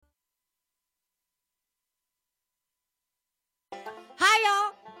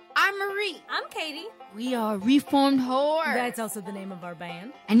Kelly. I'm Katie. We are Reformed Whore. That's also the name of our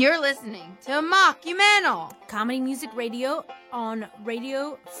band. And you're listening to Mockumental Comedy Music Radio on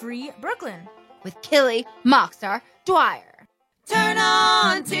Radio Free Brooklyn. with Kelly Mockstar Dwyer. Turn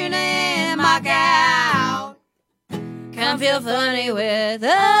on, tune in, mock out. Come feel funny with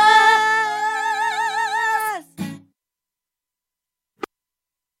us.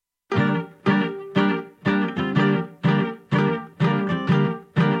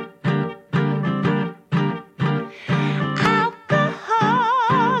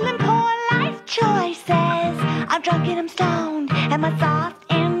 Alcohol and poor life choices. I'm drunk and I'm stoned, and my thoughts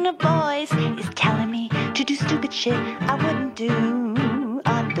inner voice is telling me to do stupid shit I wouldn't do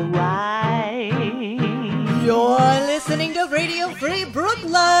otherwise. You're listening to Radio Free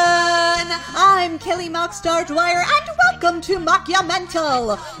Brooklyn. I'm Kelly Mockstar Dwyer, and welcome to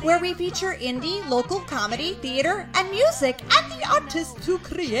Mockumental, where we feature indie, local comedy, theater, and music, and the artists who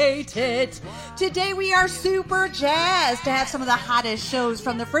create it. Today we are super jazzed to have some of the hottest shows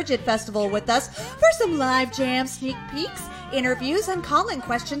from the Frigid Festival with us for some live jam sneak peeks, interviews, and call-in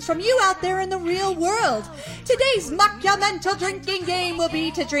questions from you out there in the real world. Today's Mockumental drinking game will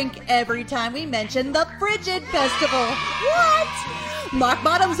be to drink every time we mention the Frigid Festival. What? Mock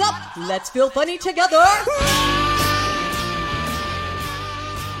bottoms up. Let's feel funny together.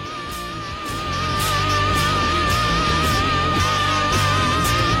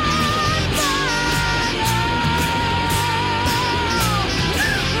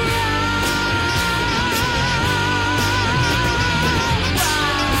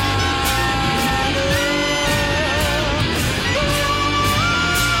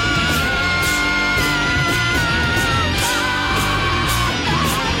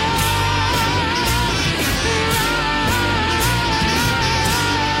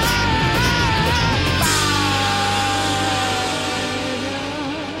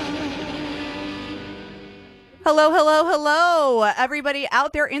 Hello, hello, hello, everybody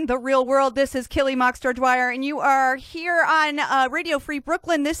out there in the real world. This is Kelly Mockstar Dwyer, and you are here on Radio Free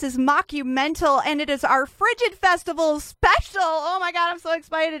Brooklyn. This is Mockumental, and it is our Frigid Festival special. Oh my God, I'm so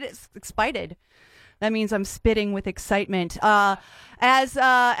excited! Excited. That means I'm spitting with excitement. As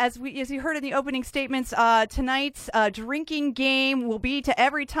you heard in the opening statements, tonight's drinking game will be to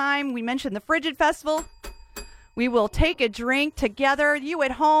every time we mention the Frigid Festival. We will take a drink together, you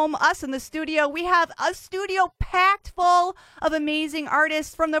at home, us in the studio. We have a studio packed full of amazing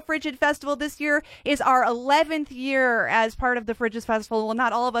artists from the Frigid Festival. This year is our 11th year as part of the Frigid Festival. Well,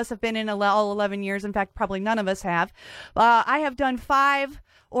 not all of us have been in all 11 years. In fact, probably none of us have. I have done 5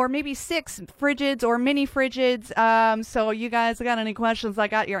 or maybe 6 Frigids or mini Frigids. So you guys got any questions? I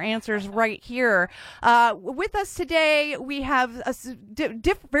got your answers right here. With us today, we have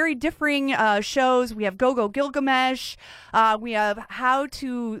very differing shows. We have Go-Go Gilgamesh. We have How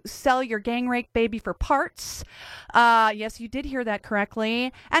to Sell Your Gang Rape Baby for Parts. Yes, you did hear that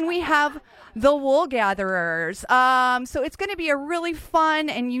correctly. And we have The Wool Gatherers. So it's going to be a really fun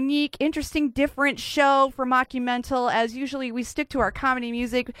and unique, interesting, different show for Mockumental. As usually, we stick to our comedy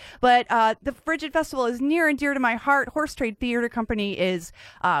music. But the Frigid Festival is near and dear to my heart. Horse Trade Theater Company is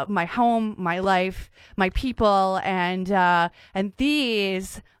my home, my life, my people, and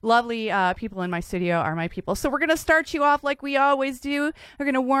these lovely people in my studio are my people. So we're going to start you off like we always do. We're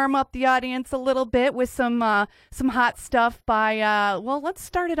going to warm up the audience a little bit with some hot stuff by, let's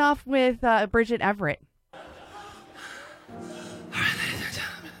start it off with Bridget Everett.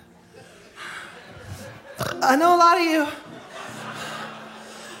 I know a lot of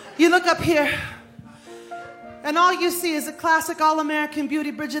you look up here, and all you see is a classic all-American beauty,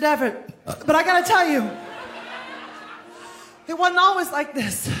 Bridget Everett. But I gotta tell you, it wasn't always like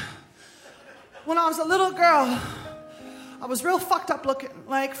this. When I was a little girl, I was real fucked up looking.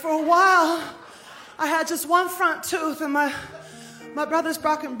 Like, for a while, I had just one front tooth, and my brothers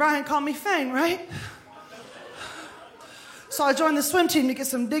Brock and Brian called me Fang, right? So I joined the swim team to get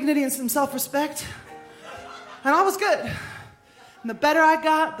some dignity and some self-respect. And I was good. And the better I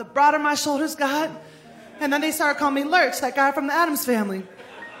got, the broader my shoulders got. And then they started calling me Lurch, that guy from the Addams Family.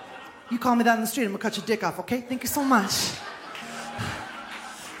 You call me that in the street, I'm gonna cut your dick off, okay? Thank you so much.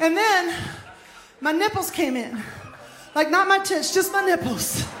 And then my nipples came in. Like, not my tits, just my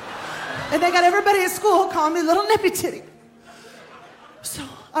nipples. And they got everybody at school calling me Little Nippy Titty. So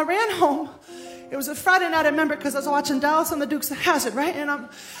I ran home. It was a Friday night, I remember, because I was watching Dallas on the Dukes of Hazzard, right? And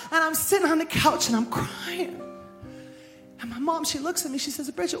I'm sitting on the couch and I'm crying. And my mom, she looks at me, she says,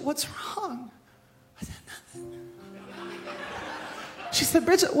 Bridget, what's wrong? I said, nothing. She said,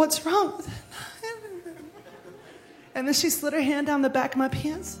 Bridget, what's wrong? I said, nothing. And then she slid her hand down the back of my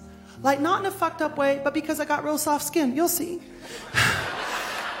pants. Like, not in a fucked up way, but because I got real soft skin. You'll see.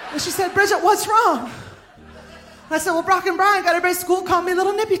 And she said, Bridget, what's wrong? And I said, well, Brock and Brian got everybody at school called me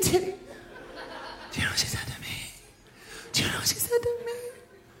Little Nippy Titty. Do you know what she said to me? Do you know what she said to me?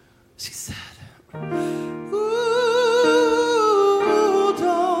 She said, ooh,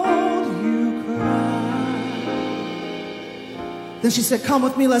 don't you cry. Then she said, come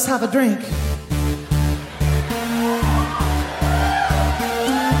with me, let's have a drink.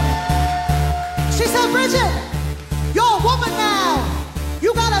 She said, Bridget, you're a woman now.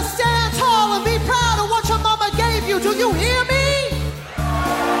 You gotta stand tall and be proud of what your mama gave you. Do you hear me?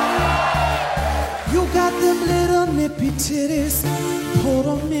 You got them little nippy titties. Put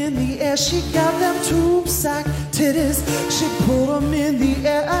them in the air. She got them tube sack titties. She put them in the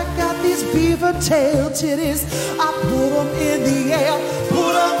air. I got these beaver tail titties. I put them in the air.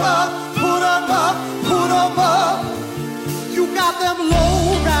 Put them up, put them up, put them up. You got them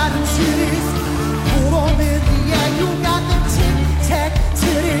low riding titties. Put them in the air. You got them tic-tac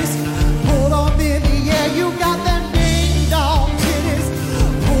titties. Put them in the air. You got them ding-dong titties.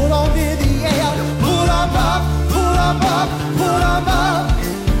 Put them in the air. Put them up, put them up, put them up.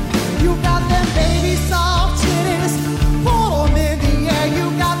 You got them baby soft titties. Put them in the air.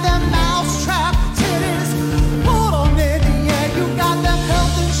 You got them mousetrap titties. Put them in the air. You got them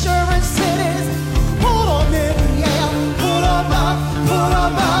health insurance titties. Put them in the air. Put them up, put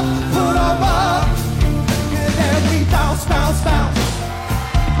them up, put them up. And then we bounce, bounce, bounce.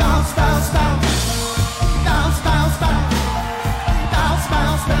 Bounce, bounce, bounce. Bounce, bounce, bounce. Bounce,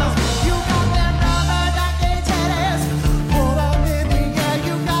 bounce, bounce. You got them rubber ducky titties. Put them in the air.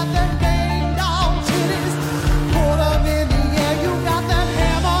 You got them ding-dong titties. Put them in the air. You got them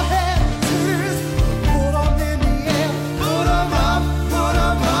hammerhead titties. Put them in the air. Put them up, put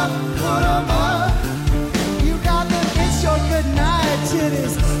them up, put them up. You got them it's your good night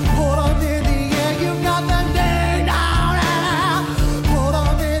titties. Put them in the air. You got them ding-dong. Put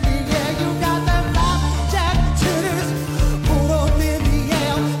them in the air. You got them flapjack titties. Put them in the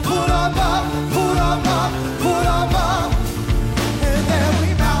air. Put them up, put them up, put them up. And then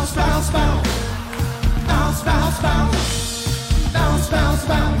we bounce, bounce, bounce. Bounce, bounce, bounce. Bounce, bounce,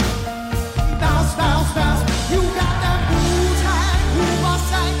 bounce. Bounce, bounce, bounce. You got them blue-tie,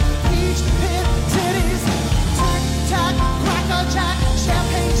 blue-mustang, peach pit titties. Tic-tac, cracker-jack,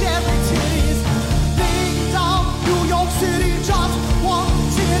 champagne cherry titties. Ding-dong, New York City, just one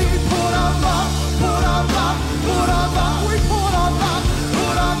titty. Put 'em up, put 'em up, put 'em up. We put 'em up,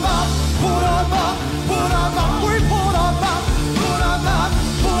 put 'em up, put 'em up, put 'em up. We put 'em up, put 'em up,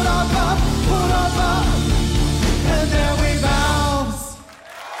 put 'em up, put 'em up. And then we bounce.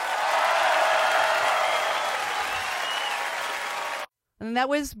 And that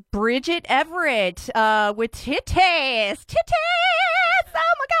was Bridget Everett with Titties. Titties!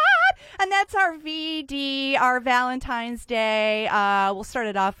 Oh my God! And that's our VD, our Valentine's Day. We'll start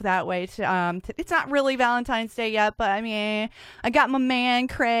it off that way. It's not really Valentine's Day yet, but I mean, I got my man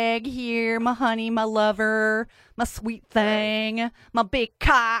Craig here, my honey, my lover, my sweet thing, my big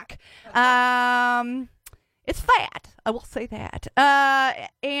cock. It's fat. I will say that.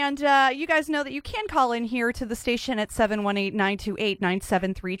 And you guys know that you can call in here to the station at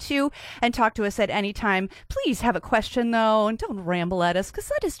 718-928-9732 and talk to us at any time. Please have a question, though, and don't ramble at us, because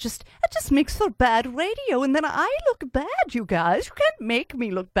that just makes for bad radio, and then I look bad, you guys. You can't make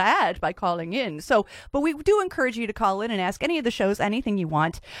me look bad by calling in. So, but we do encourage you to call in and ask any of the shows anything you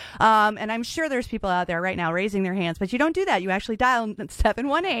want. And I'm sure there's people out there right now raising their hands, but you don't do that. You actually dial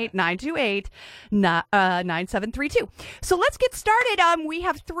 718-928-9732. So let's get started. We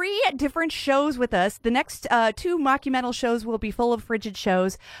have 3 different shows with us. The next 2 mockumental shows will be full of frigid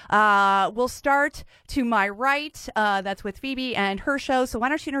shows. We'll start to my right. That's with Phoebe and her show. So why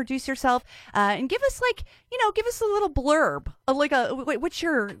don't you introduce yourself and give us give us a little blurb. What's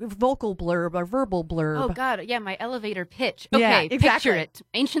your vocal blurb or verbal blurb? Oh, God. Yeah, my elevator pitch. Okay, Yeah, exactly. Picture it.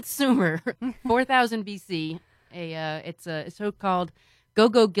 Ancient Sumer, 4000 BC. It's a show called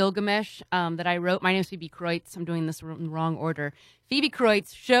Go-Go Gilgamesh that I wrote. My name's Phoebe Kreutz. I'm doing this in the wrong order. Phoebe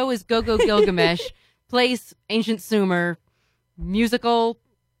Kreutz. Show is Go-Go Gilgamesh. Place, Ancient Sumer. Musical,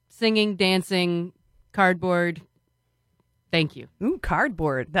 singing, dancing, cardboard. Thank you. Ooh,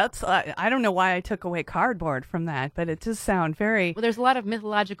 cardboard. That's I don't know why I took away cardboard from that, but it does sound very Well, there's a lot of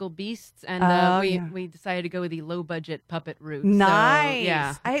mythological beasts, and we decided to go with the low-budget puppet route. nice. So,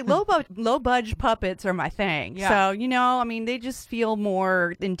 yeah. Hey, low budget puppets are my thing. Yeah. So they just feel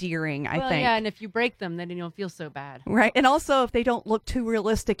more endearing. I think. Yeah, and if you break them, then you don't feel so bad. Right, and also if they don't look too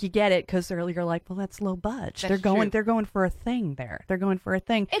realistic, you get it because you're like, well, that's low budget. That's They're going for a thing there. They're going for a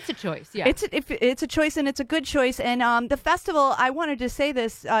thing. It's a choice. Yeah. It's a choice, and it's a good choice. And the festival festival, I wanted to say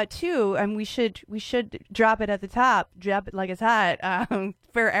this too, and we should drop it at the top, drop it like it's hot.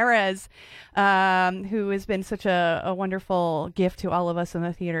 For Erez, who has been such a wonderful gift to all of us in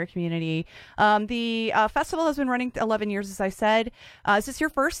the theater community. The festival has been running 11 years, as I said. Is this your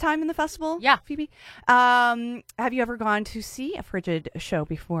first time in the festival? Yeah. Phoebe. Have you ever gone to see a Frigid show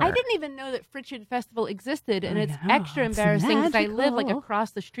before? I didn't even know that Frigid Festival existed, and I it's know, extra it's embarrassing because I live like magical.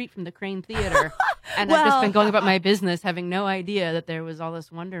 across the street from the Crane Theater, and I've just been going about my business, having no idea that there was all this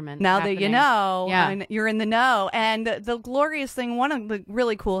wonderment. Now happening. that you know, Yeah. and you're in the know. And the glorious thing, one of the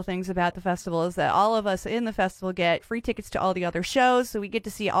really cool things about the festival is that all of us in the festival get free tickets to all the other shows. So we get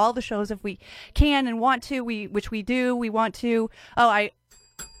to see all the shows if we can and want to, which we do. We want to. Oh, I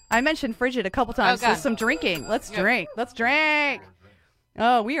mentioned Frigid a couple times. God. So some drinking. Let's drink. Let's drink.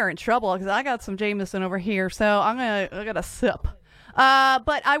 Oh, we are in trouble because I got some Jameson over here. So I got a sip.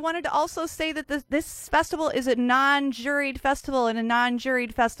 But I wanted to also say that this festival is a non-juried festival, and a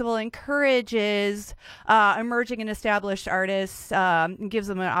non-juried festival encourages emerging and established artists, and gives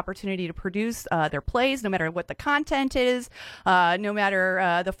them an opportunity to produce their plays, no matter what the content is, no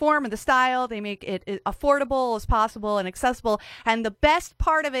matter the form or the style. They make it affordable as possible and accessible. And the best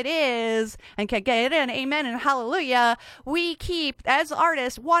part of it is, and can get in, amen and hallelujah, we keep, as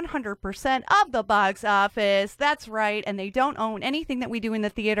artists, 100% of the box office. That's right, and they don't own anything that we do in the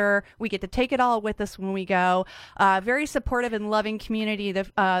theater. We get to take it all with us when we go. Very supportive and loving community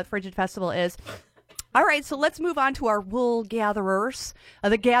the Frigid Festival is. All right, so let's move on to our wool gatherers,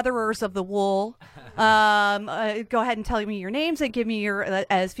 the gatherers of the wool. Go ahead and tell me your names and give me your,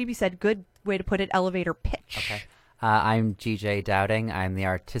 as Phoebe said, good way to put it, elevator pitch. Okay. I'm GJ Dowding. I'm the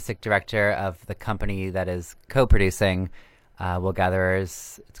artistic director of the company that is co-producing Wool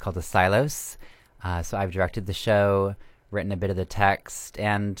Gatherers. It's called The Silos. So I've directed the show, written a bit of the text,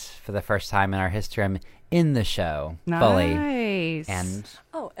 and for the first time in our history, I'm in the show fully. Nice. And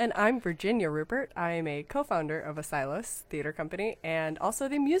And I'm Virginia Rupert. I am a co-founder of Asilos Theater Company and also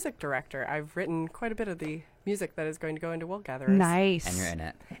the music director. I've written quite a bit of the music that is going to go into Wool Gatherers. Nice. and you're in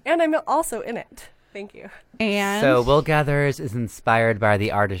it. And I'm also in it. Thank you. And So Wool Gatherers is inspired by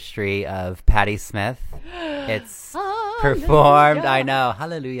the artistry of Patti Smith. It's performed, I know,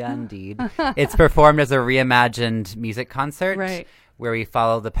 hallelujah indeed. It's performed as a reimagined music concert, Right. where we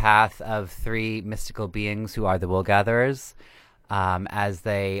follow the path of three mystical beings who are the Wool Gatherers, as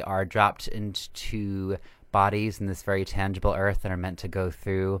they are dropped into bodies in this very tangible earth and are meant to go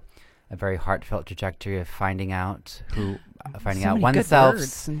through a very heartfelt trajectory of finding out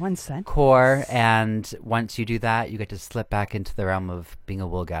oneself's in one sentence. core, and once you do that, you get to slip back into the realm of being a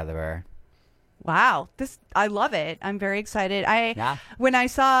wool gatherer. Wow, I love it. I'm very excited. Yeah. When I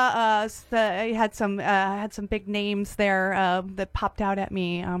saw I had some big names there that popped out at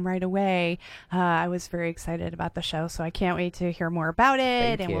me right away. I was very excited about the show, so I can't wait to hear more about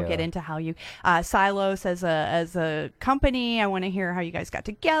it. Thank We'll you. get into how you Silos as a company. I want to hear how you guys got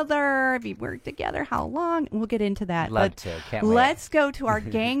together. If you worked together, how long? We'll get into that. Love But to. Can't wait. let's go to our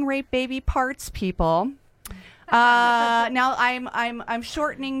gang rape baby parts, people. Now I'm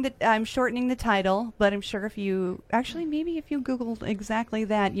shortening the title, but I'm sure if you Googled exactly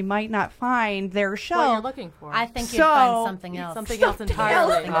that, you might not find their show. What you're looking for. I think you'd So- find something else. Something else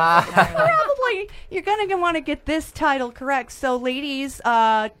entirely. Probably you're gonna want to get this title correct. So, ladies,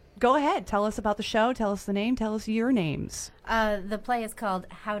 go ahead. Tell us about the show. Tell us the name. Tell us your names. The play is called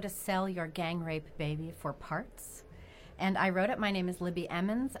How to Sell Your Gang Rape Baby for Parts. And I wrote it. My name is Libby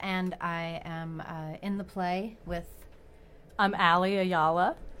Emmons, and I am in the play with, I'm Allie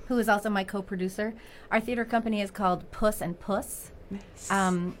Ayala. who is also my co-producer. Our theater company is called Puss and Puss.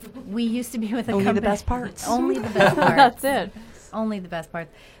 We used to be with a Only company. the best parts. Only the best parts. That's it. Only the best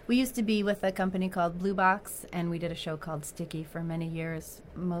parts. We used to be with a company called Blue Box, and we did a show called Sticky for many years,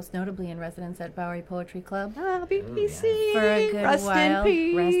 most notably in residence at Bowery Poetry Club. BBC. For a good Rest while. in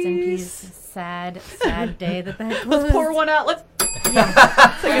peace. Rest in pease. Sad, sad day that closed. Let's pour one out. Let's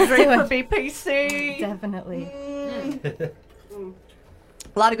take a drink for BPC. Definitely.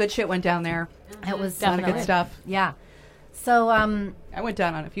 A lot of good shit went down there. It was A lot of good stuff. Yeah. So, I went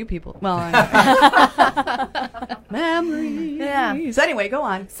down on a few people. Well, memories. Yeah. Anyway, go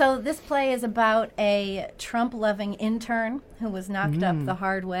on. So this play is about a Trump-loving intern who was knocked up the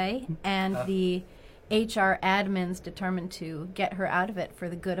hard way, and the HR admins determined to get her out of it for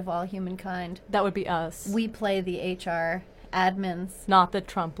the good of all humankind. That would be us. We play the HR admins. Not the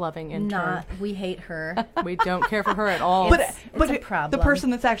Trump-loving intern. We hate her. We don't care for her at all. But It's a problem. the person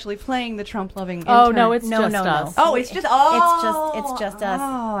that's actually playing the Trump-loving intern. Oh, no, it's No, just no, no. us. Oh, it's just It's just us.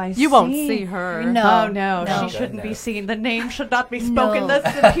 Oh, I You won't see. see her. No. Oh no, No. she shouldn't be seen. The name should not be spoken. No.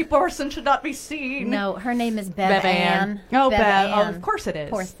 The person should not be seen. No, her name is Bev Bev Ann. Ann. Oh, Bev Bev. Oh, Ann. of course it is.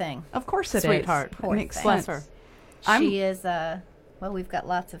 Poor thing. Of course it is. Sweetheart. Poor Makes thing. Bless sense. her. She is, well, we've got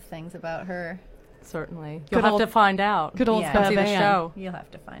lots of things about her. Certainly. Good You'll have old- to find out. good old Yeah. Come see the Bev Ann. show. You'll have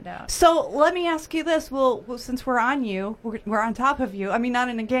to find out. So let me ask you this. Well, since we're on you, we're on top of you. I mean, not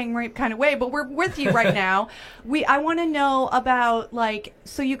in a gang rape kind of way, but we're with you right now. I want to know about, like,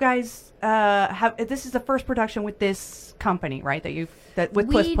 so you guys this is the first production with this company, right? With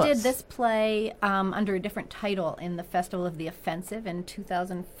Puss We Puss. did this play under a different title in the Festival of the Offensive in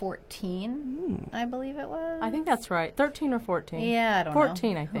 2014, I believe it was. I think that's right. 13 or 14. Yeah, I don't know.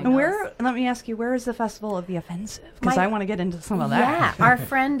 14, I think. And let me ask you, where is the Festival of the Offensive? Because I want to get into some of that. Yeah, our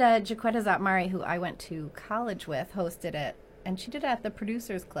friend Jaquetta Zatmari, who I went to college with, hosted it, and she did it at the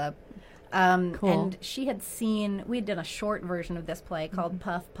Producers Club. Cool. And she had seen, we had done a short version of this play called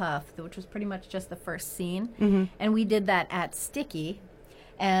Puff Puff, which was pretty much just the first scene. And we did that at Sticky.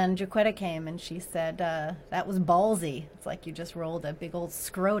 And Jaquetta came and she said, that was ballsy. It's like you just rolled a big old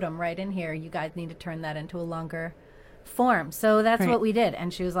scrotum right in here. You guys need to turn that into a longer form. So that's Right. what we did.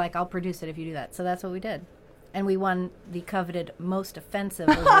 And she was like, I'll produce it if you do that. So that's what we did. And we won the coveted Most Offensive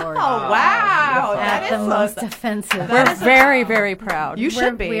Award. Oh, wow. That At the is Most Offensive. We're very, very proud. You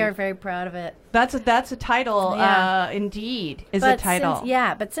should be. We are very proud of it. That's a title. Yeah. Indeed, is But a title.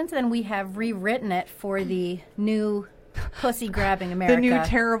 but since then we have rewritten it for the new pussy grabbing America. The new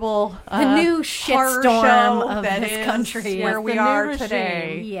terrible, the new horror shitstorm show of that this is country. where Yes, we the new are regime.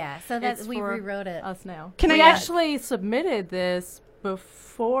 today. Yeah, so that It's we for rewrote it. us now. Can we I- actually submitted this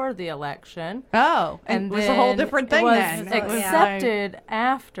before the election. Oh, and it was a whole then different it thing was then. It was accepted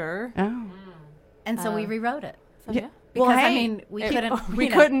after. Oh. And so we rewrote it. So, yeah. Because, Well, I hey, mean, we couldn't. We you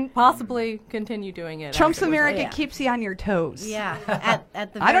know, couldn't possibly continue doing it. Trump's afterwards. America Yeah. keeps you on your toes. Yeah,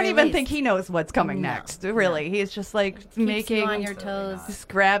 at the I don't very even least. think he knows what's coming next. Really, he's just like Keeps making you on your toes, just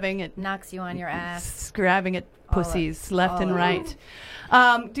grabbing at knocks you on your ass. just grabbing at pussies left all and of right.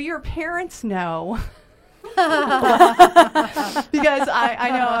 Do your parents know? Because I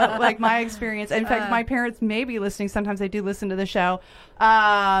know, like, my experience. In fact, my parents may be listening. Sometimes they do listen to the show,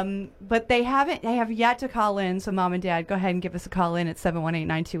 but they haven't. They have yet to call in. So, mom and dad, go ahead and give us a call in at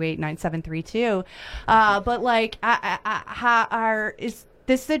 718-928-9732. But like, is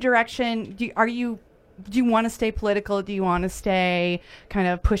this the direction? Do you want to stay political? Do you want to stay kind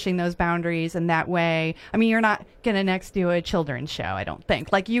of pushing those boundaries in that way? I mean, you're not going to next do a children's show, I don't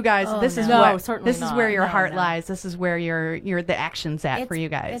think. Like, you guys, this is no. what No, certainly this is where not. your No, heart no. lies. This is where your the action's at for you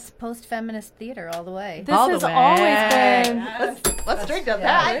guys. It's post-feminist theater all the way. This All the has way. always been. Let's drink to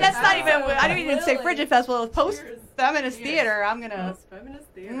that. That's not even. I didn't even say Frigid Festival. It's post feminist theater. I'm gonna. Feminist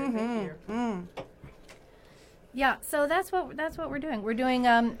theater. Yeah, so that's what we're doing. We're doing.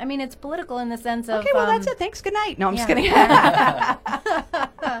 I mean, it's political in the sense of. Okay, well that's it. Thanks. Good night. No, I'm just yeah.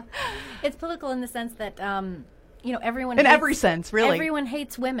 kidding. It's political in the sense that everyone. In hates, every sense, really. Everyone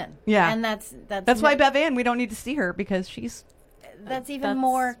hates women. Yeah. and that's That's why Bev Ann, we don't need to see her because she's. That's even That's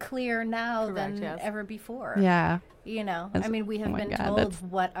more clear now correct, than yes. ever before. Yeah. You know, That's- I mean, we have oh my been God, told that's-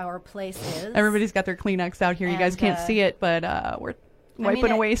 what our place is. Everybody's got their Kleenex out here. You guys And, can't see it, but we're wiping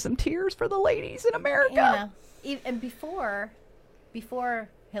it- away some tears for the ladies in America. You know, and before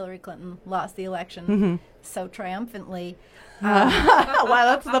Hillary Clinton lost the election Mm-hmm. so triumphantly, Wow,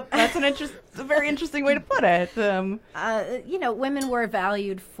 that's a very interesting way to put it. women were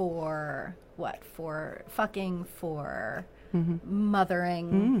valued for what? For fucking, for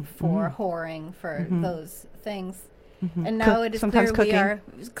mothering, for whoring, for those things. And now it is Sometimes clear we cooking. are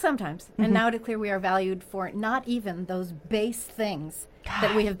sometimes. And now it is clear we are valued for not even those base things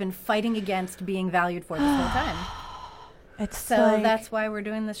that we have been fighting against being valued for this whole time. It's So like- that's why we're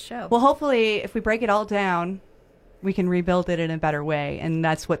doing this show. well, hopefully, if we break it all down, we can rebuild it in a better way, and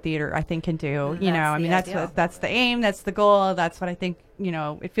that's what theater I think can do. You know, That's I mean, the that's ideal. that's the aim, that's the goal, that's what I think. You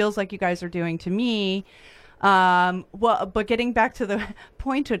know, it feels like you guys are doing to me. Well, but getting back to the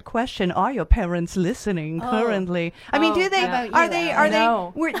pointed question, are your parents listening currently? I mean, do they? How about Are you, they? Alan? Are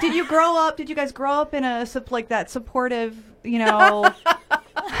No. they? Did you grow up? Did you guys grow up in a like that supportive? You know.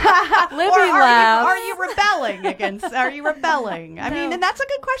 Libby Or laughs. are you rebelling against? Are you rebelling? I mean, and that's a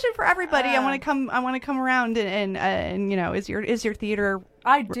good question for everybody. I want to come around and is your theater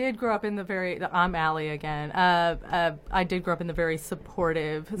I did grow up in the I'm Allie again. I did grow up in the very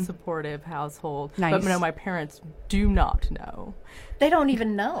supportive household. Nice. But no, my parents do not know. They don't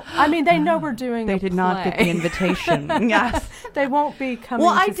even know. I mean, they know we're doing They a did not get the play. invitation. Yes. They won't be coming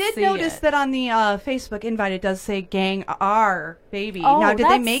Well, I to did see notice it. that on the Facebook invite it does say "Gang R Baby." Oh, now, did they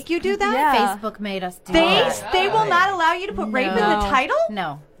that's- make you do that? yeah. Facebook made us do They that. they will not allow you to put rape in the No. title.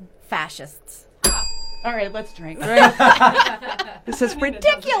 No. Fascists. All right, let's drink. This is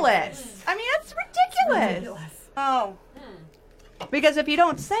ridiculous. I mean, it's ridiculous. Oh, because if you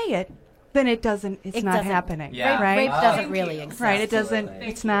don't say it, then it doesn't. It's It not doesn't. happening. Yeah. Right. Rape doesn't really exist. Right. It doesn't.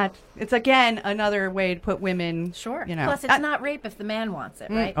 It's not. It's again another way to put women. Sure. You know. Plus, it's not rape if the man wants it,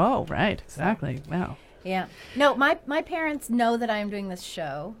 right? Oh, right. Exactly. Wow. Yeah. No, my parents know that I am doing this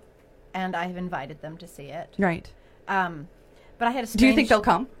show, and I have invited them to see it. Right. But I had a strange... Do you think they'll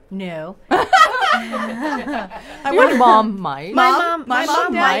come? No. Your mom might. My Mom, mom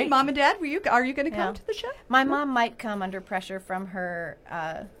Dad, might. Mom and Dad, are you going to come Yeah. to the show? My mom might come under pressure from her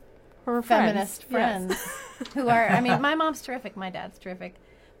Her feminist friends. friends who are... I mean, my mom's terrific. My dad's terrific.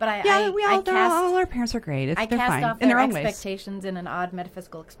 But all our parents are great. I They're cast fine off in their their own ways. expectations in an odd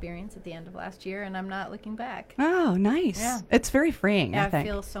metaphysical experience at the end of last year, and I'm not looking back. Oh, nice. Yeah. It's very freeing, Yeah, I I think.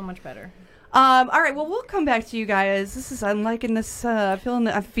 feel so much better. All right, well, we'll come back to you guys. I'm liking this.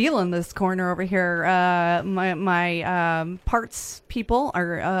 I'm feeling this corner over here. My parts people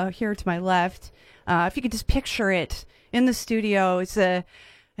are here to my left. If you could just picture it in the studio, it's a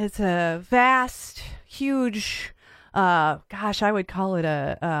vast, huge. Gosh, I would call it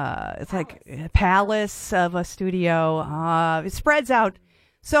it's like a palace of a studio. It spreads out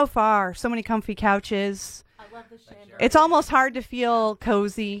so far, so many comfy couches. I love the chandelier. It's almost hard to feel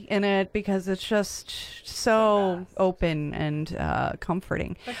cozy in it because it's just so open and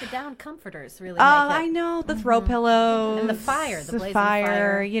comforting. But the down comforters really Oh, make it. I know, the throw pillows. And the fire, the blazing fire.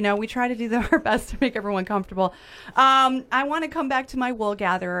 fire. You know, we try to do our best to make everyone comfortable. I want to come back to my wool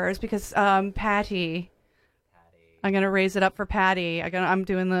gatherers because Patty. I'm gonna raise it up for Patty. I'm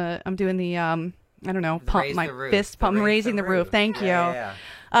doing the I don't know, pump Raise my the roof. fist pump. I'm Raise raising the roof. Thank you. Yeah.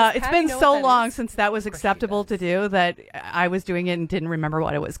 It's Patty been know so what that long is? since that was acceptable to do that I was doing it and didn't remember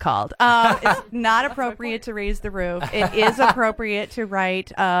what it was called. It's not appropriate to raise the roof. It is appropriate to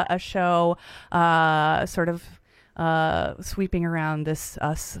write a show sort of sweeping around this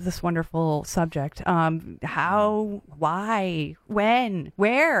wonderful subject. How, why, when,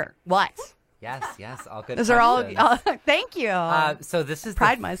 where, what? Yes, all good. Those are all. questions. Thank you. So this is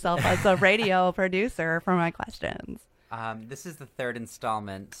Pride myself as a radio producer for my questions. This is the third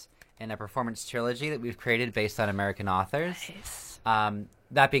installment in a performance trilogy that we've created based on American authors. Nice.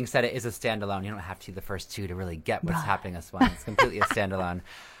 That being said, it is a standalone. You don't have to do the first two to really get what's happening this one. It's completely a standalone.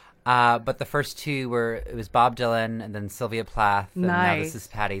 But the first two it was Bob Dylan and then Sylvia Plath. And now this Nice. is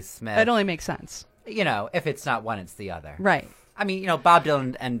Patti Smith. It only makes sense. You know, if it's not one, it's the other. Right. I mean, you know, Bob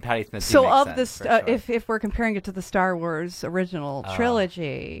Dylan and Patti Smith. So do make of sense, this, for sure. if we're comparing it to the Star Wars original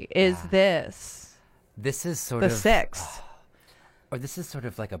trilogy, is this This is sort the of sixth? or this is sort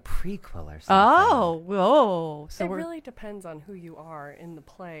of like a prequel or something. Oh, whoa! So It we're really depends on who you are in the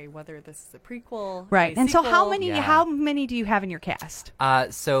play, whether this is a prequel, right. a And so, how sequel. many? Yeah. How many do you have in your cast?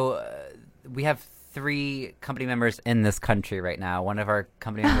 We have 3 company members in this country right now. One of our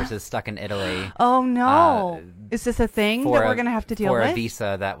company members is stuck in Italy. Oh no! Is this a thing that for we're a- going to have to deal for with? a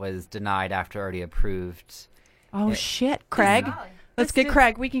visa that was denied after already approved. Oh shit, Craig! Let's get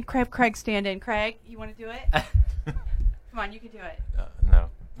Craig. We can have Craig stand in. Craig, you want to do it? Come on, you can do it. No.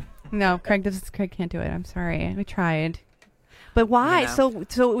 No, Craig can't do it. I'm sorry. We tried. But why? You know?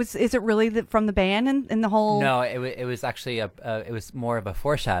 So is it really from the band and the whole? No, it was actually it was more of a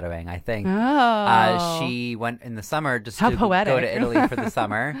foreshadowing, I think. Oh. She went in the summer just How to poetic. go to Italy for the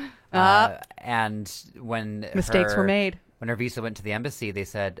summer. And when Mistakes were made. When her visa went to the embassy, they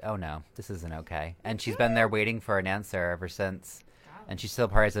said, "Oh no, this isn't okay." And she's been there waiting for an answer ever since. And she still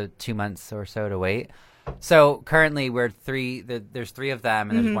probably has 2 months or so to wait. So currently we're 3. There's 3 of them,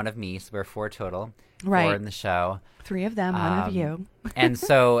 and there's one of me, so we're 4 total. Right. 4 in the show. 3 of them, one of you. And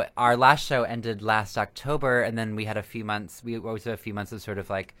so our last show ended last October, and then we had a few months. We always have a few months of sort of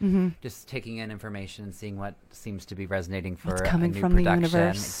like just taking in information and seeing what seems to be resonating for What's a coming new from the production.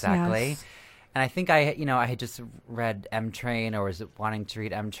 universe, Exactly. yes. And I think I had just read M Train, or was wanting to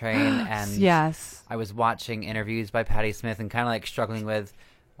read M Train, and Yes. I was watching interviews by Patti Smith and kind of like struggling with,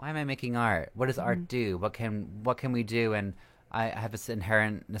 why am I making art? What does art do? What can we do? And I have this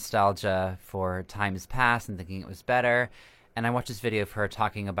inherent nostalgia for times past and thinking it was better. And I watched this video of her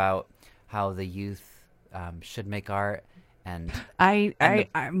talking about how the youth should make art, And I'm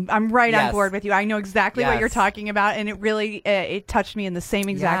right on Yes. board with you. I know exactly what you're Yes. talking about, and it really it touched me in the same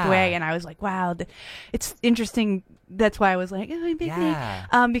exact Yeah. way. And I was like, wow, it's interesting. That's why I was like, oh, big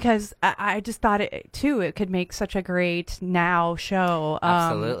Yeah. because I just thought it too. It could make such a great now show.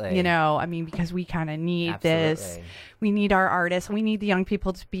 Absolutely. You know, I mean, because we kind of need this. Absolutely. We need our artists. We need the young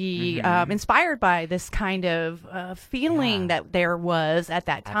people to be inspired by this kind of feeling Yeah. that there was at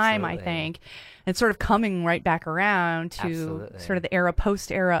that time. I Absolutely. think. And sort of coming right back around to Absolutely. sort of the post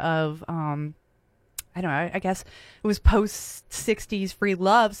era of, I don't know, I guess it was post 60s free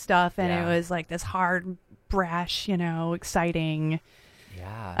love stuff. And Yeah. it was like this hard, brash, you know, exciting.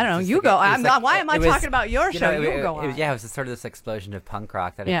 Yeah. I don't know. Just You like go. it was I'm not. Why am I it was- talking about your you show? know, You it- go it was- on. Yeah, it was sort of this explosion of punk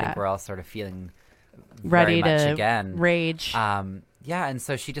rock that I Yeah. think we're all sort of feeling Ready very much to again. rage. Yeah, and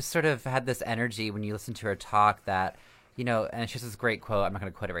so she just sort of had this energy when you listen to her talk that, you know, and she has this great quote. I'm not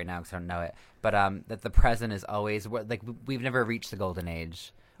going to quote it right now because I don't know it, but that the present is always like we've never reached the golden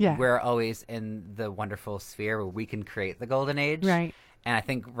age. Yeah. We're always in the wonderful sphere where we can create the golden age. Right. And I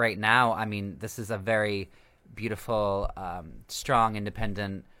think right now, I mean, this is a very beautiful, strong,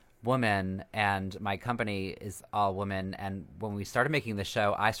 independent woman, and my company is all women. And when we started making the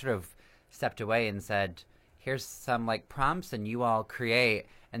show, I sort of stepped away and said, here's some like prompts and you all create.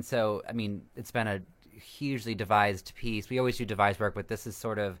 And so, I mean, it's been a hugely devised piece. We always do devised work, but this is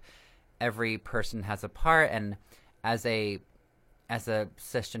sort of every person has a part. And as a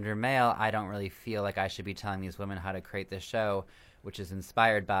cisgender male, I don't really feel like I should be telling these women how to create this show, which is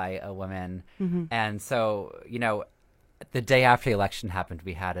inspired by a woman. Mm-hmm. And so, you know, the day after the election happened,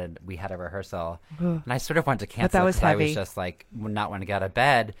 we had a rehearsal, and I sort of wanted to cancel that was because I was heavy. just like not wanting to get out of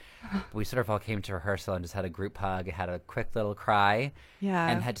bed. We sort of all came to rehearsal and just had a group hug, had a quick little cry, Yeah.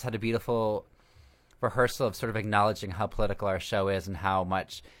 and had just had a beautiful rehearsal of sort of acknowledging how political our show is and how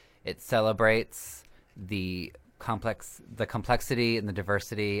much it celebrates the complexity and the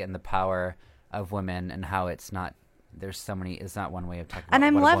diversity and the power of women, and how it's not it's not one way of talking And about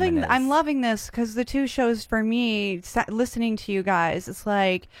I'm what a woman I'm is. loving this because the two shows for me, listening to you guys, it's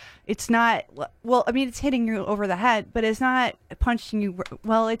like it's not. Well, I mean, it's hitting you over the head, but it's not punching you.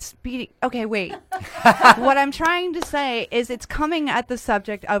 Well, it's beating. Okay, wait. What I'm trying to say is it's coming at the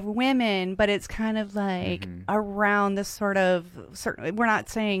subject of women, but it's kind of like around this sort of. We're not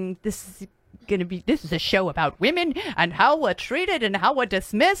saying this is a show about women and how we're treated and how we're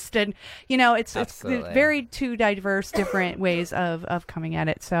dismissed, and you know it's Absolutely. very two diverse different ways of coming at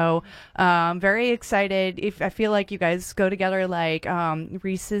it. So very excited. If I feel like you guys go together like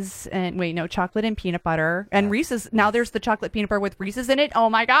Reese's and chocolate and peanut butter, and Reese's. Now there's the chocolate peanut butter with Reese's in it. Oh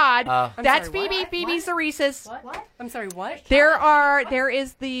my god, I'm that's sorry, Phoebe. what? Phoebe's the Reese's. What? I'm sorry, what? There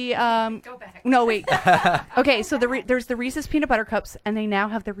is the no wait. Okay, so there's the Reese's peanut butter cups, and they now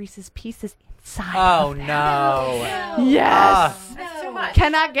have the Reese's Pieces inside. Oh of them. no! Yes. That's too much.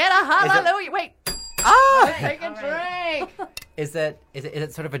 Can I get a hallelujah? Wait. Ah! Take a drink. Is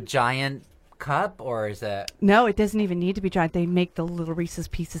it sort of a giant cup, or is it? No, it doesn't even need to be giant. They make the little Reese's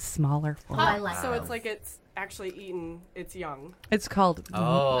Pieces smaller for I it. like So it's like it's actually eaten its young. It's called.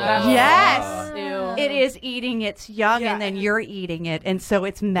 Oh. Yes. Ew. It is eating its young, Yeah. and then you're eating it, and so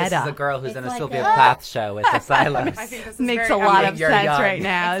it's meta. This is a girl who's It's in a like Sylvia a- Plath show with the silos. I think this is Makes very a lot of You're sense young. right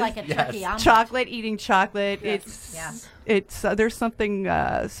now. It's like a Yes. turkey omelet. Chocolate eating chocolate. Yes. It's there's something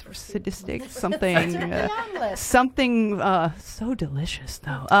sadistic, something omelet. something so delicious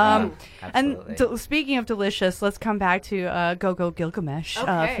though. And Absolutely. speaking of delicious, let's come back to Go Go Gilgamesh,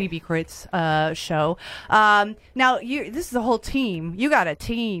 Okay. Phoebe Croyt's show. Now this is a whole team. You got a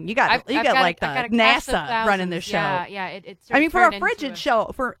team. You got I've like got the a cast of NASA running this show. Yeah. It I mean, for a turned frigid into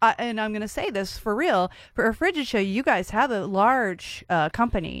show, and I'm going to say this for real, for a frigid show, you guys have a large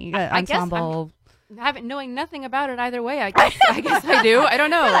company I guess ensemble. knowing nothing about it either way. I guess I do. I don't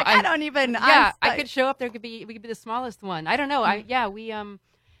know. Like, I don't even. Yeah, I'm- I could show up. We could be the smallest one. I don't know.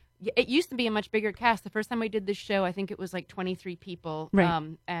 It used to be a much bigger cast. The first time we did this show, I think it was like 23 people. Right.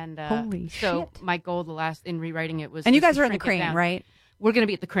 And Holy so shit. my goal in rewriting it was. And you just guys to are in the shrink it crane, down. right? We're going to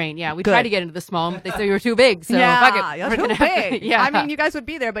be at the crane. Yeah, we Good. tried to get into the small, but they said we were too big. So yeah, fuck it. you're We're too gonna have to- big. yeah. I mean, you guys would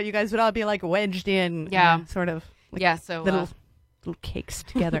be there, but you guys would all be like wedged in. Yeah. Sort of. Like yeah. So little cakes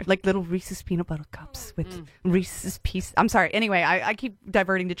together, like little Reese's peanut butter cups with Reese's Piece. I'm sorry. Anyway, I keep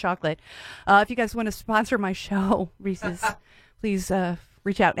diverting to chocolate. If you guys want to sponsor my show, Reese's, please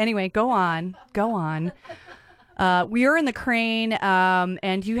reach out. Anyway, go on. We are in the crane,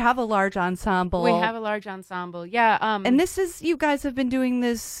 and you have a large ensemble. we have a large ensemble. Yeah. and this is you guys have been doing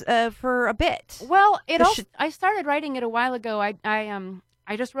this for a bit. Well, The I started writing it a while ago. I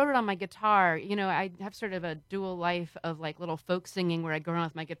I just wrote it on my guitar. I have sort of a dual life of like little folk singing where I go around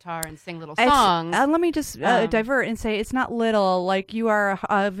with my guitar and sing little songs. Let me just divert and say it's not little. Like you are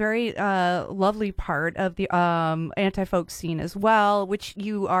a very lovely part of the anti-folk scene as well, which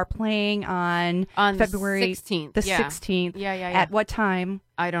you are playing on February 16th. The Yeah. 16th. Yeah. At what time?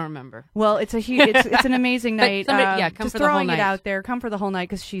 I don't remember. Well, it's a huge, it's an amazing night. Somebody, come just for the whole throwing night. it out there. Come for the whole night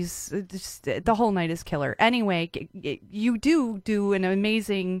because the whole night is killer. Anyway, you do an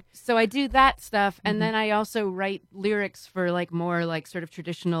amazing. So I do that stuff, and then I also write lyrics for like more like sort of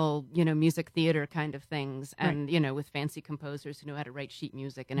traditional, music theater kind of things, and with fancy composers who know how to write sheet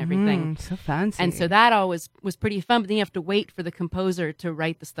music and everything. So fancy. And so that always was pretty fun. But then you have to wait for the composer to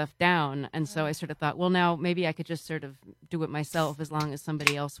write the stuff down, and so I sort of thought, well, now maybe I could just sort of do it myself as long as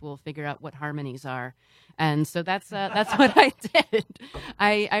somebody else will figure out what harmonies are. And so that's what I did.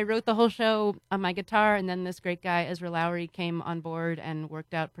 I wrote the whole show on my guitar, and then this great guy Ezra Lowry came on board and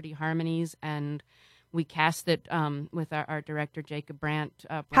worked out pretty harmonies, and we cast it with our director Jacob Brandt.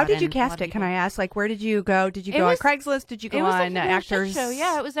 How did you cast it? Can I ask? Like, where did you go? Did you go on Craigslist? Did you go on Actors? Show.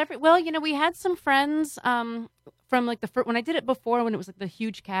 Yeah, it was Well, we had some friends from like when I did it before, when it was like the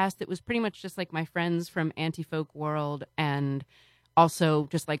huge cast. It was pretty much just like my friends from Anti-Folk World and also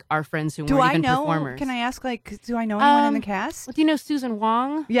just like our friends who weren't even performers. Can I ask, like, do I know anyone in the cast? Well, do you know Susan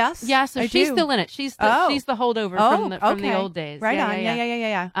Wong? Yes. Yeah, so she's still in it. She's the holdover from the old days. Right on.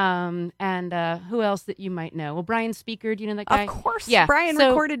 Yeah. And who else that you might know? Well, Brian Speaker, do you know that guy? Of course. Yeah. Brian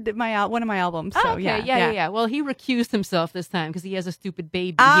recorded one of my albums. So okay. Yeah. Well, he recused himself this time because he has a stupid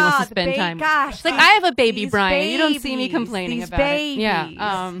baby he Ah, wants to spend time with. gosh, It's like, I have a baby, these Brian. You don't see me babies, complaining these about babies. it.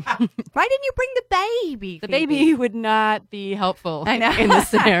 Yeah. Why didn't you bring the baby? The Phoebe? baby would not be helpful I know. in this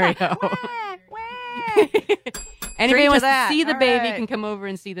scenario. Anybody wants to see the All baby right. can come over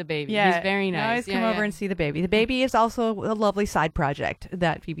and see the baby. Yeah, He's very nice. Always come over and see the baby. The baby is also a lovely side project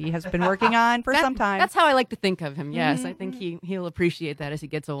that Phoebe has been working on for some time. That's how I like to think of him. Yes, I think he'll appreciate that as he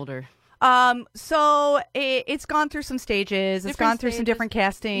gets older. So it's gone through some stages. It's gone through some different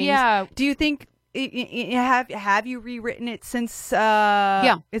castings. Yeah. Do you think have you rewritten it since?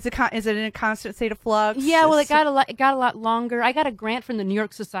 Yeah. Is it in a constant state of flux? Yeah, well, it got a lot longer. I got a grant from the New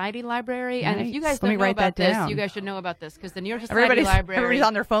York Society Library, and if you guys Let me don't know write about that this, down. you guys should know about this because the New York Society Library. Everybody's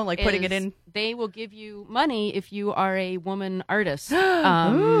on their phone, like putting it in. They will give you money if you are a woman artist.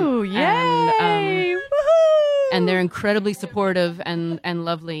 Ooh, yay! And they're incredibly supportive and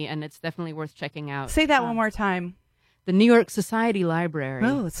lovely, and it's definitely worth checking out. Say that one more time. The New York Society Library.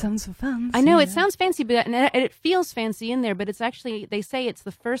 Oh, it sounds so fancy. I know, it sounds fancy, but and it feels fancy in there, but it's actually, they say it's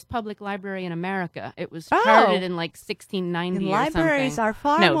the first public library in America. It was started in like 1690 And or libraries something. are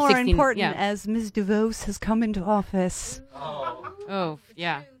far No, more 16 important yeah. as Ms. DeVos has come into office. Oh,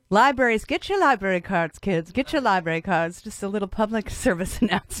 yeah. Libraries, get your library cards, kids. Get your library cards. Just a little public service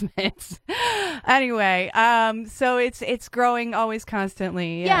announcement. Anyway, so it's growing always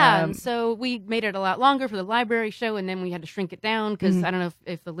constantly. Yeah, so we made it a lot longer for the library show, and then we had to shrink it down because I don't know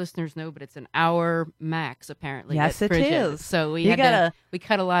if the listeners know, but it's an hour max apparently. Yes, it is. So we we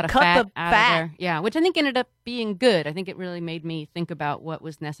cut a lot of cut fat the out fat. of there. Yeah, which I think ended up being good. I think it really made me think about what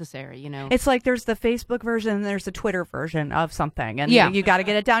was necessary. It's like there's the Facebook version and there's the Twitter version of something, and Yeah. you got to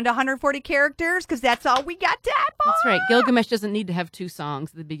get it down to 140 characters because that's all we got time for. That's right. Gilgamesh doesn't need to have 2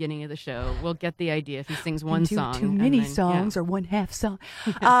 songs at the beginning of the show. We'll get the idea if he sings one do song. two and mini then- songs or one half song.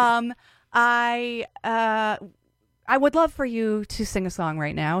 I would love for you to sing a song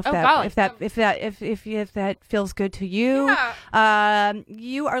right now, if that feels good to you. Yeah.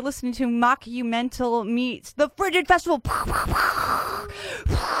 You are listening to Mockumental meets the Frigid Festival.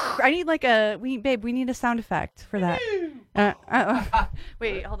 I need like we need a sound effect for that.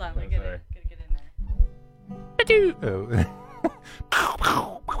 Wait, hold on. Gotta get in there.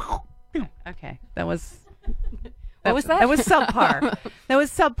 Okay, that was. What was that? That was subpar. That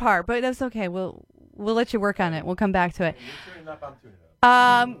was subpar, but that's okay. We'll let you work on it. We'll come back to it.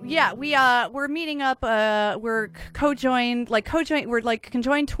 Yeah, we're meeting up. We're conjoined. We're like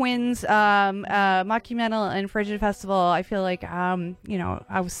conjoined twins. Mockumental and Frigid Festival. I feel like I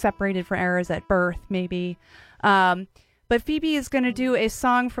was separated from eras at birth, maybe. But Phoebe is going to do a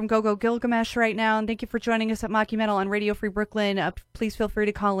song from Go-Go Gilgamesh right now. And thank you for joining us at Mockumental on Radio Free Brooklyn. Please feel free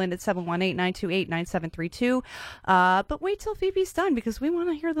to call in at 718-928-9732. But wait till Phoebe's done because we want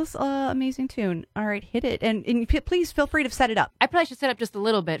to hear this amazing tune. All right, hit it. And please feel free to set it up. I probably should set up just a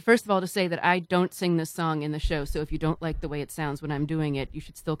little bit. First of all, to say that I don't sing this song in the show. So if you don't like the way it sounds when I'm doing it, you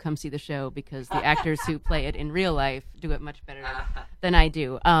should still come see the show because the actors who play it in real life do it much better than I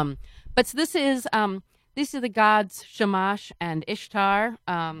do. But so this is... These are the gods Shamash and Ishtar,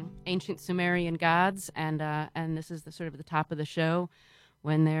 ancient Sumerian gods, and this is the sort of the top of the show.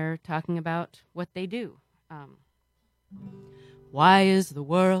 when they're talking about what they do. Why is the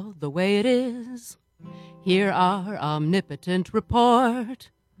world the way it is? Hear our omnipotent report.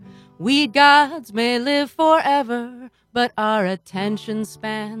 We gods may live forever, but our attention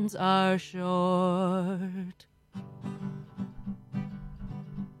spans are short.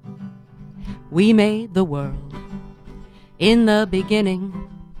 We made the world in the beginning.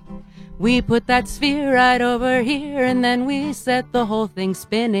 We put that sphere right over here, and then we set the whole thing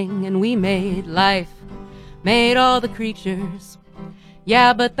spinning, and we made life, made all the creatures.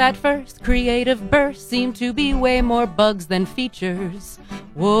 Yeah, but that first creative burst seemed to be way more bugs than features.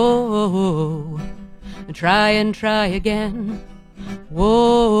 Whoa, try and try again. Whoa,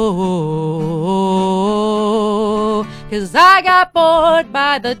 'cause I got bored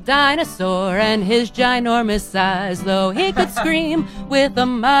by the dinosaur and his ginormous size, though he could scream with a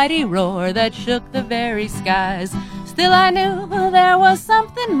mighty roar that shook the very skies. Still I knew there was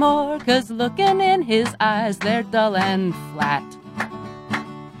something more, 'cause looking in his eyes, they're dull and flat.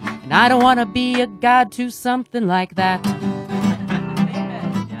 And I don't want to be a god to something like that.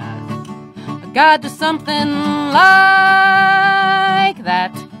 A god to something like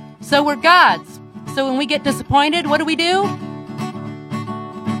that. So we're gods. So when we get disappointed, what do?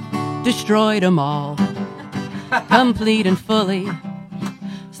 Destroyed them all. Complete and fully.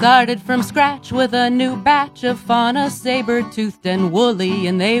 Started from scratch with a new batch of fauna, saber-toothed and woolly,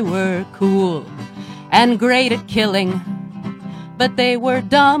 and they were cool and great at killing. But they were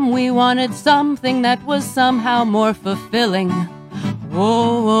dumb. We wanted something that was somehow more fulfilling.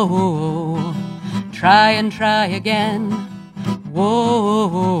 Whoa, try and try again. Whoa,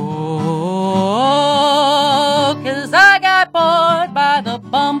 'cause I got bored by the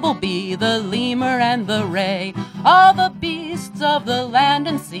bumblebee, the lemur and the ray, all the beasts of the land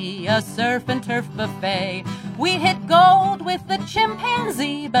and sea, a surf and turf buffet. We hit gold with the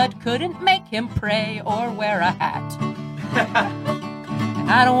chimpanzee, but couldn't make him pray or wear a hat. And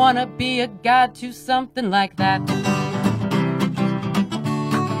I don't want to be a god to something like that.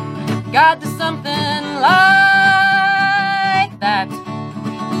 God to something like that.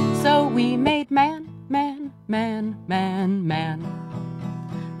 So we made man.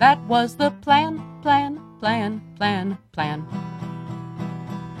 That was the plan.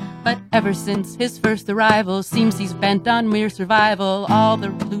 But ever since his first arrival, seems he's bent on mere survival. All the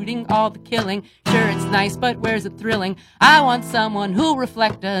looting, all the killing. Sure, it's nice, but where's it thrilling? I want someone who'll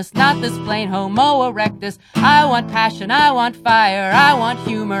reflect us, not this plain Homo erectus. I want passion, I want fire, I want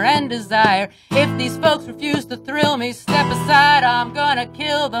humor and desire. If these folks refuse to thrill me, step aside, I'm gonna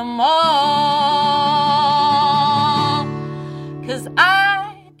kill them all. 'Cause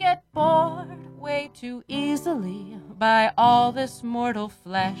I get bored way too easily by all this mortal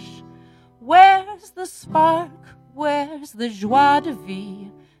flesh. Where's the spark? Where's the joie de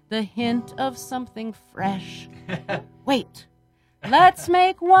vie? The hint of something fresh. Wait, let's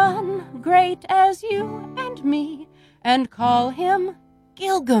make one great as you and me and call him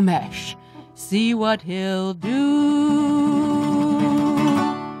Gilgamesh. See what he'll do.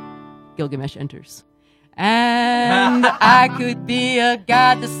 Gilgamesh enters. And I could be a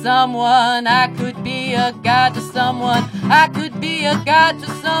god to someone. I could be a god to someone. I could be a god to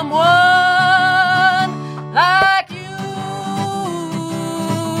someone like you.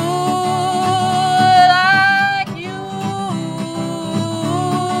 Like you.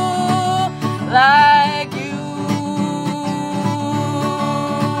 Like you.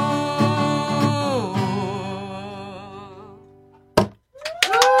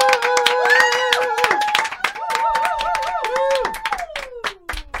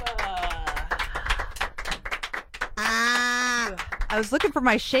 I was looking for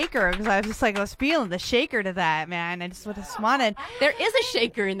my shaker because I was just like, I was feeling the shaker to that, man. I just wanted. There is a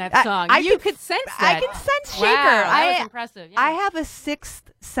shaker in that song. You could sense that. I can sense shaker. Wow, that was impressive. Yeah. I have a sixth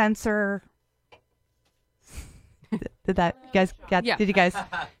sensor. Did that you guys get? Yeah. Did you guys?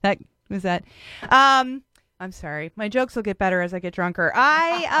 That was that. I'm sorry. My jokes will get better as I get drunker.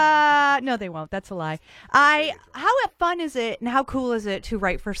 No, they won't. That's a lie. How fun is it and how cool is it to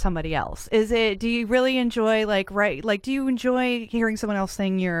write for somebody else? Do you really enjoy do you enjoy hearing someone else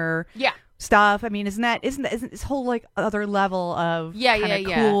sing your stuff? I mean, isn't this whole like other level of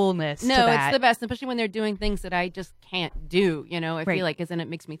coolness? No, to that? It's the best, especially when they're doing things that I just can't do. You know, I feel like it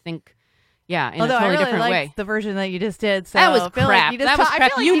makes me think. Yeah, in Although a totally I really different liked way. the version that you just did. So That was I feel crap. Like you just That was I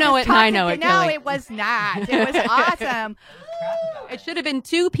crap. feel like You know just it and I talked know it. it, No, Kelly. it was not. It was awesome. It should have been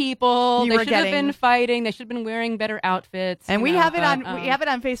 2 people. You They were should have getting- been fighting. They should have been wearing better outfits. And you we know, have it but, on we have it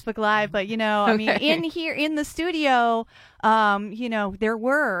on Facebook Live, but I mean, Okay. in here in the studio, there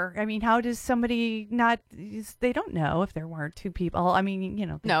were. I mean, how does somebody not? They don't know if there weren't 2 people. I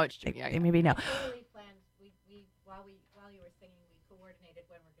mean, No, it's true. they maybe know. Totally planned. While you were singing, we coordinated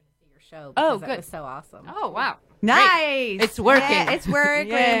when we're going to see your show. Oh, because good. It was so awesome. Oh, wow. Nice. It's working. Yeah, it's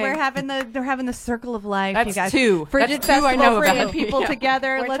working. Yay. They're having the circle of life. That's you guys. 2. Frigid That's 2 I Festival, know bringing about. people Yeah.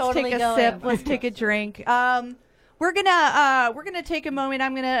 together. We're Let's totally take a going. sip. Let's take a drink. We're gonna take a moment.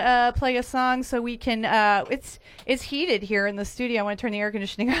 I'm gonna play a song so we can. It's heated here in the studio. I want to turn the air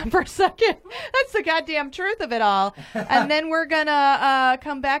conditioning on for a second. That's the goddamn truth of it all. And then we're gonna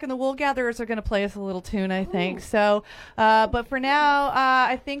come back, and the Wool Gatherers are gonna play us a little tune, I think. Ooh. So, but for now,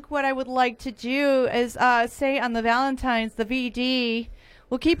 I think what I would like to do is say on the Valentine's, the VD.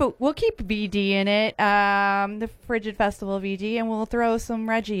 We'll keep VD in it, the Frigid Festival VD, and we'll throw some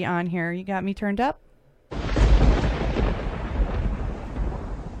Reggie on here. You got me turned up?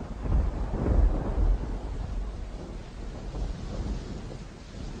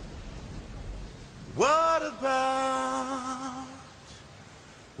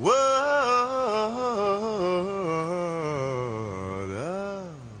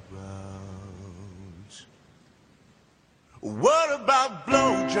 What about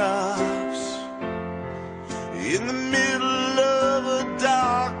blowjobs in the middle of a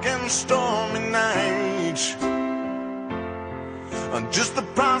dark and stormy night? Just the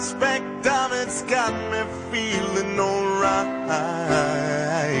prospect of it's got me feeling alright.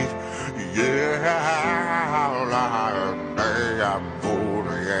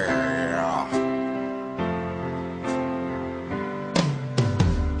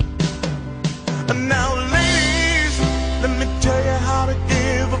 Now, ladies, let me tell you how to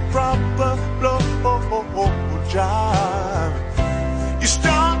give a proper blowjob. You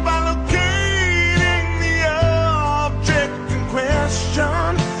start by locating the object in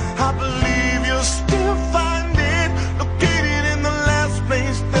question. I believe you'll still find it located in the last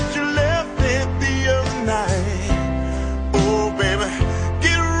place that you left it the other night. Oh, baby,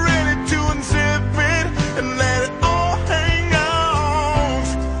 get ready to unzip it and let it all hang out.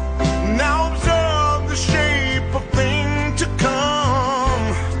 Now observe the shape of thing to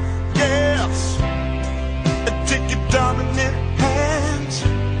come. Yes, and take your dominant hands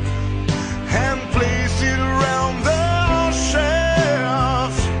and place it around the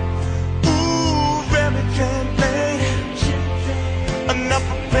shelf. Ooh, very gently. And now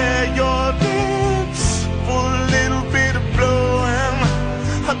prepare your lips for a little bit of blowing.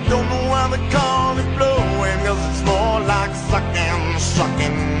 I don't know why they call it blowing, 'cause it's more like sucking,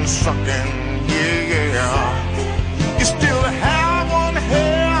 sucking, sucking, yeah. You still have one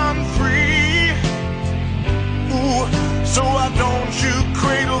hand free. Ooh, so why don't you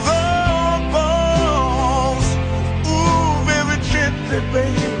cradle the balls? Ooh, very gently,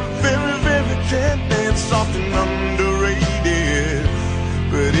 baby, very, very gently. It's soft and underrated,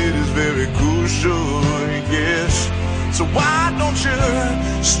 but it is very crucial, yes. So why don't you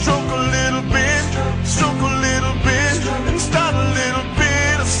stroke a little bit, and start a little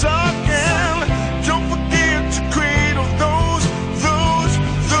bit of sucking. Don't forget to cradle those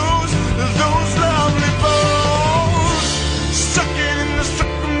lovely balls. Sucking in the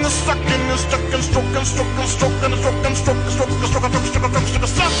sucking, the sucking, the sucking, stroking, stroking, stroking, stroking, stroking, stroking, stroking, stroking, stroking,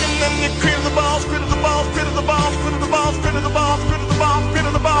 sucking. Then you cradle the balls, cradle the balls, cradle the balls, cradle the balls, cradle the balls, cradle the balls,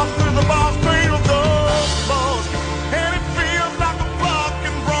 cradle the balls, cradle the balls, cradle those balls. And it feels like a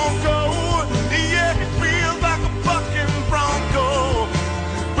bucking bronco. Yeah, it feels like a bucking bronco.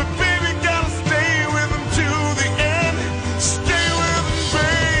 But baby, gotta stay with him to the end. Stay with him,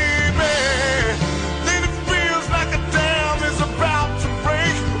 baby. Then it feels like a dam is about to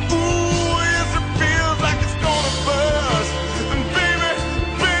break. Ooh, yes, it feels like it's gonna burst. And baby,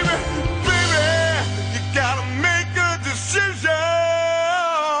 baby, baby, you gotta make a decision.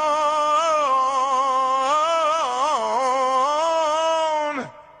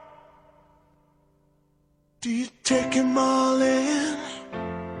 Do you take him all in?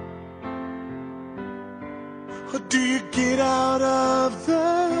 Or do you get out of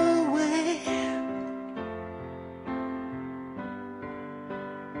the way?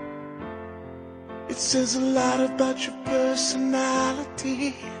 It says a lot about your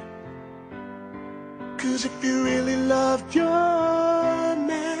personality. 'Cause if you really loved your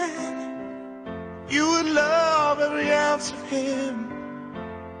man, you would love every ounce of him.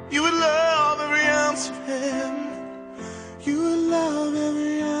 You would love every ounce of him. You would love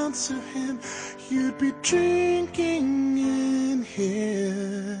every ounce of him. you'd be drinking in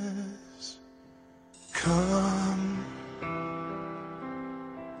his. Come.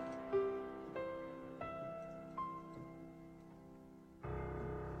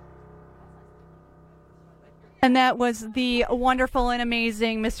 And that was the wonderful and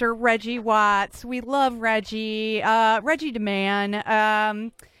amazing Mr. Reggie Watts. We love Reggie. Reggie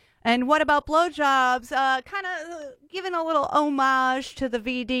DeMann. And what about blowjobs? Kind of giving a little homage to the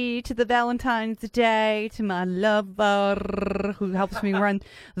VD, to the Valentine's Day, to my lover who helps me run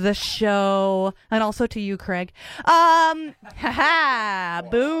the show, and also to you, Craig.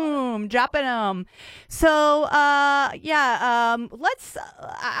 Boom, dropping them. So, let's.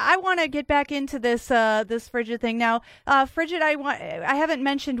 I want to get back into this this Frigid thing now. Frigid, I haven't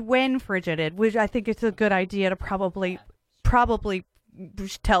mentioned when Frigid is, which I think it's a good idea to probably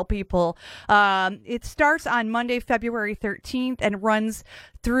tell people. It starts on Monday, February 13th and runs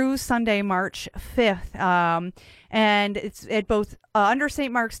through Sunday, March 5th. And it's at both under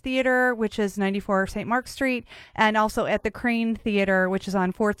St. Mark's Theater, which is 94 St. Mark's Street, and also at the Crane Theater, which is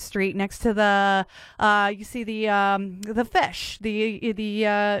on 4th Street, next to the you see the fish,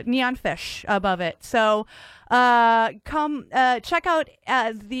 the neon fish above it. So come check out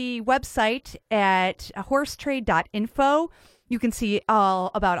the website at horsetrade.info. You can see all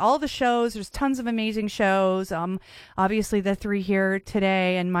about all the shows. There's tons of amazing shows. Obviously, the 3 here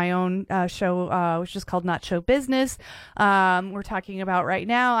today, and my own show, which is called Not Show Business. We're talking about right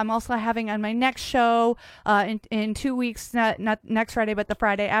now. I'm also having on my next show in 2 weeks, not next Friday, but the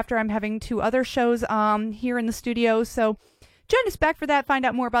Friday after. I'm having 2 other shows here in the studio. So join us back for that. Find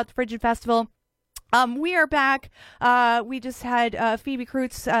out more about the Frigid Festival. We are back. We just had Phoebe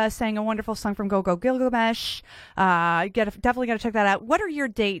Kreutz sang a wonderful song from Go Go Gilgamesh. Definitely got to check that out. What are your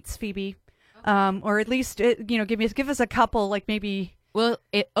dates, Phoebe? Or at least give us a couple, like maybe. Well,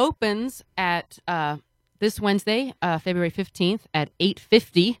 it opens at this Wednesday, February 15th at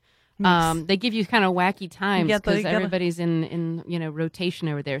 8:50. Nice. They give you kind of wacky times because everybody's in rotation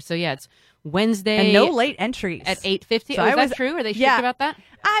over there. So yeah, it's Wednesday and no late entries at 8:50. So is that true? Are they strict about that?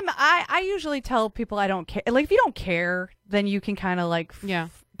 I usually tell people I don't care. Like if you don't care, then you can kind of like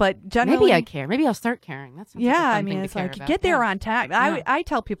But generally, maybe I care. Maybe I'll start caring. That's I mean, it's like get there on time. Yeah. I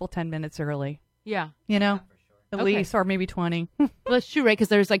tell people 10 minutes early. Yeah, at least, or maybe 20. Well, it's true, right? Because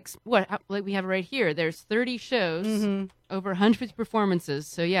there's like we have right here. There's 30 shows, over 100 performances.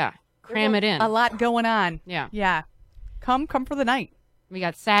 So yeah, cram it in. A lot going on. Yeah. Come for the night. We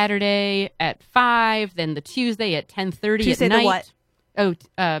got Saturday at 5, then the Tuesday at 10:30 Tuesday at night. The what? Oh,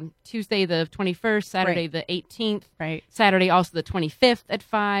 Tuesday the 21st, Saturday the 18th, right? Saturday also the 25th at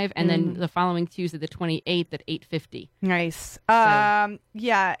 5, and then the following Tuesday the 28th at 8:50. Nice. So,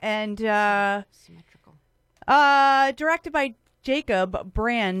 and symmetrical. Directed by Jacob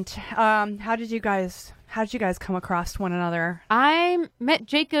Brandt. How did you guys come across one another? I met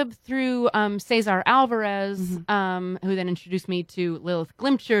Jacob through Cesar Alvarez, who then introduced me to Lilith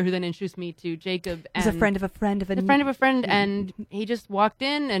Glimcher, who then introduced me to Jacob. He's a friend of a friend of a friend of a friend, and he just walked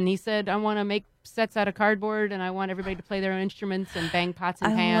in and he said, "I want to make sets out of cardboard, and I want everybody to play their own instruments and bang pots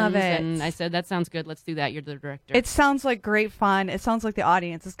and pans." Love it. And I said, "That sounds good. Let's do that. You're the director." It sounds like great fun. It sounds like the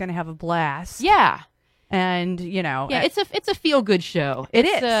audience is going to have a blast. Yeah. And it's a feel good show.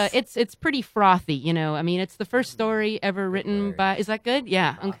 It's pretty frothy. I mean, it's the first story ever written by. Is that good?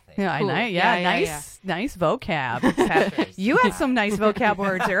 Yeah. Cool. Nice vocab. You had some nice vocab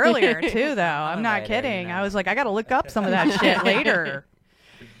words earlier too, though. I'm not kidding. I was like, I got to look up some of that shit later.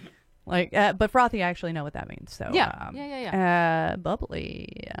 Like, but frothy, I actually know what that means. So bubbly,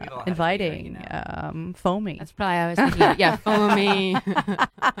 inviting, foamy. That's probably how I was thinking. Yeah, foamy,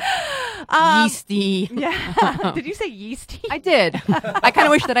 yeasty. Yeah. Did you say yeasty? I did. I kind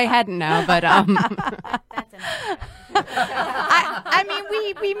of wish that I hadn't now, but That's enough. I mean,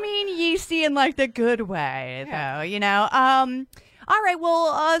 we mean yeasty in like the good way, though. All right.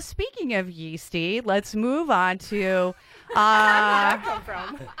 Well, speaking of yeasty, let's move on to. Where did that come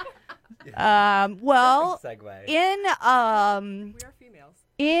from? Segue. We are females.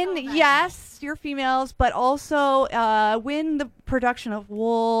 Yes, you're females, but also when the production of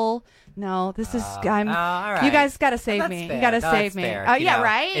Wool. No, this is all right. You guys got to save me. Fair. You got to save me.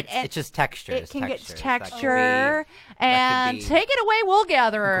 Right. It's just texture. It can get texture. And take it away, Wool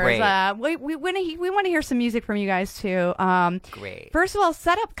Gatherers. Great. We want to hear some music from you guys too. Great. First of all,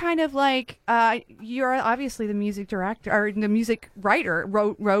 set up kind of like you're obviously the music director or the music writer,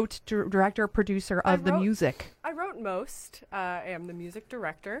 director, producer of the music. I wrote most. I am the music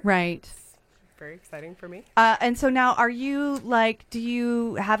director. Right. very exciting for me. And so now, are you like? Do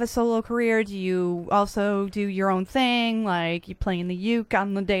you have a solo career? Do you also do your own thing, like you playing the uke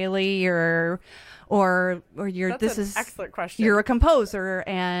on the daily, or you're? That's this an is excellent question. You're a composer,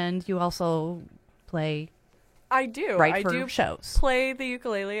 and you also play. I do. Write I for do shows. play the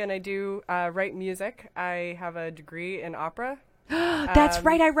ukulele, and I do write music. I have a degree in opera. That's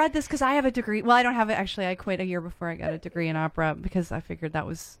right. I read this because I have a degree. Well, I don't have it actually. I quit a year before I got a degree in opera because I figured that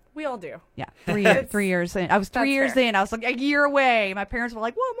was. We all do. Yeah, 3 years in. I was 3 years fair. in. I was like a year away. My parents were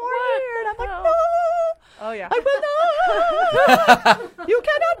like, "One more year," and I'm like, Oh. "No, Oh yeah. I will not. You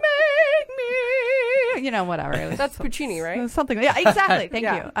cannot make me." You know, whatever. It was That's Puccini, right? something. Yeah, exactly. Thank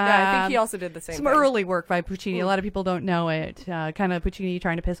yeah. you. Yeah, I think he also did the same some thing. early work by Puccini. A lot of people don't know it. Kind of Puccini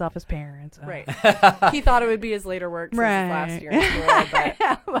trying to piss off his parents. Right. He thought it would be his later work since his last year in school,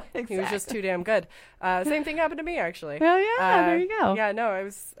 but he was just too damn good. Same thing happened to me, actually. Well, yeah, there you go. Yeah, no,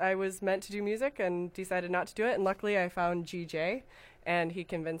 I was meant to do music and decided not to do it, and luckily I found GJ, and he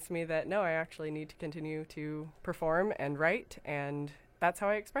convinced me that no, I actually need to continue to perform and write, and that's how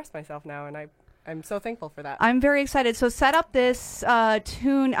I express myself now, and I'm so thankful for that. I'm very excited. So set up this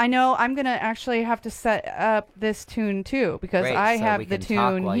tune. I know I'm going to actually have to set up this tune too because Great, I so have we the can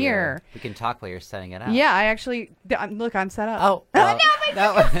talk tune while here. We can talk while you're setting it up. Yeah, I actually look. I'm set up. Oh, no, well, but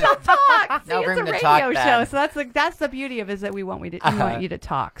no. you can still talk. See, No, it's we're a gonna radio talk show, then. so that's the beauty of it is that we want you to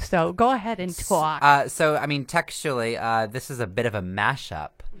talk. So go ahead and talk. So, I mean, textually, this is a bit of a mashup.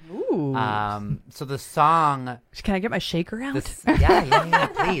 Ooh. So the song. Can I get my shaker out? Yeah,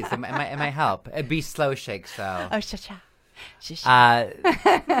 please. It might help. It'd be slow shakes, though. Oh, cha-cha.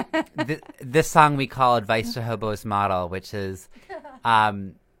 This song we call Advice to Hobo's Model, which is,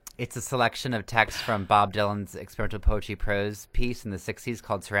 it's a selection of texts from Bob Dylan's experimental poetry prose piece in the 60s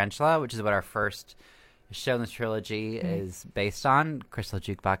called Tarantula, which is what our first show in this trilogy is based on, Crystal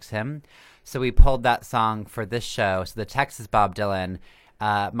Jukebox Hymn. So we pulled that song for this show. So the text is Bob Dylan.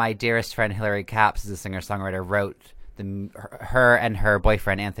 My dearest friend Hilary Capps is a singer-songwriter, wrote her and her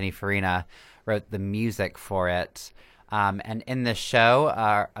boyfriend Anthony Farina wrote the music for it. And in this show,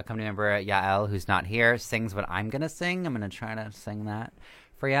 our company member Yael, who's not here, sings what I'm going to sing. I'm going to try to sing that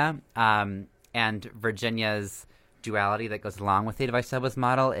for you. And Virginia's duality that goes along with the Advice to Hobo's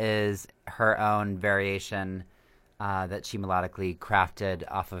model is her own variation that she melodically crafted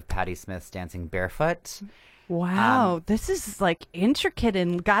off of Patti Smith's Dancing Barefoot. Wow, this is like intricate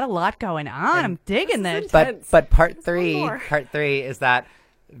and got a lot going on. I'm digging this. But part three is that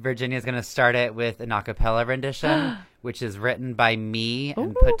Virginia's going to start it with an a cappella rendition, which is written by me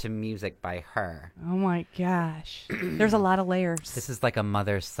and put to music by her. Oh my gosh, there's a lot of layers. This is like a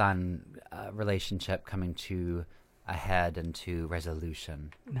mother-son relationship coming to a head and to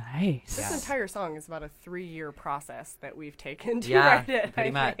resolution. Nice. This entire song is about a 3-year process that we've taken to Yeah, write it. pretty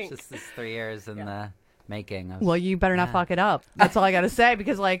I much. think. This is 3 years in the making. Well, you better not fuck it up. That's all I got to say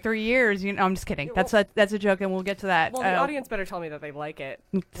because like 3 years. I'm just kidding. That's a joke, and we'll get to that. Well, the audience better tell me that they like it,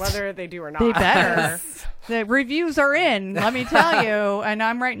 whether they do or not. They better. The reviews are in. Let me tell you. And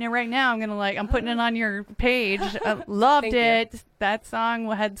I'm writing it right now. I'm putting it on your page. Loved Thank it. you. That song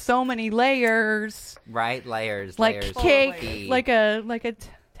had so many layers. Right, layers, Like layers. cake, Totally. like a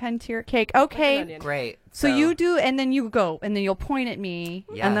 10-tier cake. Okay. Great. So you do, and then you go, and then you'll point at me,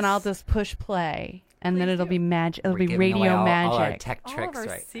 and then Yes. I'll just push play, and then it'll be magic. It'll We're be giving away radio all magic. our tech All tricks, of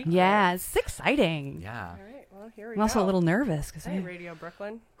our right? secrets. Yeah, it's exciting. Yeah. All right. Well, here we I'm go. also a little nervous because Hey, Radio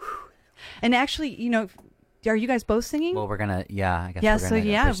Brooklyn. and actually, are you guys both singing? Well, we're gonna, I guess. Yeah, we're so gonna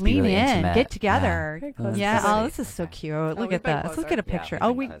yeah, be lean really in, intimate. get together. Very close Yeah, to oh, the this is so cute. Look we've at been this. Let's closer. get a Yeah, picture. we've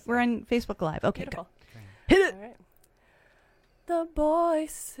Oh, been closer. we're on Facebook Live. Okay, Beautiful. good. Hit it. All right. The boy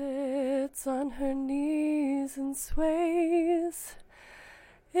sits on her knees and sways.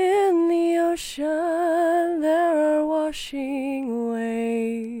 In the ocean there are washing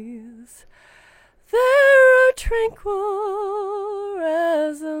waves. There are tranquil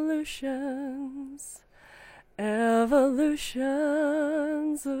resolutions,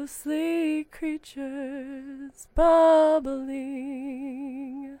 evolutions of sleek creatures bubbling.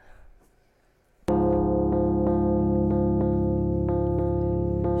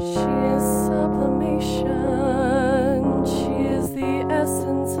 She is sublimation, she is the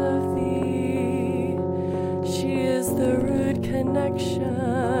essence of thee. She is the root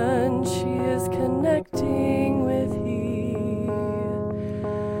connection, she is connecting with he.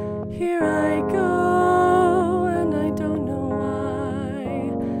 Here I go, and I don't know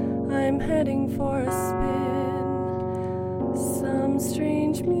why. I'm heading for a spin. Some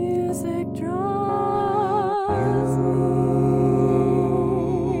strange music draws me.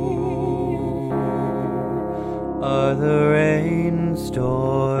 Are the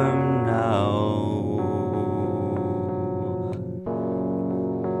rainstorm now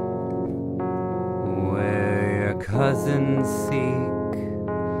and seek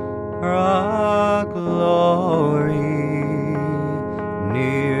our glory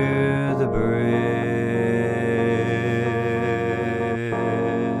near the bridge,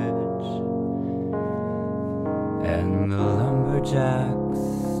 and the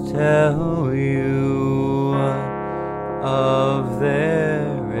lumberjacks tell you of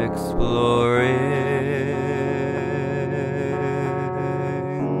their exploring.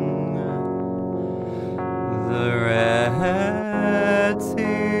 The Red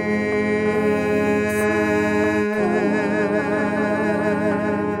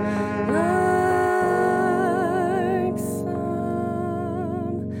Like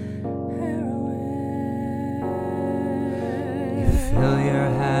some heroin. You fill your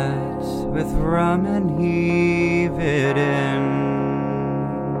hat with rum and heave it in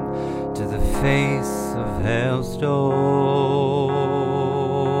to the face of hailstone,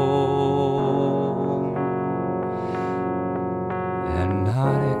 and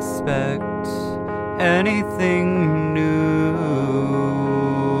not expect anything new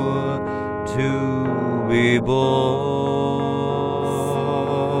to be born.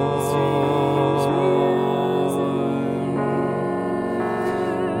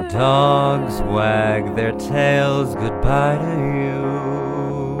 Dogs wag their tails goodbye to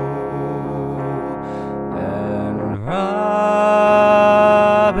you, and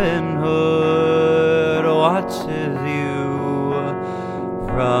Robin Hood watches you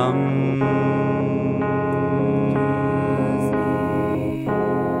from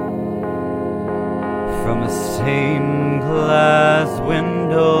a stained glass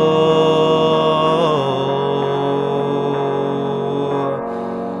window.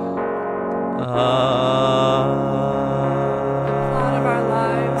 Thought of our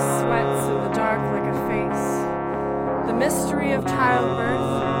lives sweats in the dark like a face. The mystery of childbirth,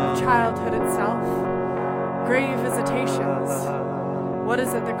 of childhood itself. Grave visitations. What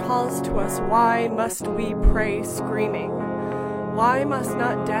is it that calls to us? Why must we pray screaming? Why must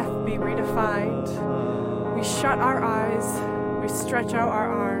not death be redefined? We shut our eyes, we stretch out our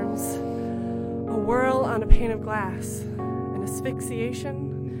arms. A whirl on a pane of glass, an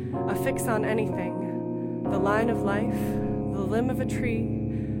asphyxiation, a fix on anything. The line of life, the limb of a tree,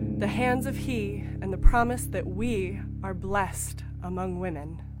 the hands of he, and the promise that we are blessed among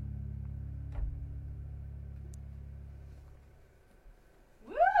women.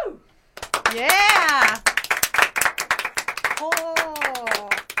 Yeah. Oh,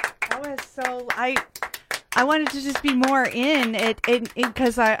 that was so. I wanted to just be more in it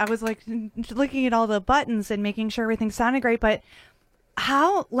because I was like looking at all the buttons and making sure everything sounded great. But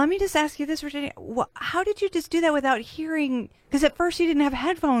how? Let me just ask you this, Virginia. How did you just do that without hearing? Because at first you didn't have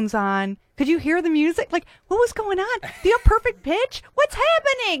headphones on. Could you hear the music? Like, what was going on? Do you have perfect pitch? What's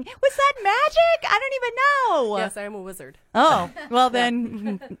happening? Was that magic? I don't even know. Yes, I am a wizard. Oh, well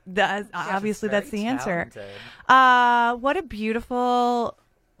then, obviously that's the answer. What a beautiful,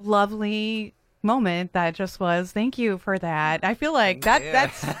 lovely moment that just was. Thank you for that. I feel like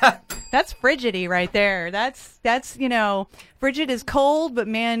that's frigidy right there. That's frigid is cold, but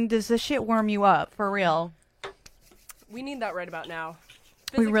man, does this shit warm you up for real. We need that right about now.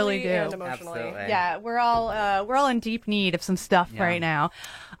 We really do. And emotionally. Absolutely. Yeah, we're all in deep need of some stuff right now.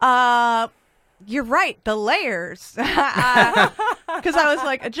 You're right, the layers. Because I was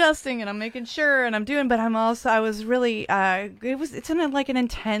like adjusting and I'm making sure and I'm doing, but I was really it's in like an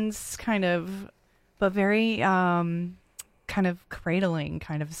intense kind of, but very kind of cradling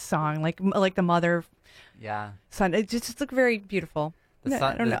kind of song, like the mother. Yeah. Son, it just looked very beautiful. The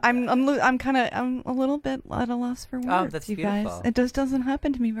I don't know. I'm a little bit at a loss for words. Oh, that's you beautiful. guys. It just doesn't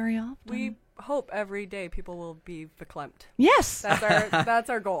happen to me very often. We hope every day people will be verklempt. Yes,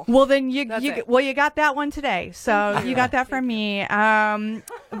 that's our goal. Well, then you got that one today. So you got that from me.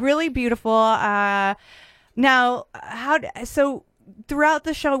 Really beautiful. Now, so throughout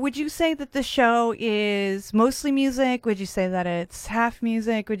the show, would you say that the show is mostly music? Would you say that it's half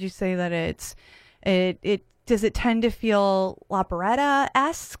music? Would you say that it does it tend to feel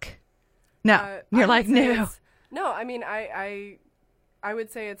operetta-esque? No, you're like no. No, I mean I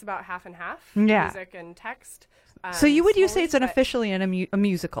would say it's about half and half. Yeah. Music and text. So you say it's officially a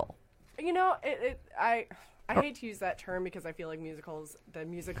musical? You know, I hate to use that term because I feel like musicals, the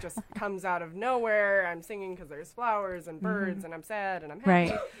music just comes out of nowhere. I'm singing because there's flowers and birds, and I'm sad and I'm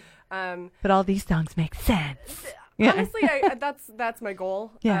happy. Right. But all these songs make sense. Yeah. Honestly, that's my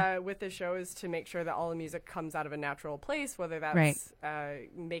goal Yeah. with this show, is to make sure that all the music comes out of a natural place, whether that's Right.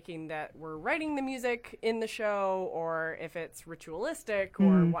 making that we're writing the music in the show, or if it's ritualistic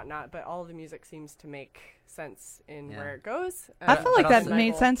or whatnot. But all of the music seems to make sense in where it goes. I feel like but that also-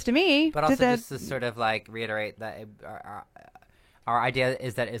 made sense to me. But also just to sort of like reiterate that our idea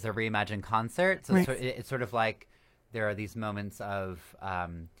is that it's a reimagined concert. So Right. it's sort of like there are these moments of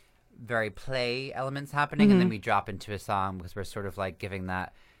very play elements happening, and then we drop into a song because we're sort of like giving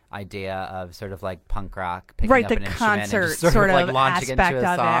that idea of sort of like punk rock, picking right, up the an instrument and concert just sort sort of like of launching aspect into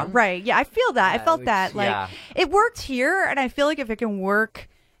a of song. it. Right. Yeah, I feel that. I Yeah, felt which- that. Like yeah. it worked here, and I feel like if it can work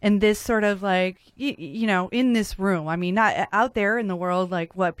in this sort of like you know, in this room. I mean, not out there in the world.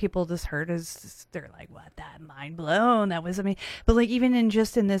 Like what people just heard is they're like, "What? That mind blown? That was amazing." But like even in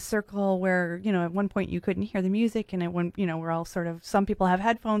just in this circle where you know at one point you couldn't hear the music, and at one you know we're all sort of some people have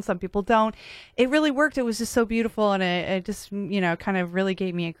headphones, some people don't. It really worked. It was just so beautiful, and it just you know kind of really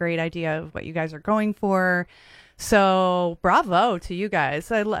gave me a great idea of what you guys are going for. So bravo to you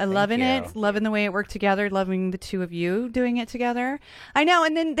guys. I loving you. it. Loving the way it worked together. Loving the two of you doing it together. I know.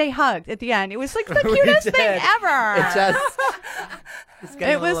 And then they hugged at the end. It was like the We cutest did. thing ever. It just it's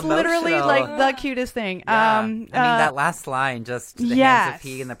getting It a was little literally emotional. like the cutest thing. Yeah. I mean, that last line, just the hands yes. of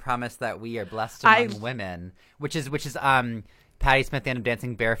he and the promise that we are blessed I- among women, which is Patti Smith, the end of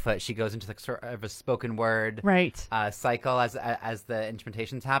Dancing Barefoot. She goes into the sort of a spoken word Right. cycle as the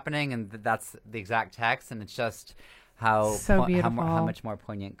instrumentation's happening, and that's the exact text, and it's just how So how beautiful. much more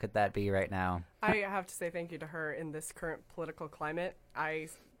poignant could that be right now? I have to say thank you to her in this current political climate.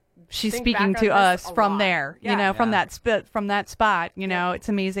 She's think speaking back to on this us a from lot. there, Yeah. you know, from Yeah. that spot, you know, it's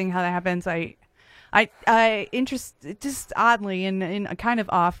amazing how that happens. Just oddly and kind of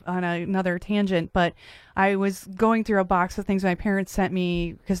off on another tangent, but I was going through a box of things my parents sent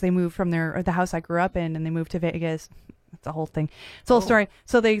me because they moved from the house I grew up in, and they moved to Vegas. It's a whole thing. It's a whole story.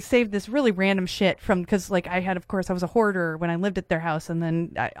 So they saved this really random shit because like I was a hoarder when I lived at their house, and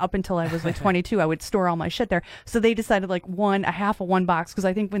then up until I was like 22, I would store all my shit there. So they decided like a half of one box, because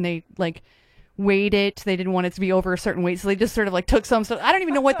I think when they like weighed it, they didn't want it to be over a certain weight, so they just sort of like took some stuff. I don't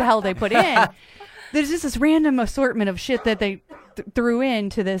even know what the hell they put in. There's just this random assortment of shit that they threw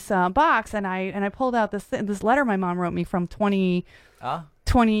into this box, and I pulled out this letter my mom wrote me from 20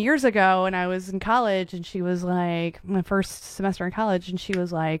 years ago, and I was in college, and she was like, my first semester in college, and she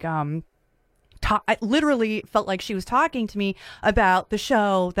was like, I literally felt like she was talking to me about the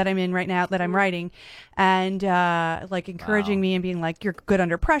show that I'm in right now, that I'm writing, and like encouraging me and being like, you're good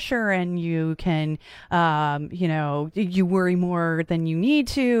under pressure, and you can, you know, you worry more than you need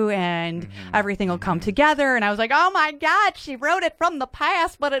to, and everything will come together. And I was like, oh my God, she wrote it from the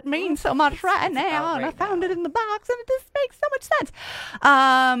past, but it means so much right now, and I found it in the box, and it just makes so much sense.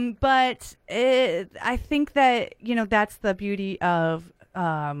 But I think that, you know, that's the beauty of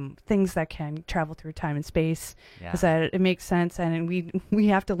things that can travel through time and space, is that it makes sense, and we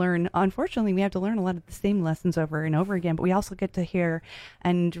have to learn, unfortunately we have to learn a lot of the same lessons over and over again, but we also get to hear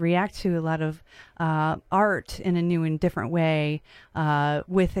and react to a lot of art in a new and different way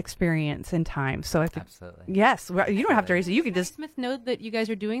with experience and time. So I think Absolutely. yes, you don't have to raise it, you can Does just Smith know that you guys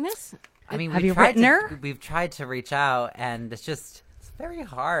are doing this? I mean, Have we've you tried written her? We've tried to reach out, and it's very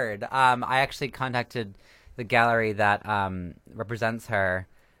hard. I actually contacted the gallery that represents her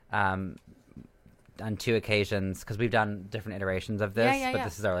on 2 occasions, because we've done different iterations of this, but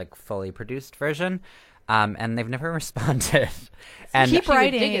this is our like fully produced version, and they've never responded. And keep She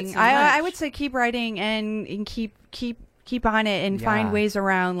would dig it writing. so I much. would say keep writing and keep on it, and find Yeah. ways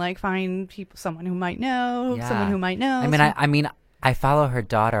around, like find people, someone who might know, someone who might know. I mean, I follow her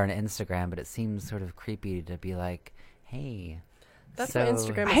daughter on Instagram, but it seems sort of creepy to be like, hey. That's so, what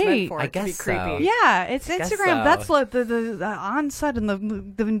Instagram is Hey, meant for, I to be guess creepy. so. yeah, it's Guess Instagram. so. That's like the onset and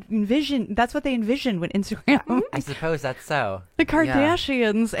the envision. That's what they envision with Instagram. I suppose that's so. The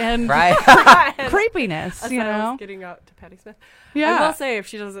Kardashians and Right. creepiness. As You I was know. getting out to Patti Smith. Yeah. I will say, if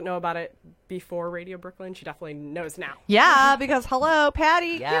she doesn't know about it before Radio Brooklyn, she definitely knows now. Yeah, because hello,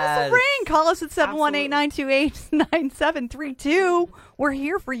 Patty, give us Yes. a ring. Call us at 718-928-9732. We're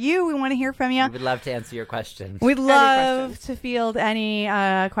here for you. We want to hear from you. We would love to answer your questions. We'd love to field any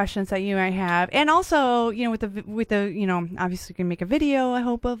questions that you might have, and also, you know, with the you know, obviously you can make a video, I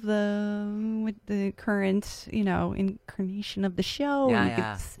hope, with the current, you know, incarnation of the show. Yeah, and you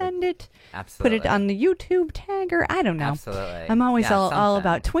yeah. can send it, Absolutely. put it on the YouTube tag, or I don't know. Absolutely. I'm always Yeah, all something.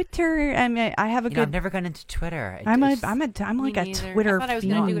 about Twitter. I mean, I have a You know, I've good. never gone into Twitter. I'm Me like a neither. Twitter I thought I was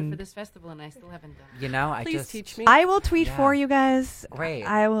going to do it fiend. for this festival, and I still haven't done it. You know, I Please just teach me. I will tweet Yeah. for you guys. Great.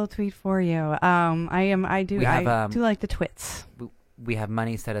 I will tweet for you. I do We have, do like the twits. we have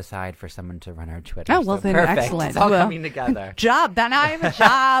money set aside for someone to run our Twitter. Oh, well, so then perfect. excellent. It's all Well, coming together. Job. Then I have a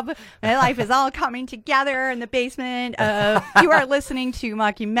job. My life is all coming together in the basement. You are listening to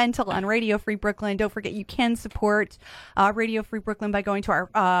Mockumental on Radio Free Brooklyn. Don't forget you can support Radio Free Brooklyn by going to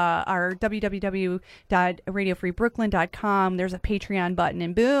our www.radiofreebrooklyn.com. There's a Patreon button,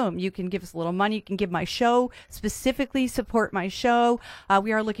 and boom, you can give us a little money. You can give my show, specifically support my show.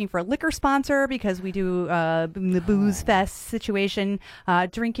 We are looking for a liquor sponsor because we do the Booze Fest situation,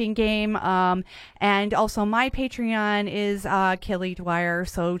 drinking game. And also my Patreon is Kelly Dwyer.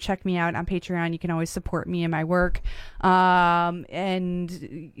 So check me out on Patreon. You can always support me in my work. And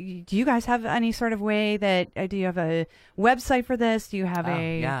do you guys have any sort of way that, do you have a website for this? Do you have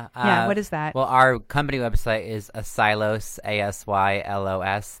what is that? Well, our company website is Asylos,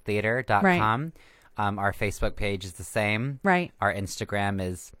 ASYLOS theater.com. Right. Our Facebook page is the same. Right. Our Instagram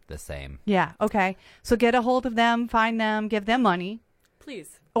is the same. Yeah. Okay. So get a hold of them, find them, give them money.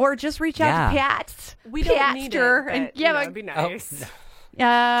 Please. Or just reach out to Pat. We don't need it, and but, give it'd be nice. no.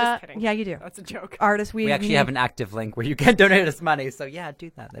 Just kidding. Yeah, you do. That's a joke. Artists, We actually have an active link where you can donate us money. So yeah,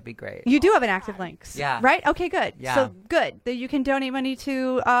 do that. That'd be great. You do have an active link. Yeah. Right? Okay, good. Yeah. So good. That you can donate money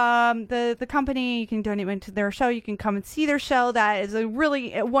to the company. You can donate money to their show. You can come and see their show. That is a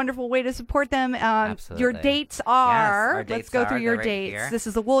really wonderful way to support them. Absolutely. Your dates are, our dates let's go through are, your they're right dates. here. This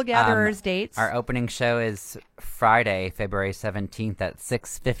is the Wool Gatherers dates. Our opening show is Friday, February 17th at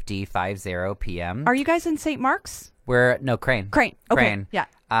 6:50 p.m. Are you guys in St. Mark's? Crane. Crane. Okay.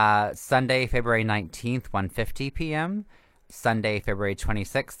 Yeah. Sunday, February 19th, 1:50 p.m. Sunday, February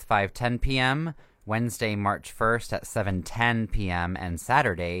 26th, 5:10 p.m. Wednesday, March 1st at 7:10 p.m. and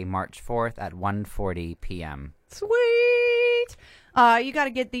Saturday, March 4th at 1:40 p.m. Sweet. You got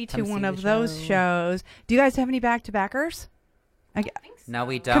to get thee to Come one see of the those show. shows. Do you guys have any back-to-backers? No,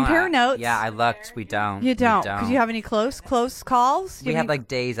 we don't. Compare notes. Yeah, I looked. We don't. You don't, We because you have any close calls? Do We you have any- like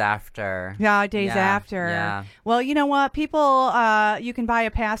days after. Yeah, days Yeah, after. yeah. Well, you know what? People, you can buy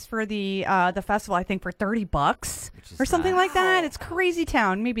a pass for the festival. I think for $30 or something like that. It's crazy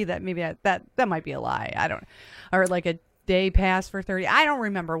town. Maybe that might be a lie. I don't. Or like a day pass for 30. I don't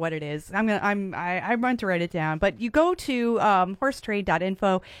remember what it is. I meant to write it down. But you go to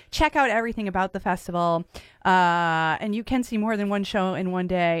horsetrade.info, check out everything about the festival, and you can see more than one show in one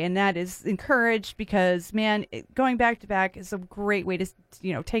day, and that is encouraged because, man, going back to back is a great way to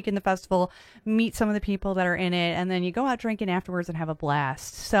take in the festival, meet some of the people that are in it, and then you go out drinking afterwards and have a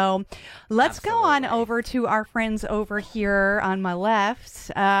blast. So let's go on over to our friends over here on my left.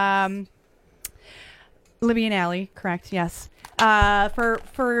 Libby and Allie, correct? Yes. For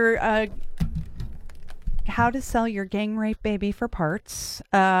how to sell your gang rape baby for parts.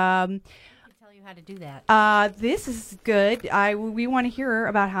 Tell you how to do that. This is good. We want to hear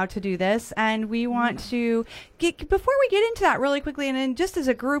about how to do this, and we want to get before we get into that really quickly, and then just as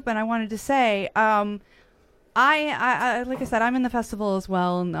a group. And I wanted to say, I like I said, I'm in the festival as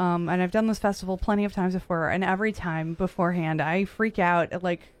well, and I've done this festival plenty of times before, and every time beforehand, I freak out.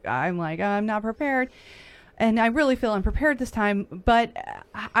 I'm not prepared. And I really feel unprepared this time. But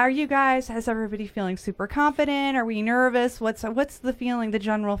are you guys? Is everybody feeling super confident? Are we nervous? What's the feeling? The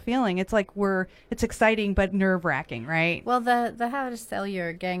general feeling? It's like it's exciting but nerve wracking, right? Well, the How to Sell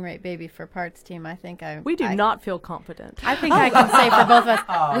Your Gang Rape Baby for Parts team, I think We do not feel confident. I think I can say for both of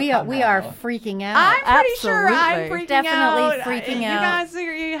us, we are freaking out. I'm pretty sure I'm freaking Definitely out. freaking You out. guys,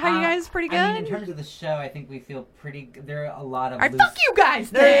 you guys pretty good? I mean, in terms of the show, I think we feel pretty good. There are a lot of Fuck you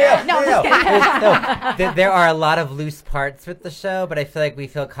guys! There. No, I'm just kidding. There are a lot of loose parts with the show, but I feel like we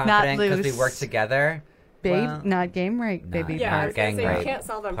feel confident because we loose. work together. Babe, Well, not game rape, baby. Yeah, I was Gang going to say, rape you can't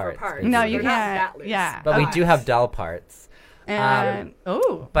sell them parts, for parts. No, so you they're not can't. that loose. Yeah, But we do have doll parts. And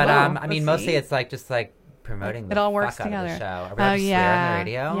I mean, mostly it's just promoting the it all works fuck out of together. the show. Are we allowed to swear on the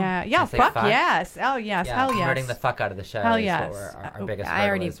radio? Yeah, Can I say fuck yes. Oh yes, Yeah, hell yes. promoting the fuck out of the show Hell is yes. what our biggest I hurdle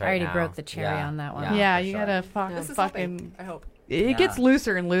already is right now. broke the cherry on that one. Yeah, for you sure. gotta This is fucking. helping, I hope. It gets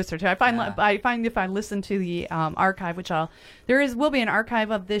looser and looser too. I find if I listen to the archive, which will be an archive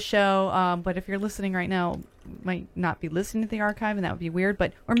of this show. But if you're listening right now, might not be listening to the archive, and that would be weird.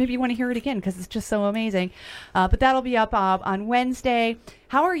 Or maybe you want to hear it again because it's just so amazing. But that'll be up on Wednesday.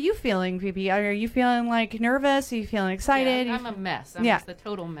 How are you feeling, Phoebe? Are you feeling nervous? Are you feeling excited? Yeah, I'm a mess. I'm Yeah. just a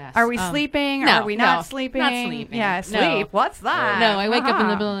total mess. Are we sleeping? No, Are we not no, sleeping? Not sleeping. Yeah, No. sleep. What's that? No, I wake up in the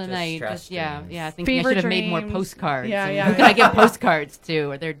Uh-huh. middle of the Just night. stress dreams. Thinking Fever I should have made more dreams. postcards. Yeah, And yeah. Who can I give postcards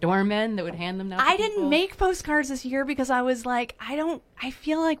to? Are there doormen that would hand them down? to I didn't people? make postcards this year because I was like, I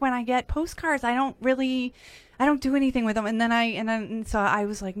feel like when I get postcards, I I don't do anything with them. And then so I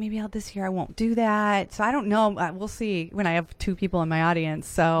was like, maybe this year I won't do that. So I don't know. We'll see when I have 2 people in my audience.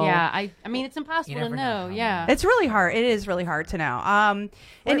 So Yeah, I mean, it's impossible to never know. know. Yeah. it's really hard. It is really hard to know.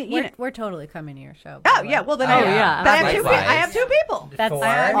 We're totally coming to your show. Oh yeah, well then Oh, I, yeah. but I have 2 Likewise. I have 2 people. That's Four,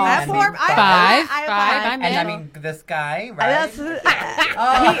 I I have and 4. then I have Five. I have Five. I'm And I in. mean, this guy, right?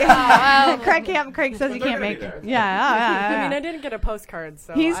 Craig says he can't make it. Yeah. I mean, I didn't get a postcard,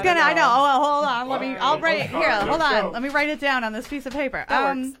 so He's I gonna. don't I know. know. Oh, well, hold on. I'll write it here. Hold on. Let me write it down on this piece of paper.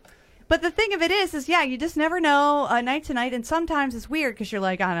 That works. But the thing of it is yeah, you just never know night to night, and sometimes it's weird because you're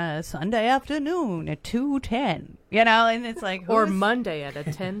like on a Sunday afternoon at 2:10, and it's like Or who's- Monday at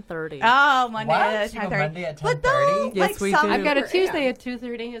 10:30. Oh, Monday What? at You go 10:30. Monday at But though, 10:30? Yes, like we some, do. I've got a Tuesday at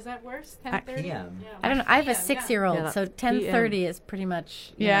 2:30. Is that worse? 10:30. PM. I don't know. I have a PM, 6-year-old, Yeah, so 10:30 is pretty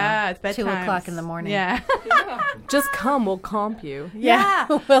much Yeah, it's bedtime. 2 o'clock in the morning. Yeah. Just come, we'll comp you. Yeah.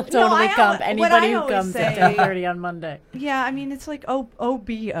 we'll No, totally I comp al- anybody what I who always comes at say- 10:30 on Monday. Yeah, I mean, it's like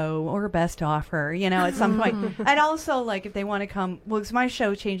OBO or best offer, at some point. And also, like, if they want to come, well, 'cause my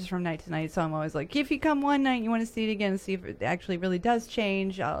show changes from night to night, so I'm always like, if you come one night, you want to see it again and see if it actually really does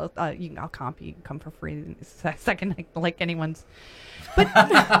change, I'll comp you. You can come for free the second night, like anyone's.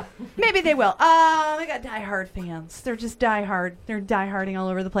 But maybe they will. I got diehard fans. They're just diehard. They're dieharding all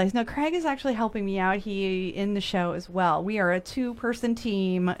over the place. No, Craig is actually helping me out. He in the show as well. We are a 2-person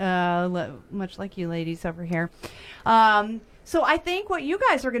team, much like you ladies over here. So I think what you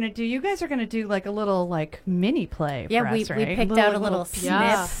guys are going to do, like a little mini play. Yeah, for we us, right? picked out a little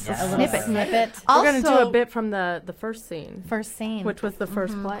Yeah. snippet. We're going to do Also- a bit from the first scene, First scene. which was the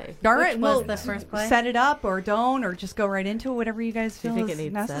first play. All Which right, was well, the first play? set it up or don't, or just go right into it, whatever you guys Do feel you think is it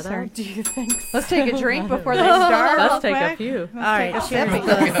needs necessary. setup? Do you think so? Let's take a drink before they start. Let's real take a quick. few. All right, cheers.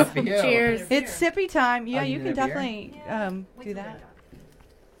 Cheers. Cheers. Cheers. It's sippy time. Yeah, Oh, you you can need a beer? definitely do that.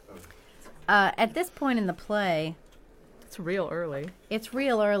 At this point in the play, It's real early. it's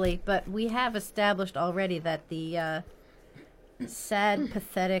real early, but we have established already that the sad,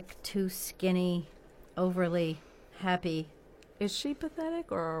 pathetic, too skinny, overly happy. Is she pathetic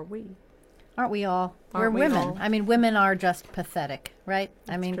or are we? Aren't we all? Aren't We're we women. all? I mean, women are just pathetic, right?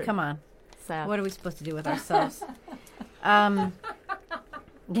 I mean, true. come on. Sad. What are we supposed to do with ourselves?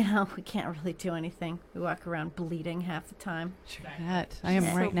 We can't really do anything. We walk around bleeding half the time. That I am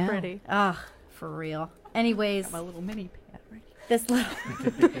so right now. pretty. Ugh, for real. Anyways, My little mini pad. Right? this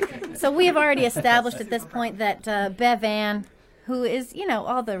little. So we have already established at this point that Bev Ann, who is,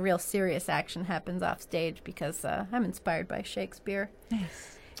 all the real serious action happens off stage because I'm inspired by Shakespeare.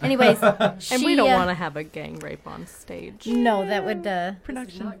 Nice. Anyways, And we don't want to have a gang rape on stage. No, that would.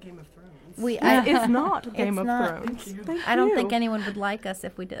 Production. It's not Game of not. Thrones. Thank I don't you. think anyone would like us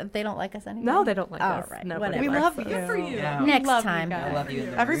if we did. If they don't like us anyway. No, they don't like All us. right, Nobody. whatever. We love you. Good for you. Yeah. Next Love you time. guys. I love you.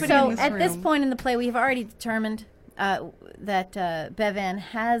 In the Everybody room. So in this at this room. point in the play, we've already determined that Bev Ann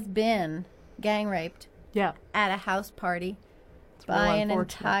has been gang raped Yeah. at a house party real by an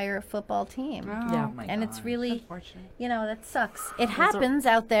unfortunate. entire football team. Yeah. Oh my And it's God. really, Unfortunate. that sucks. It happens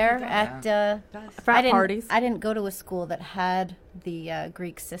out there at Frat I didn't, parties. I didn't go to a school that had the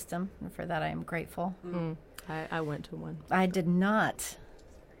Greek system, and for that I am grateful. I went to one, I did not.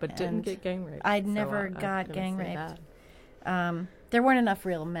 but didn't And get gang raped. I'd so never I got couldn't gang say raped. that. There weren't enough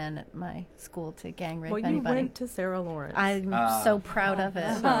real men at my school to gang rape Well, you anybody. went to Sarah Lawrence. I'm so proud of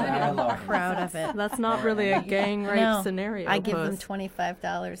it. Sarah Lawrence. Proud of it. That's not really a gang rape No, scenario. I give them Puss.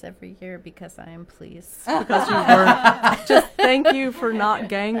 $25 every year because I am pleased. because you were. Just thank you for not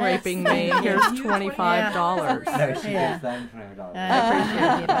gang raping me. Here's $25. No, she Yeah. gives them $20.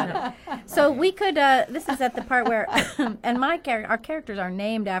 I appreciate it. So we could. This is at the part where, and our characters are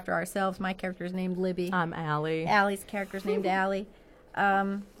named after ourselves. My character is named Libby. I'm Allie. Allie's character's named Allie.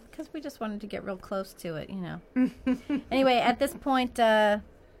 Because we just wanted to get real close to it, Anyway, at this point,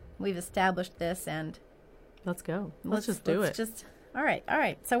 we've established this, and Let's go. Let's just do it. All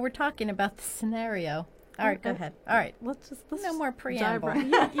right. So we're talking about the scenario. All right, go ahead. All right. Let's No more dive preamble.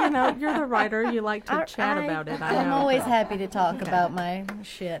 right- you're the writer. You like to chat about it. I I'm know. always happy to talk about my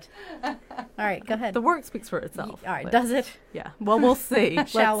shit. All right, go ahead. The work speaks for itself. All right, but- does it? Yeah. Well, we'll see.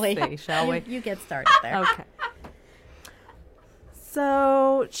 Shall Let's we? see, shall we? You get started there. Okay.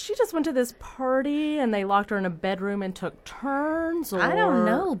 So she just went to this party and they locked her in a bedroom and took turns? Or I don't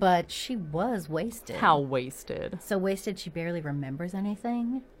know, but she was wasted. How wasted? So wasted she barely remembers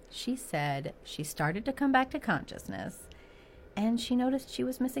anything. She said she started to come back to consciousness and she noticed she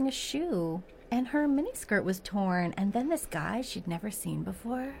was missing a shoe and her miniskirt was torn, and then this guy she'd never seen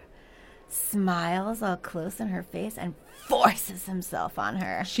before smiles all close in her face, and forces himself on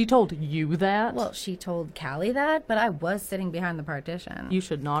her. She told you that? Well, she told Callie that, but I was sitting behind the partition. You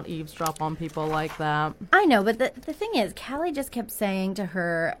should not eavesdrop on people like that. I know, but the thing is, Callie just kept saying to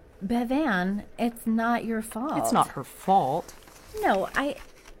her, Bevan, it's not your fault. It's not her fault. No,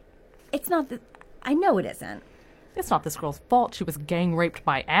 it's not I know it isn't. It's not this girl's fault. She was gang raped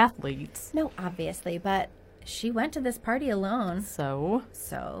by athletes. No, obviously, but she went to this party alone. So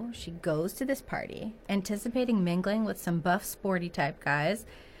she goes to this party, anticipating mingling with some buff, sporty type guys,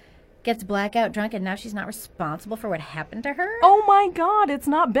 gets blackout drunk, and now she's not responsible for what happened to her? Oh my God, it's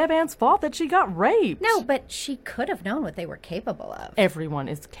not Bevan's fault that she got raped. No, but she could have known what they were capable of. Everyone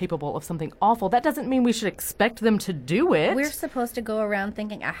is capable of something awful. That doesn't mean we should expect them to do it. We're supposed to go around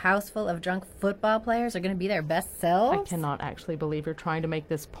thinking a house full of drunk football players are going to be their best selves? I cannot actually believe you're trying to make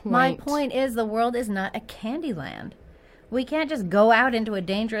this point. My point is the world is not a candy land. We can't just go out into a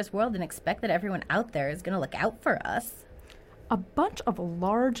dangerous world and expect that everyone out there is going to look out for us. A bunch of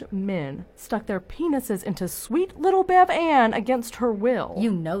large men stuck their penises into sweet little Bev Ann against her will.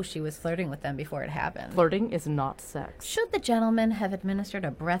 You know she was flirting with them before it happened. Flirting is not sex. Should the gentleman have administered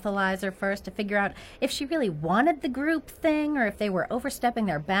a breathalyzer first to figure out if she really wanted the group thing or if they were overstepping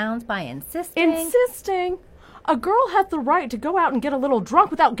their bounds by insisting? Insisting? A girl has the right to go out and get a little drunk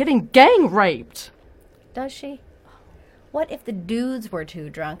without getting gang raped. Does she? What if the dudes were too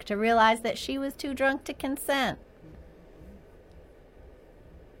drunk to realize that she was too drunk to consent?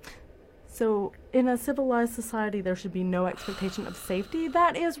 So, in a civilized society, there should be no expectation of safety?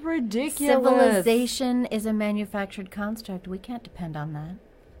 That is ridiculous. Civilization is a manufactured construct. We can't depend on that.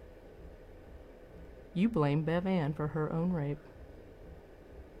 You blame Bev Ann for her own rape.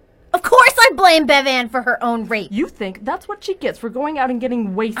 Of course I blame Bev Ann for her own rape. You think that's what she gets for going out and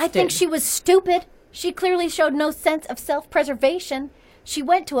getting wasted? I think she was stupid. She clearly showed no sense of self-preservation. She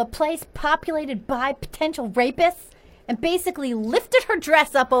went to a place populated by potential rapists and basically lifted her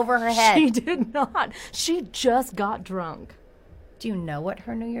dress up over her head. She did not. She just got drunk. Do you know what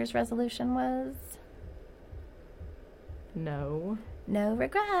her New Year's resolution was? No. No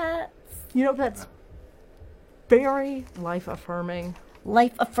regrets. You know, that's very life-affirming.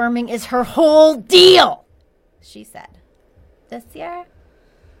 Life-affirming is her whole deal, she said. This year,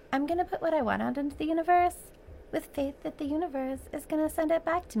 I'm going to put what I want out into the universe with faith that the universe is going to send it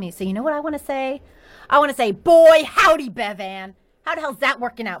back to me. So you know what I want to say? I want to say, boy, howdy, Bev Ann. How the hell's that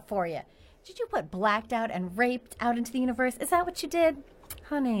working out for you? Did you put blacked out and raped out into the universe? Is that what you did?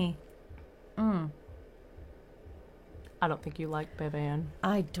 Honey. I don't think you like Bev Ann.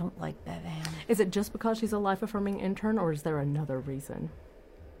 I don't like Bev Ann. Is it just because she's a life-affirming intern, or is there another reason?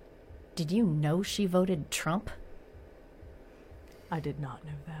 Did you know she voted Trump? I did not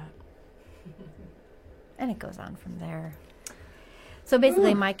know that. And it goes on from there. So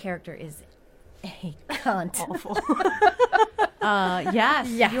basically, my character is a cunt. Awful. Yes,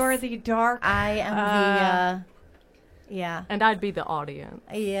 Yes. you're the dark. I am yeah. And I'd be the audience.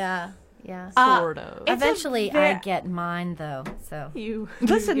 Yeah. Sort of. Eventually, I get mine, though, so. You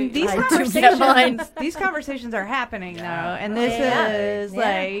Listen, these I do conversations, these conversations are happening though, and this is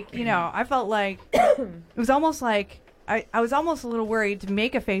like, you know, I felt like it was almost like I was almost a little worried to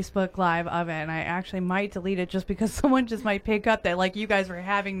make a Facebook Live of it, and I actually might delete it just because someone just might pick up that like you guys were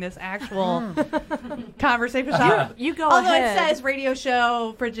having this actual conversation. You go Although ahead. it says radio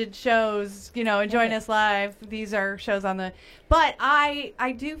show, frigid shows, you know, and join us live. These are shows on the. But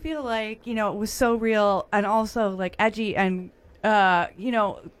I do feel like, you know, it was so real and also like edgy and you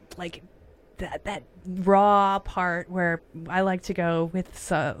know, like that raw part where I like to go with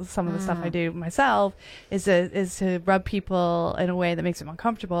some of the stuff I do myself is to rub people in a way that makes them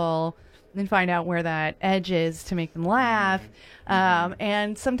uncomfortable and find out where that edge is to make them laugh.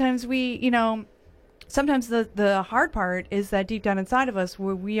 And sometimes sometimes the hard part is that deep down inside of us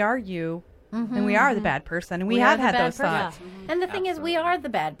where we are you and we are the bad person and we have had those thoughts. And the thing is, we are the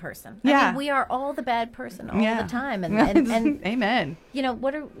bad person. Yeah. I mean, we are all the bad person all the time. And Amen. you know,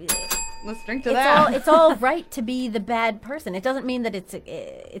 what are... Let's drink to that. It's all right to be the bad person. It doesn't mean that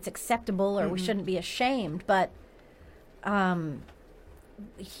it's acceptable or we shouldn't be ashamed, but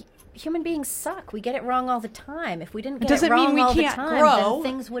human beings suck. We get it wrong all the time. If we didn't get it wrong all the time, then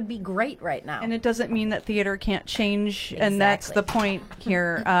things would be great right now. And it doesn't mean that theater can't change, and that's the point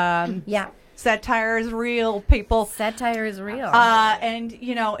here. Yeah. Satire is real, people. Satire is real. And,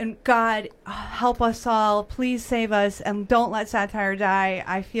 you know, and God, help us all. Please save us, and don't let satire die.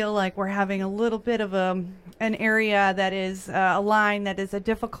 I feel like we're having a little bit of an area that is a line that is a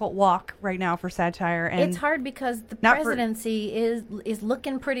difficult walk right now for satire. And it's hard because the presidency is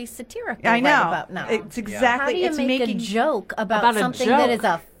looking pretty satirical I know. right about now. It's exactly. How do you it's make making a joke about something that is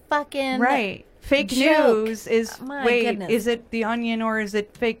a fucking Right. Fake joke. news is My wait, goodness. is it The Onion or is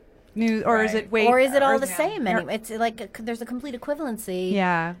it fake news or is it wait or is it all or- the same? Anyway, it's like there's a complete equivalency.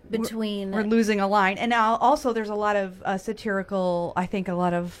 Yeah, between we're losing a line, and now also there's a lot of satirical. I think a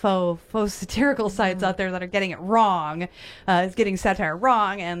lot of faux satirical sites out there that are getting it wrong, is getting satire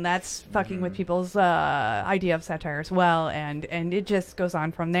wrong, and that's fucking with people's idea of satire as well, and it just goes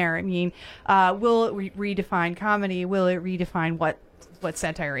on from there. I mean, will it redefine comedy? Will it redefine what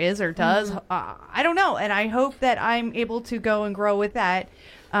satire is or does? I don't know, and I hope that I'm able to go and grow with that.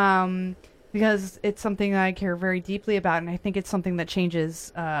 Because it's something that I care very deeply about, and I think it's something that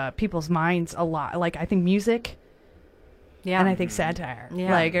changes people's minds a lot. Like, I think music, and I think satire,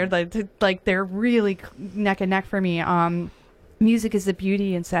 like they're really neck and neck for me. Music is the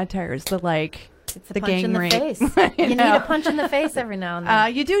beauty, and satire is it's a the punch gang in the rape. face. You need a punch in the face every now and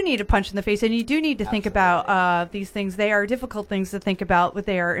then. You do need a punch in the face, and you do need to think about these things. They are difficult things to think about, but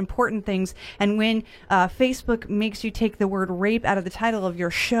they are important things. And when Facebook makes you take the word rape out of the title of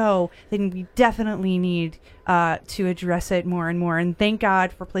your show, then we definitely need to address it more and more. And thank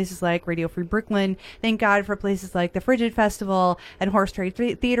God for places like Radio Free Brooklyn. Thank God for places like the Frigid Festival and Horse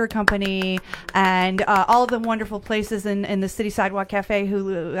Trade Theater Company and all of the wonderful places in the City Sidewalk Cafe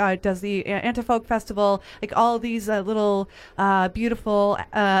who does the Antifolk Festival. Like all of these little beautiful,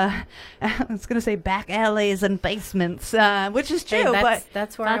 I was going to say back alleys and basements, which is true. But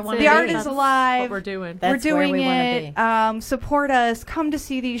that's where I want to the be. art is alive. What we're doing. We're That's where doing we wanna it. be. Support us. Come to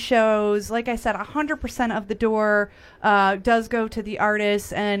see these shows. Like I said, 100% of the door does go to the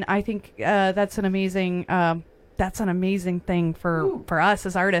artists, and I think that's an amazing thing for us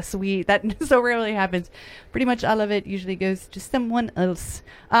as artists. That so rarely happens. Pretty much all of it usually goes to someone else.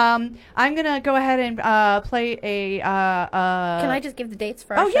 I'm gonna go ahead and play a. Can I just give the dates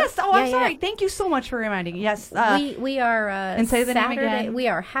for our show? Yes. Oh, I'm Yeah, sorry. yeah. Thank you so much for reminding me. Yes. We are and say the name Saturday. again. We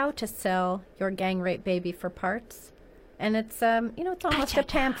are How to Sell Your Gang Rape Baby for Parts, and it's it's almost a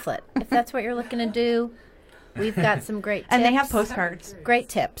pamphlet. If that's what you're looking to do, we've got some great tips. And they have postcards. Great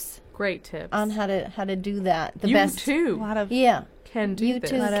tips Great tips. on how to do that. The you best too A lot of can do you this.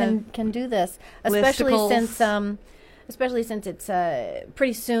 too can do this, especially listicles. since it's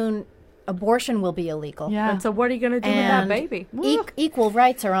pretty soon abortion will be illegal. Yeah. And so what are you going to do with And that baby? Equal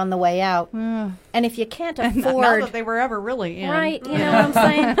rights are on the way out, and if you can't Not afford, that they were ever really in. right, you know what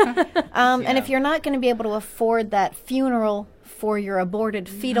I'm saying? And if you're not going to be able to afford that funeral for your aborted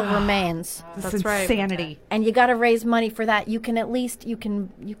fetal remains, This That's right. insanity. and you got to raise money for that, you can at least you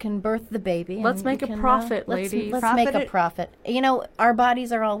can birth the baby. and Let's you make a can, profit, let's ladies. make Profit a it. profit. You know, our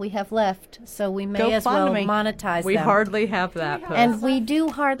bodies are all we have left, so we may Go as well fund me. monetize We them. hardly have that. Post. And we do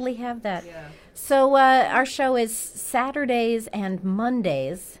hardly have that. So our show is Saturdays and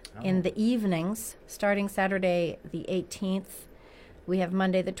Mondays in the evenings, starting Saturday the 18th. We have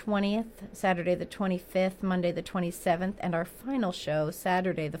Monday the 20th, Saturday the 25th, Monday the 27th, and our final show,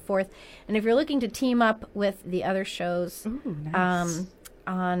 Saturday the 4th. And if you're looking to team up with the other shows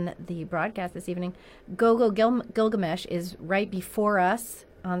on the broadcast this evening, Gilgamesh is right before us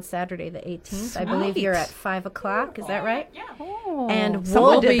on Saturday the 18th. I believe you're at 5 o'clock. Is that right? Yeah. And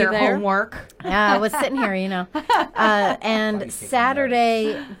Someone we'll did be their there. homework. Yeah, I was sitting here, you know. And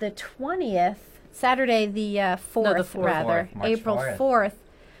Saturday the 20th, Saturday the 4th, the 4th. rather, March April 4th. 4th,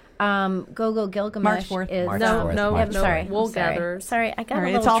 Go Gilgamesh March 4th. is... March No, 4th, no, March I'm no. 4th. sorry. Wool I'm sorry. gatherers. Sorry, I got All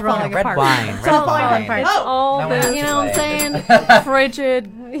right, a it's little all drunk. falling Red apart. wine. It's Red all falling wine. apart. It's all No one has the You to know what I'm play. saying?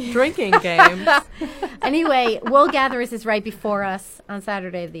 frigid drinking games. Anyway, Wool Gatherers is right before us on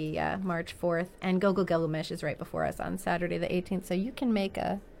Saturday the March 4th, and Go Gilgamesh is right before us on Saturday the 18th, so you can make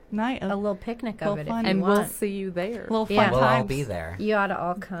a Night. little picnic of little it fun. if you And want. we'll see you there. Little fun Yeah. We'll all times. be there. You ought to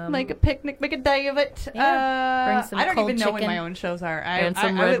all come. Make a picnic, make a day of it. Yeah. Bring some I don't cold even know when chicken. my own shows are. And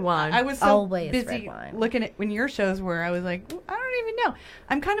some red wine. I was so Always busy red wine. looking at when your shows were. I was like, I don't even know.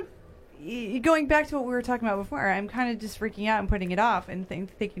 I'm kind of going back to what we were talking about before. I'm kind of just freaking out and putting it off and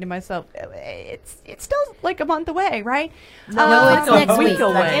thinking to myself, it's still like a month away, right? No, it's a next week week.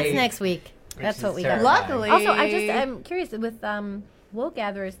 away. It's next week. That's is what we got. terrifying. Luckily, Also, I'm curious with Wool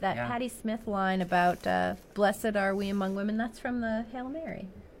Gatherers, that Yeah. Patti Smith line about "Blessed are we among women." That's from the Hail Mary,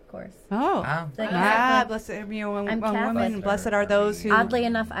 of course. Oh. Wow. The Ah, Catholic- blessed among I'm women. Catholic. Blessed are those who. Oddly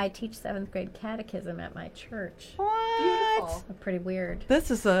enough, I teach 7th grade catechism at my church. What? Pretty weird. This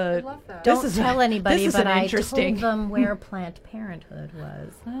is a. Don't this is tell anybody, this is but an I interesting. told them where Planned Parenthood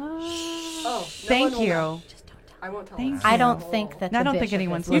was. Thank you. Just don't tell I won't tell Thank her. I don't think that. I the don't think bishop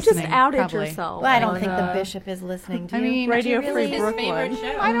anyone's is You listening. just outed probably. yourself. Well, I don't think the bishop is listening to I you. mean, Radio Really Free his Brooklyn. favorite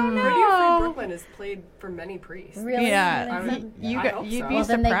show. I don't know. Radio Free Brooklyn is played for many priests. Really? Yeah, Really? I hope you'd so. be Well,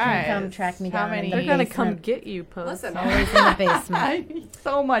 then they surprised. can come track me how down in many? the They're gonna come basement. get you, puss. Listen, Always in the basement. I need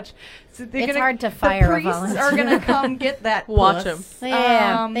so much. So they're It's gonna, hard to fire the a priests volunteer. are gonna come get that. Watch puss. 'em.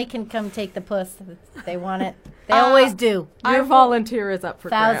 Yeah, Um, they can come take the puss if they want it. They always do. Your volunteer is up for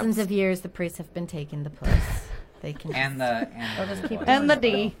Thousands grabs. of years, the priests have been taking the puss. They can And the just keep boys. And the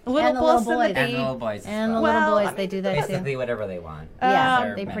D, little And the puss little and the boys. And D. the little boys. as and the well. little Well, boys, they do that too. Basically, whatever they want. Yeah,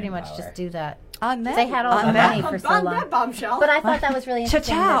 Their they pretty main much power. just do that. On that, They had all the on that. money for so On long. that bombshell. But I thought that was really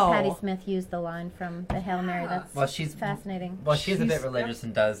interesting Cha-chow. that Patti Smith used the line from the Hail Mary. That's Well, she's fascinating. Well, she's a bit She's- religious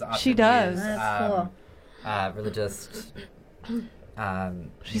and does. Often She does. Use, That's cool. Religious.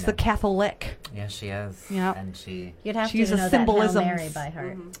 She's the Catholic. Yeah, she is. Yep. And she You'd have She's to a know symbolism. that Hail Mary by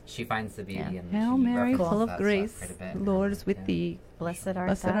heart. she finds the beauty in. Hail she Mary, references full of that grace, stuff quite a bit. the Lord is with Yeah. thee. Blessed art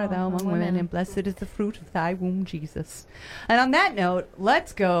Blessed art thou among women, and blessed is the fruit of thy womb, Jesus. And on that note,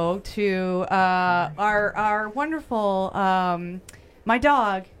 let's go to our wonderful my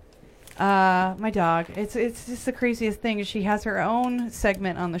dog. My dog. It's just the craziest thing. She has her own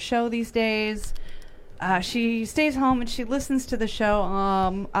segment on the show these days. She stays home and she listens to the show.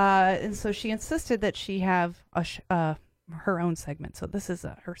 And so she insisted that she have her own segment. So this is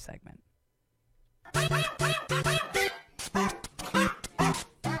her segment.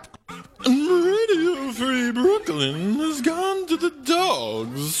 Radio Free Brooklyn has gone to the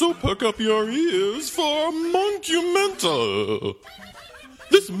dogs, so perk up your ears for Monkumental.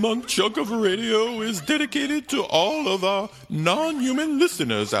 This month chunk of radio is dedicated to all of our non-human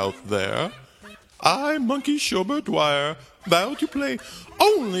listeners out there. I, Monkey Shobert Dwyer, vow to play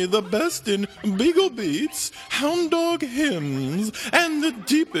only the best in beagle beats, hound dog hymns, and the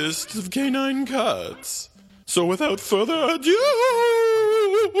deepest of canine cuts. So without further ado,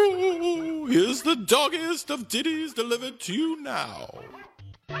 here's the doggiest of ditties delivered to you now.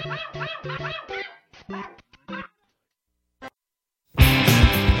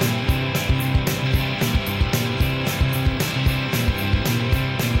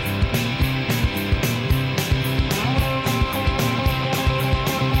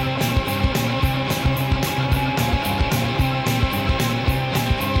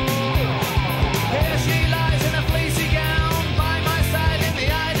 Here she lies in a fleecy gown, by my side in the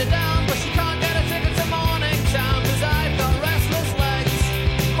eiderdown, but she can't get a ticket to Morningtown, 'cause I've got restless legs.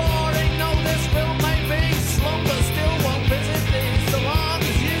 Boring, no, this will make me slumber, still won't visit these, so long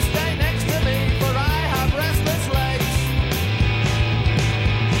as you stay next to me, for I have restless legs.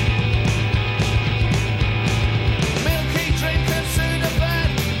 Milky drink and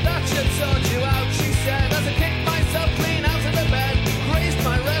Sudafed, that should sort you out, she said, as I kicked myself clean out of the bed, grazed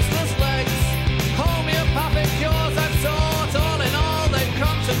my restless legs. Homeopathic cures I've sought, all in all they've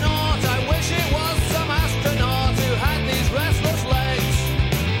come to naught. I wish it was some astronaut who had these restless legs.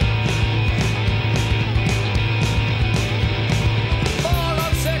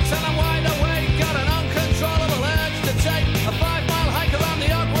 4:06 and I'm wide awake, got an uncontrollable urge to take a 5-mile hike around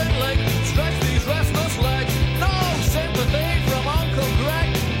the Ogwen Lake, stretch these restless legs. No sympathy from Uncle Greg,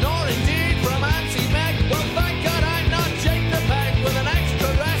 nor indeed from Auntie Meg. Well, thank God I'm not Jake the Peg with an extra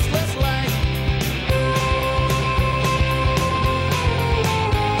restless leg.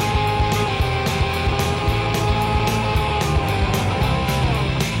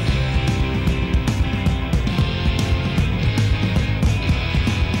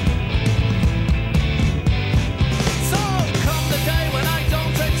 So come the day when I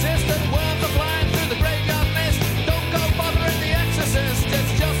don't exist and worms are flying through the graveyard mist. Don't go bothering the exorcist.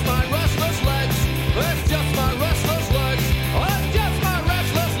 It's just my restless legs. It's just my restless legs. It's just my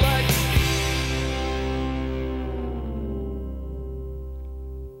restless legs.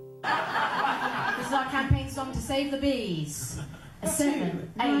 This is our campaign song to save the bees.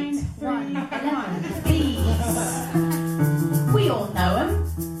 7, 8, 1, 11. Bees. We all know them.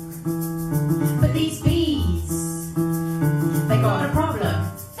 But these bees, they got a problem.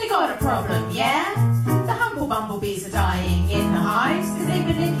 They got a problem, yeah? The humble bumblebees are dying in the hives because they've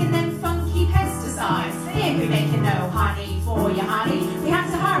been licking them funky pesticides. They ain't been making no honey for your honey. We have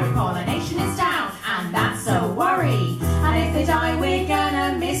to hurry, pollination is down, and that's a worry. And if they die, we're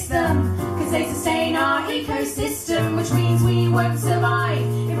gonna miss them, because they sustain our ecosystem, which means we won't survive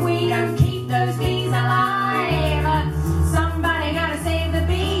if we don't keep those bees alive. Somebody gotta save the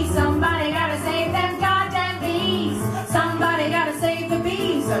bees, somebody gotta save them goddamn bees. Somebody gotta save the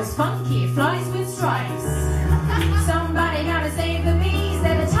bees, those funky flies with stripes. Somebody gotta save the bees,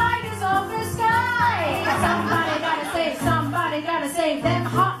 they're the tigers of the sky. Somebody gotta save them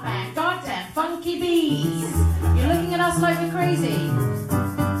hot man, goddamn funky bees. us like we're crazy.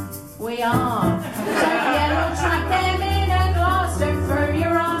 We are. Don't yell or trap them in a glass. Don't throw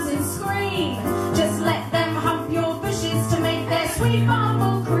your arms and scream. Just let them hump your bushes to make their sweet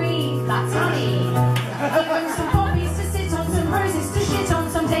bumble cream. That's honey. Give them some poppies to sit on, some roses to shit on,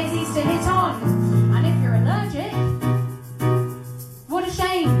 some daisies to hit on. And if you're allergic, what a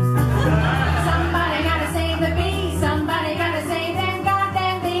shame. Somebody gotta save the bees. Somebody gotta save them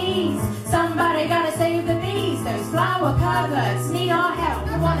goddamn bees. Somebody gotta save the bees. Those flower perverts need our help.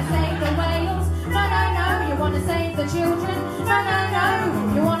 You wanna save the whales? No, no, no. You wanna save the children? No, no, no.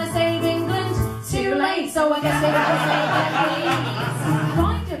 You wanna save England? Too late, so I guess we gotta save the bees.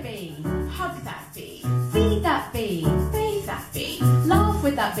 Find a bee, hug that bee, feed that bee, bathe that bee, laugh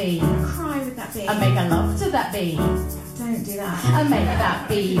with that bee, cry with that bee, and make a love to that bee. Don't do that. And make that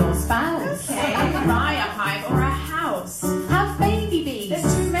be your spouse. Okay. Buy a hive or a house. Have baby bees.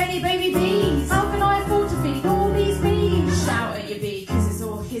 There's too many baby bees. How can I afford to feed all these bees? Shout at your bee because it's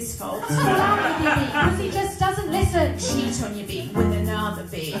all his fault. Laugh at your bee because he just doesn't listen. Cheat on your bee with another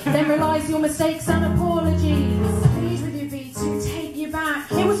bee. Then realise your mistakes and apologies. Plead with your bee to take you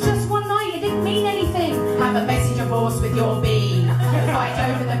back. It was just one night. It didn't mean anything. Have a messy divorce with your bee. Fight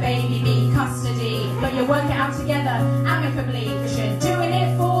over the baby bee custody. But you work it out together amicably, because you're doing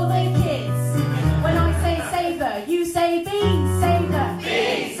it for the kids. When I say save her, you say bees. Save her,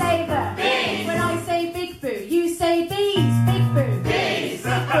 bees. Save her, bees. When I say big boo, you say bees. Big boo, bees.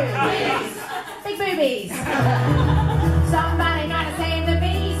 Big boo, bees. Big boobies. Somebody gotta save the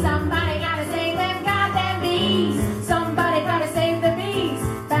bees. Somebody gotta save them goddamn bees. Somebody gotta save the bees.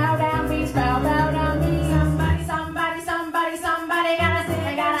 Bow down bees, bow down bees. Somebody, somebody, somebody, somebody gotta save.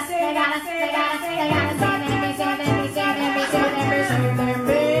 They gotta save. They gotta save. They gotta save. They gotta save.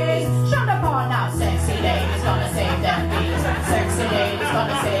 Shut up on now, sexy ladies gonna save them bees. Sexy ladies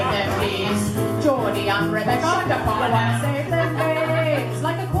gonna save them bees. Geordie and Rebecca, shut up on wanna save them bees.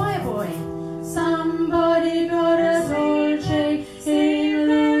 Like a choir boy. Somebody got a dolce in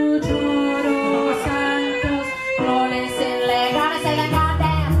Lutoro Santos. Flawless in leg, gotta save them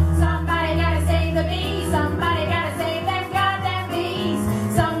goddamn. Somebody gotta save the bees. Somebody gotta save them goddamn bees.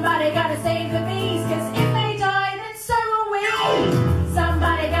 Somebody gotta save the bees, 'cause if they die, then so are we.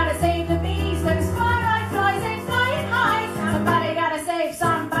 Somebody gotta save the bees. Those fly flies ain't flying high. Somebody gotta save.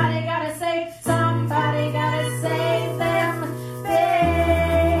 Somebody gotta save. Somebody gotta save them bees.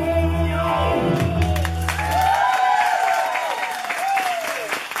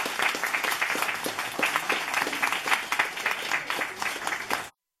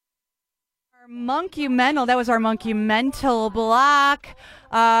 Monkey-mental. That was our monkey-mental block.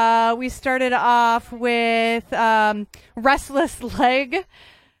 We started off with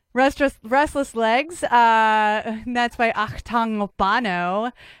Restless Legs. That's by Achtung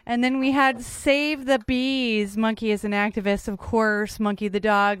Bano. And then we had Save the Bees. Monkey is an activist, of course. Monkey the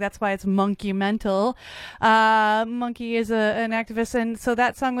dog. That's why it's Monkey-mental. Monkey is an activist. And so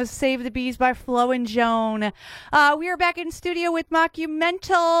that song was Save the Bees by Flo and Joan. We are back in studio with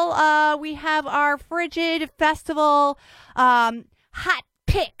Mock-U-mental. We have our Frigid Festival hot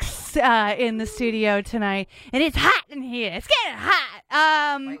picks in the studio tonight. And it's hot in here. It's getting hot.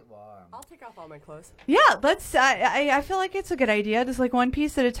 I'll take off all my clothes. Yeah, let's. I feel like it's a good idea. Just like one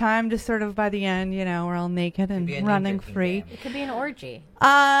piece at a time. Just sort of by the end, we're all naked and running free. It could be an orgy.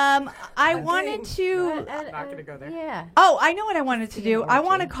 I wanted to. I'm not gonna go there. Yeah. Oh, I know what I wanted to do. I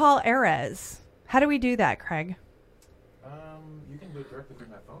want to call Erez. How do we do that, Craig? You can do it directly from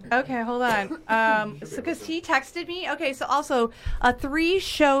that phone. Okay, hold on. Because he texted me. Okay, so also a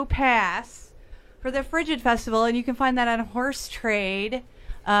 3-show pass for the Frigid Festival, and you can find that on Horse Trade.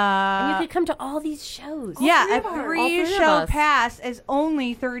 And you could come to all these shows. Yeah, a 3-show pass is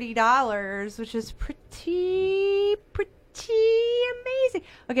only $30, which is pretty amazing.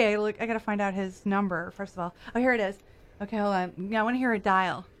 Okay, look, I gotta find out his number first of all. Oh, here it is. Okay, hold on. Yeah, I want to hear a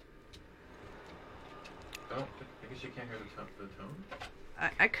dial. Oh, I guess you can't hear the tone.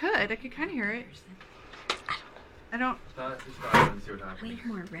 I could kind of hear it. I don't. Just dial and see what happens. Way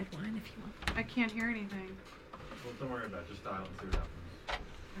more red wine if you want. I can't hear anything. Well, don't worry about it. Just dial and see what happens.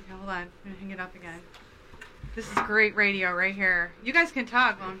 Okay, hold on. I'm gonna hang it up again. This is great radio right here. You guys can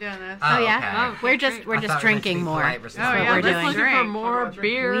talk while I'm doing this. Oh yeah, we're just drinking more. That's what we're doing. Looking for more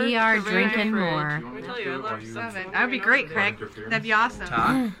beer. We are drinking more. Let me tell you, I love 7. That would be great, Craig. That'd be awesome.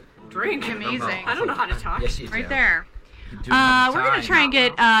 Talk? Drink. Amazing. I don't know how to talk. Yes, you do. Right there. You do We're have gonna time. try and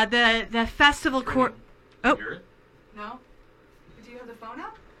get the festival court. Oh. No. Do you have the phone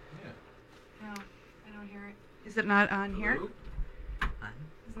up? Yeah. No, I don't hear it. Is it not on here? Is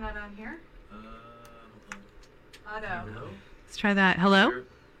it not on here? Auto. Let's try that. Hello?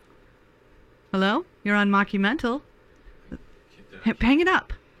 Hello? You're on Mock-U-mental. Hang it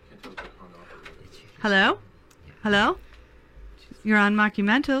up. Hello? Hello? You're on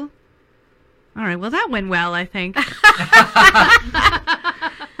Mockumental. All right, well, that went well, I think.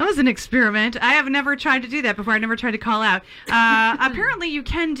 That was an experiment. I have never tried to do that before. I never tried to call out. Apparently, you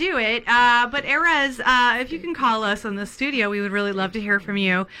can do it. But Erez, if you can call us on the studio, we would really love to hear from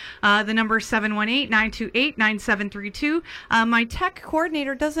you. The number is 718-928-9732. My tech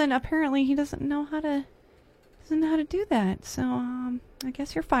coordinator doesn't know how to do that. So I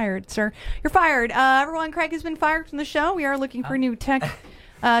guess you're fired, sir. You're fired. Everyone, Craig has been fired from the show. We are looking for a new tech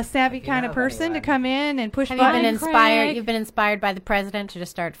savvy kind of person to come in and push Have buttons. you been inspired? You've been inspired by the president to just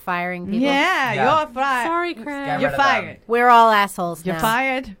start firing people. Yeah, you're fired. Sorry, Craig. You're fired. We're all assholes You're now.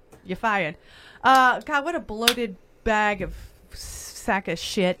 fired. You're fired. God, what a bloated bag of sack of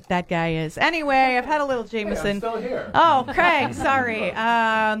shit that guy is. Anyway, I've had a little Jameson. I'm still here. Oh, Craig, sorry.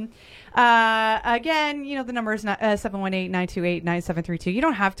 Again, the number is 718-928-9732. You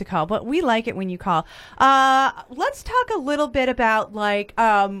don't have to call, but we like it when you call. Let's talk a little bit about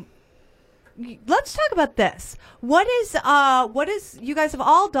let's talk about this. What is you guys have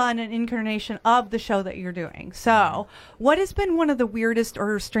all done an incarnation of the show that you're doing. So what has been one of the weirdest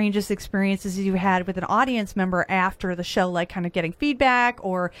or strangest experiences you had with an audience member after the show, like kind of getting feedback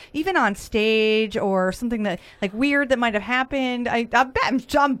or even on stage or something that like weird that might have happened? I'm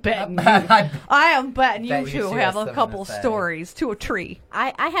betting you two have a couple stories to a tree.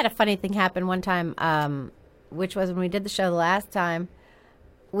 I had a funny thing happen one time, which was when we did the show the last time.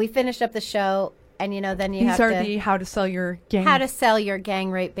 We finished up the show, and then you These have are to the how to sell your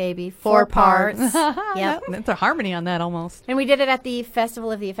gang rape baby 4 parts. Yep. That's a harmony on that almost. And we did it at the Festival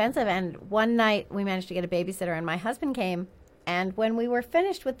of the Offensive, and one night we managed to get a babysitter, and my husband came, and when we were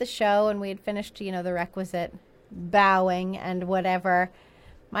finished with the show and we had finished, the requisite bowing and whatever,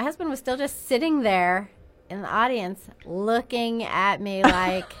 my husband was still just sitting there in the audience looking at me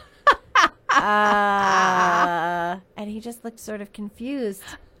like... and he just looked sort of confused.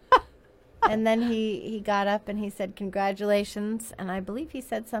 And then he got up and he said, "Congratulations." And I believe he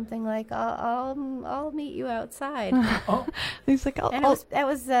said something like, I'll meet you outside. He's like, and that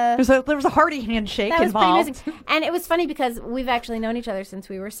was there was a hearty handshake that was involved. pretty amazing. And it was funny because we've actually known each other since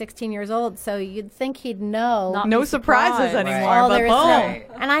we were 16 years old. So you'd think he'd know. No surprises anymore, All but there is boom.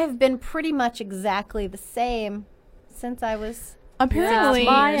 and I have been pretty much exactly the same since I was... Apparently, you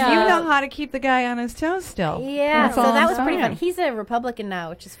know how to keep the guy on his toes still. Yeah, That's so all that I'm was pretty saying. fun. He's a Republican now,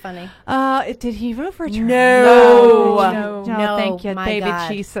 which is funny. Did he vote for Trump? No, thank you, my baby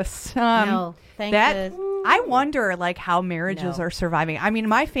God. Jesus. No, thank that. you. I wonder, how marriages are surviving. I mean,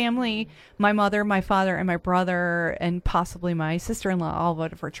 my family, my mother, my father, and my brother, and possibly my sister-in-law all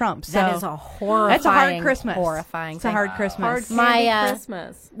voted for Trump. So That is a horrifying. That's a hard Christmas. Horrifying. It's a hard Christmas.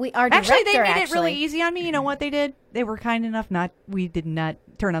 Christmas. Our Actually, they director made it really easy on me. You know what they did? They were kind enough we did not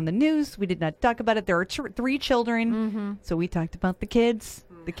turn on the news. We did not talk about it. There were 3 children. So we talked about the kids.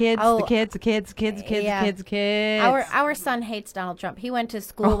 The kids, Oh, the kids, the kids, the kids, the kids, yeah. the kids, the kids. Our son hates Donald Trump. He went to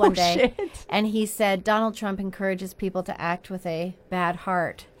school one day shit. and he said Donald Trump encourages people to act with a bad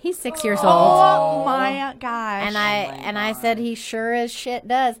heart. He's 6 years old. Oh my gosh. And I said he sure as shit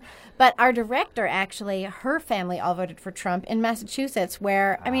does. But our director, actually, her family all voted for Trump in Massachusetts,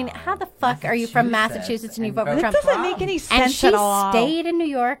 where, I mean, how the fuck are you from Massachusetts and you vote for That Trump? doesn't make any sense And she at all. stayed in New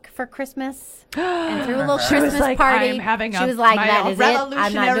York for Christmas and threw a little She was Christmas like, party. "I'm having she a- was like, my that is it. I'm not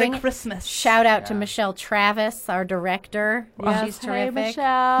revolutionary doing it." Christmas. Shout out to Michelle Travis, our director. Yes. She's Hey, terrific.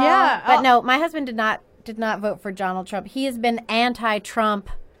 Michelle. Yeah. But no, my husband did not vote for Donald Trump. He has been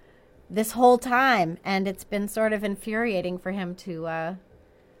anti-Trump this whole time, and it's been sort of infuriating for him to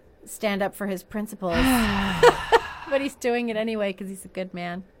stand up for his principles. But he's doing it anyway because he's a good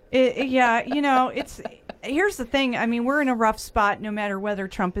man. It's here's the thing. I mean, we're in a rough spot no matter whether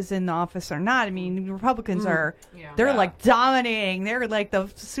Trump is in the office or not. I mean, Republicans they're like dominating. They're like the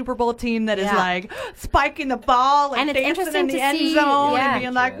Super Bowl team that is like spiking the ball and it's dancing interesting in the to end see, zone and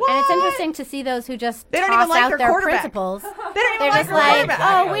being like, what? And it's interesting to see those who just They don't toss even like out their their quarterback. principles. They don't even They're like just their like,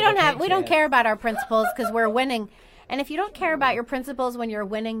 quarterback. we don't care about our principles because we're winning. And if you don't care about your principles when you're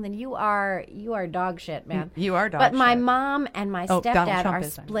winning, then you are dog shit, man. You are dog But my shit. mom and my Donald stepdad Trump are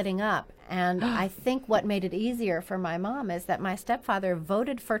is, I mean. splitting up. And I think what made it easier for my mom is that my stepfather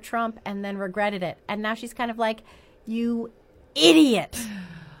voted for Trump and then regretted it. And now she's kind of like, you idiot.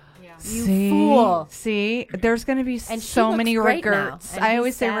 You fool. See, there's going to be And she so looks many great now, regrets. and I he's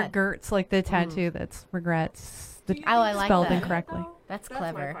always say sad. regrets, like the tattoo that's regrets. I like spelled that. incorrectly. That's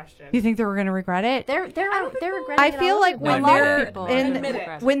clever. You think they were going to regret it? They're regretting I it feel all like over. when lot of they're people admit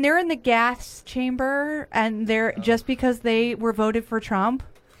it. when they're in the gas chamber and they're just because they were voted for Trump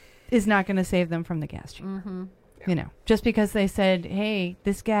is not going to save them from the gas chamber. You know, just because they said, hey,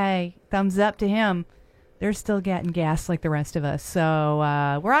 this guy, thumbs up to him, they're still getting gas like the rest of us. So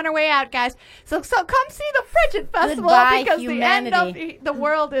we're on our way out, guys. So come see the Frigid Festival Goodbye, because humanity. the end of the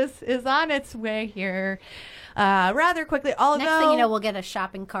world is on its way here. Rather quickly, although... Next thing you know, we'll get a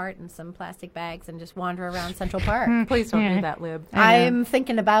shopping cart and some plastic bags and just wander around Central Park. Please don't do that, Lib. I'm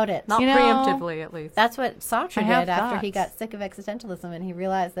thinking about it. Not preemptively, at least. That's what Sartre I did have after he thoughts. got sick of existentialism and he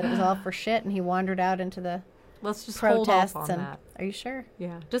realized that it was all for shit and he wandered out into the Let's just hold off protests. on And that. Are you sure?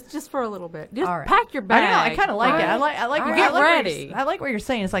 Yeah, just for a little bit. Just All right. pack your I bag. don't know. I kind of like it. I like. All What- right. I like what ready. you're- I like what you're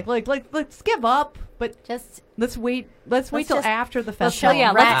saying. It's like let's give up, but just let's wait. Let's wait till just- after the let's festival. show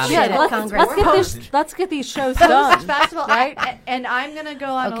ya rat shit at Congress. Let's get these shows done. Festival, right? And I'm gonna go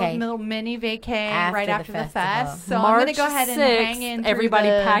on Okay. a little mini vacay After right the after the festival. fest. So I'm March gonna go ahead and 6th, hang in. everybody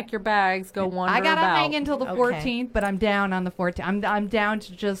pack your bags, go wander I gotta about. hang until the Okay. 14th, but I'm down on the 14th. I'm down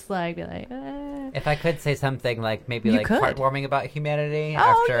to just like be like. If I could say something like maybe You like could. heartwarming about humanity Oh,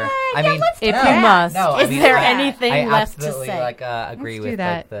 after, yeah, I yeah, mean, let's do If that. you must. no, Is I mean, there I- anything I left to absolutely, say? like agree Let's do with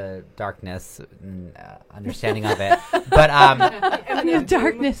that. like the darkness and understanding of it, but The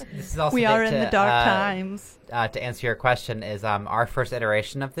darkness. this is also We big are in to, the dark times. To answer your question, is our first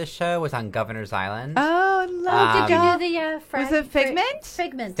iteration of this show was on Governor's Island. Oh, love Did you Um, do the Was it Figment?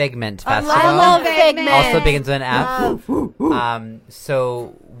 Figment. Figment I Festival. love Figment. Also begins with an F. Love.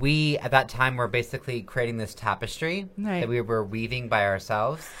 So we at that time were basically creating this tapestry Right. that we were weaving by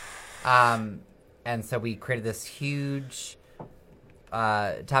ourselves, and so we created this huge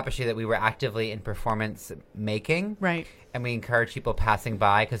tapestry that we were actively in performance making. Right. And we encourage people passing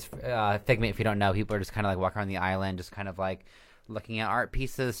by because Figment, if you don't know, people are just kind of like walking around the island, just kind of like looking at art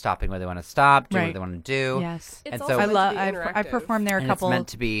pieces, stopping where they want to stop, doing Right. what they want to do. Yes. It's And also so I meant love. to be I've interactive. performed there a and couple. it's meant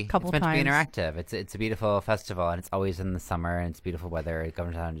to be couple it's meant to be times. interactive. It's a beautiful festival, and it's always in the summer, and it's beautiful weather.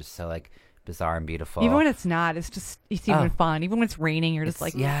 Governor's Island is just so like bizarre and beautiful. Even when it's not, it's even Oh. fun. Even when it's raining, you're just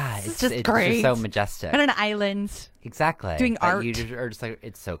like, yeah, this it's is just it's great. just so majestic. On an island. Exactly. doing That art. You just are just like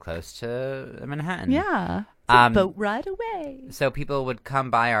it's so close to Manhattan. Yeah. It's a Um, boat ride away. So people would come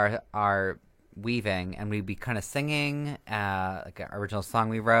by our weaving, and we'd be kind of singing like an original song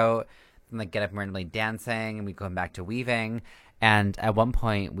we wrote, and like get up and randomly dancing, and we'd go back to weaving. And at one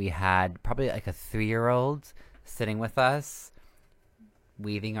point, we had probably like a 3-year-old sitting with us,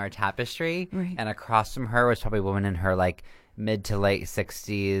 weaving our tapestry, Right. and across from her was probably a woman in her like mid to late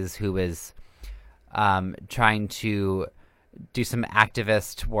 60s who was trying to do some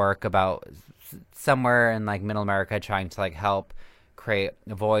activist work about somewhere in like middle America, trying to like help create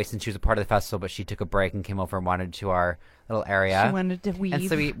a voice. And she was a part of the festival, but she took a break and came over and wandered to our little area. She wanted to weave. And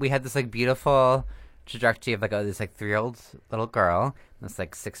so we had this like beautiful trajectory of like this like 3-year-old little girl, this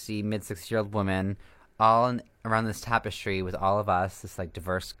like mid 60-year-old woman, all around this tapestry with all of us, this like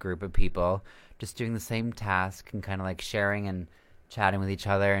diverse group of people, just doing the same task and kind of like sharing and chatting with each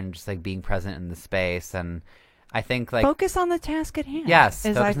other and just like being present in the space. And I think like focus on the task at hand. Yes,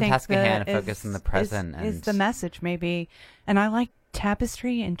 is, focus I on the think, task at hand and focus on the present Is and- the message maybe? And I like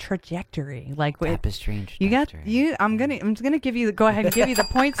tapestry and trajectory. Like tapestry and you got you. I'm gonna give you go ahead and give you the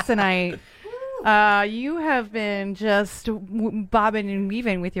points tonight. You have been just bobbing and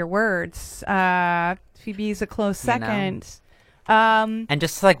weaving with your words. Phoebe's a close You know. second. And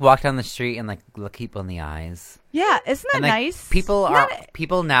just to like walk down the street and like look people in the eyes. Yeah, isn't that And, like, nice?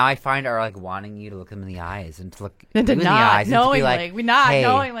 People now I find are like wanting you to look them in the eyes and to look And to you in the nod eyes and to be knowingly. like, We nod hey,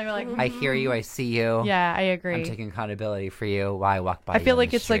 knowingly. We're like, I hear you, I see you. Yeah, I agree. I'm taking accountability for you while I walk by. I you feel on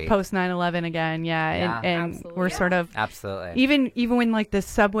like the it's like street. post 9/11 again. Yeah, and we're sort of Absolutely. even when like the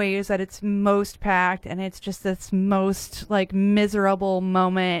subway is at its most packed and it's just this most like miserable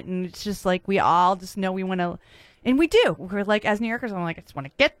moment, and it's just like we all just know we want to. And we do. We're like, as New Yorkers, I'm like, I just want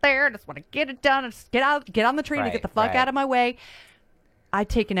to get there. I just want to get it done. Just get on the train to get the fuck out of my way. I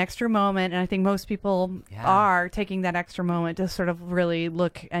take an extra moment, and I think most people are taking that extra moment to sort of really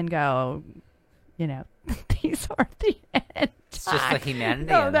look and go, you know, these are the end. It's just the humanity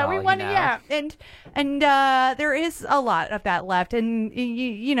No, and that all, we you want to, know? yeah. And there is a lot of that left. And,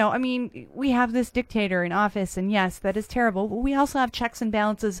 you know, I mean, we have this dictator in office, and yes, that is terrible. But we also have checks and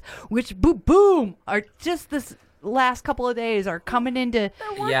balances, which, boom, are just this last couple of days are coming into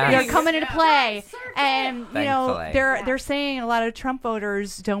they're coming into play. And you know, Thankfully. they're saying a lot of Trump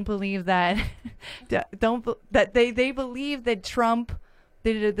voters don't believe that they believe that Trump,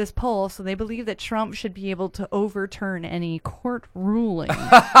 they did this poll, so they believe that Trump should be able to overturn any court ruling.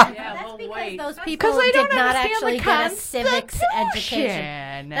 That's because those people they did don't not understand actually the get a civics education.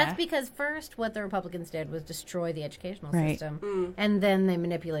 Constitution. That's because first what the Republicans did was destroy the educational Right. system, and then they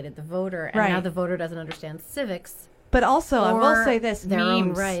manipulated the voter, and Right. now the voter doesn't understand civics. But also, I will Or say this: their own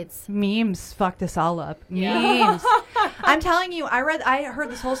memes, rights. memes fucked us all up. Memes. I'm telling you, I heard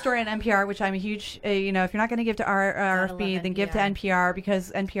this whole story on NPR, which I'm a huge. If you're not going to give to RFB, then give to NPR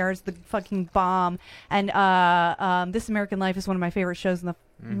because NPR is the fucking bomb. And This American Life is one of my favorite shows in the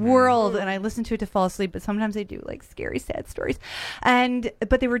world, and I listen to it to fall asleep. But sometimes they do like scary, sad stories.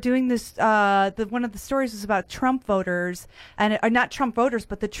 But they were doing this. One of the stories was about Trump voters, and not Trump voters,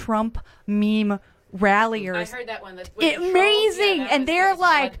 but the Trump meme ralliers. I heard that one. Amazing, and they're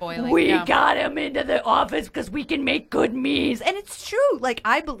like, we Yeah. got him into the office because we can make good memes, and it's true. Like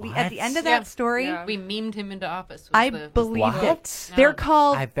I believe at the end of that story, we memed him into office. I believed it. What? They're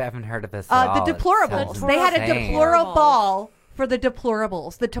called I haven't heard of this at all. the It deplorables. sounds They had a insane. deplorable for the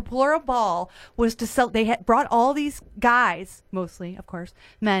deplorables. The deplorable was to sell. They had brought all these guys, mostly, of course,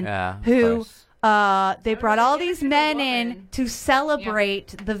 men, Yeah, of who. course. They brought all these men in to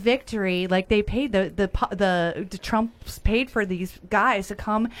celebrate the victory. Like they paid the Trumps paid for these guys to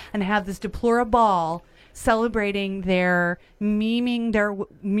come and have this deplorable celebrating their memeing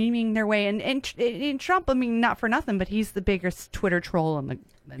their way. And Trump, I mean, not for nothing, but he's the biggest Twitter troll in the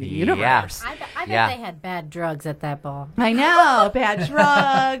universe. I bet they had bad drugs at that ball. I know, bad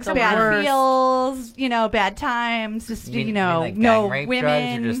drugs, The bad worst. feels, bad times, just You mean no like gang rape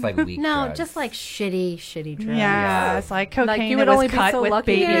women, drugs or just like weak No, drugs? just like shitty drugs. Yeah, it's like cocaine Like, you that would was only be cut so with lucky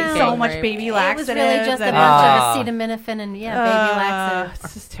baby, to get so gang much raped. baby It laxatives. was really just a and- bunch of acetaminophen and baby laxatives.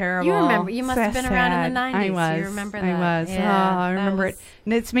 It's just terrible. You remember? You must have So been around in the sad. 90s. I was. You remember I that? was. Yeah, I that remember was- it.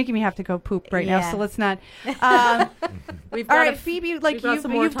 And it's making me have to go poop right now. Yeah. So let's not. We've All got right, a- Phoebe. we've Like got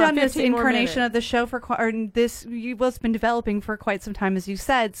some more you've time, done this 15 more incarnation minutes. of the show for it's been developing for quite some time, as you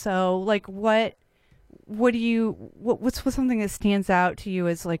said. So like what do you what's something that stands out to you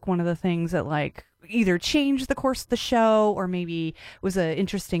as like one of the things that like either changed the course of the show or maybe was an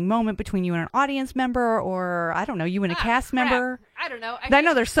interesting moment between you and an audience member, or I don't know, you and a cast member? I don't know. I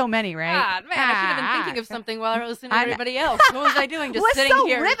know there's so many, right? Man, I should have been thinking of something while I was listening to I- everybody else. What was I doing? Just Was sitting so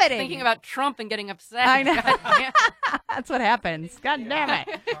here riveting. thinking about Trump and getting upset. I know. God damn. That's what happens. God damn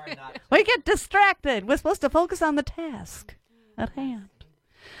it. We get distracted. We're supposed to focus on the task at hand.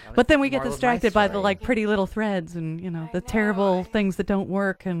 But then we get distracted by the like pretty little threads and the terrible things that don't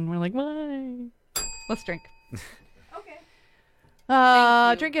work, and we're like, why? Let's drink.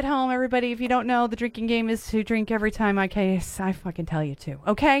 Drink at home, everybody. If you don't know, the drinking game is to drink every time I fucking tell you to.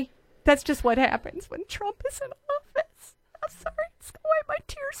 Okay, that's just what happens when Trump is in office. I'm sorry, it's gonna wipe my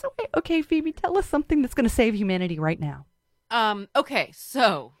tears away. Okay, Phoebe, tell us something that's gonna save humanity right now. Okay,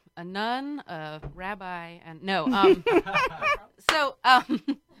 so a nun, a rabbi, and no. So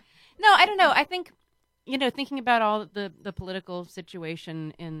no, I don't know. I think thinking about all the political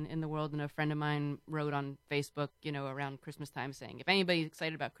situation in the world, and a friend of mine wrote on Facebook, around Christmas time, saying if anybody's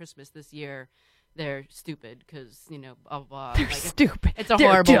excited about Christmas this year, they're stupid because blah blah. They're stupid. It's a They're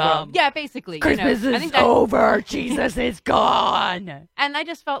horrible dumb. world. Yeah, basically. Christmas I is think that- over. Jesus is gone. And I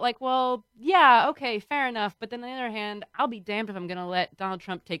just felt like, well, yeah, okay, fair enough. But then on the other hand, I'll be damned if I'm going to let Donald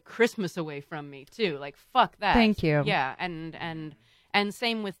Trump take Christmas away from me, too. Like, fuck that. Thank you. Yeah, and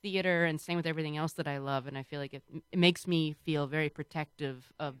same with theater and same with everything else that I love. And I feel like it makes me feel very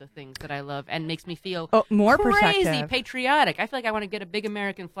protective of the things that I love and makes me feel more crazy protective. patriotic. I feel like I want to get a big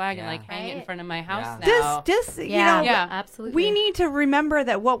American flag and like hang it in front of my house now. Yeah, absolutely. We need to remember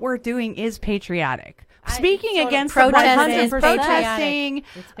that what we're doing is patriotic. Speaking sort of against protest the is protesting,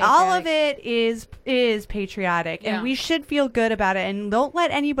 patriotic. all of it is patriotic, Yeah. and we should feel good about it. And don't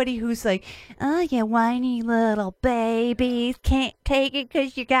let anybody who's like, "Oh, you whiny little babies can't take it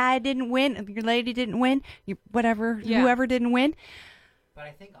because your guy didn't win, your lady didn't win, whoever didn't win." But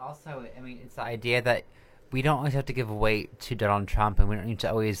I think also, I mean, it's the idea that we don't always have to give weight to Donald Trump, and we don't need to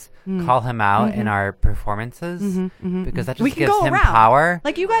always call him out in our performances because that We just can gives go him around. power.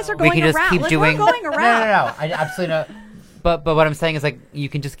 Like you guys are we going can just around. keep Like, doing. we're going around. No. I absolutely not. But what I'm saying is like you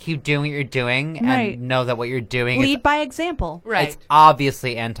can just keep doing what you're doing and Right. know that what you're doing Lead is by example. It's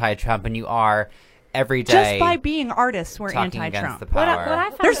obviously anti-Trump, and you are every day. Just by being artists, we're talking anti-Trump. against the power. What I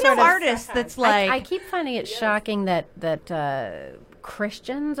find There's no sort of- artist that's like. I keep finding it shocking that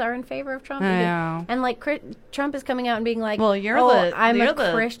Christians are in favor of Trump. I know. And like Trump is coming out and being like, Well, you're I'm you're a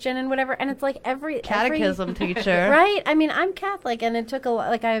the Christian and whatever. And it's like every catechism teacher. Right? I mean, I'm Catholic, and it took a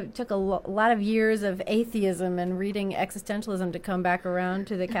lot of years of atheism and reading existentialism to come back around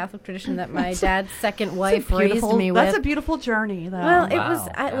to the Catholic tradition that my dad's second wife raised me with. That's a beautiful journey, though. Well, it was.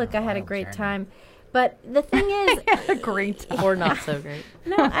 I had a great time, but the thing is, great or not so great.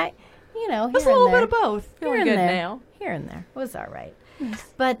 No, here It's a and little there. bit of both. Here Feeling and good there. now. Here and there. It was all right.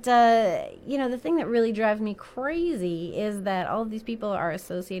 But, the thing that really drives me crazy is that all of these people are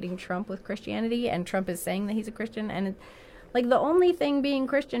associating Trump with Christianity, and Trump is saying that he's a Christian. And, the only thing being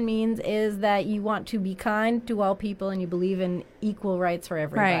Christian means is that you want to be kind to all people and you believe in equal rights for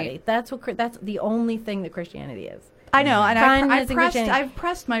everybody. Right. That's the only thing that Christianity is. I know, and Kindness and I've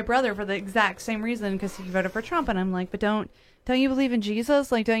pressed my brother for the exact same reason because he voted for Trump, and I'm like, but don't you believe in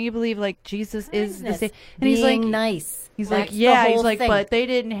Jesus? Like, don't you believe Jesus is the same? And he's like, nice. He's That's like, yeah. the He's whole like, thing. but they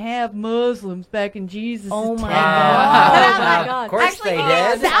didn't have Muslims back in Jesus' Oh my time. God. Of course Actually, they he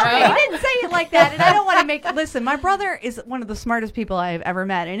did. he didn't say it like that, and I don't want to make. Listen, my brother is one of the smartest people I have ever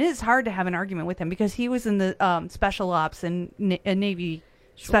met, and it is hard to have an argument with him because he was in the special ops and Navy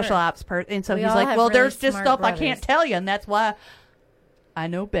special ops and so We he's all like, have well, really there's just smart stuff I brothers. can't tell you, and that's why I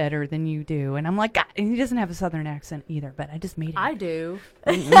know better than you do. And I'm like, God, and he doesn't have a southern accent either, but I just made it. I do.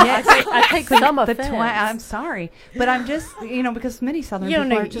 Yes. I take some offense. I'm sorry, but I'm just, because many southern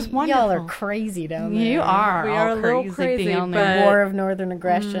people are just wonderful. Y'all are crazy down there. You are. We all are a little crazy crazy, down but- there. War of Northern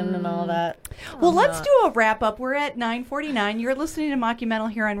Aggression and all that. Well, let's do a wrap up. We're at 9:49. You're listening to Mockumental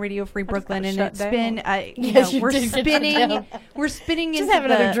here on Radio Free Brooklyn, and shut it's down. been, Yes, you we're did get spinning. shut down. We're spinning Just into have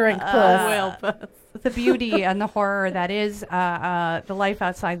another the, drink, puss. the beauty and the horror that is the life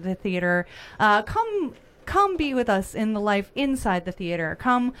outside the theater. Come be with us in the life inside the theater.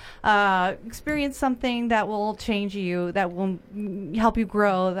 Come experience something that will change you, that will help you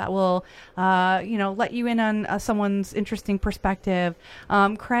grow, that will, let you in on someone's interesting perspective.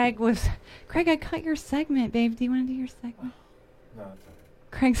 Craig, I cut your segment, babe. Do you want to do your segment? No, it's okay.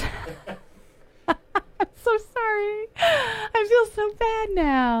 Craig's... I'm so sorry. I feel so bad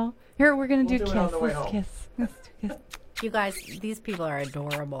now. Here, we're going to do We'll kiss. do it on the way Let's home. kiss. Let's do kiss. You guys, these people are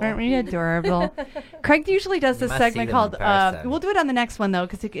adorable. Aren't we adorable? Craig usually does You this must see segment them called, in person. we'll do it on the next one, though,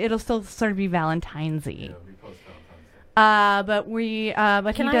 because it'll still sort of be Valentine's-y. Yeah, we post Valentine's Day.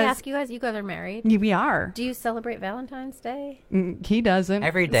 But Can he I does. ask you guys are married? Yeah, we are. Do you celebrate Valentine's Day? He doesn't.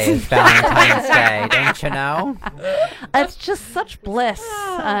 Every day is Valentine's Day, don't you know? It's just such bliss.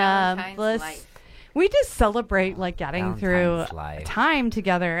 Valentine's Bliss. life. We just celebrate getting through Valentine's life. time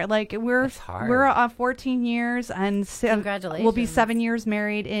together. It's hard. We're 14 years and we'll be Congratulations. 7 years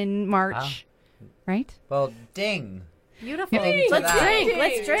married in March, right? Well, ding. Beautiful. Ding to Let's that. drink.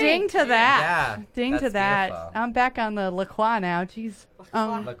 Let's drink. Ding to that. Yeah, Ding to that's that. beautiful. I'm back on the La Croix now. Jeez.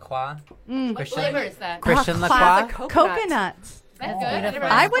 La Croix? What flavor is that? Christian La Classic Croix? Coconuts. That's good. I never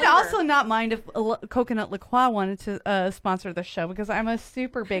I had would flavor. also not mind if Coconut La Croix wanted to sponsor the show because I'm a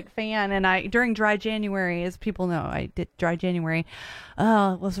super big fan. And during Dry January, as people know, I did Dry January.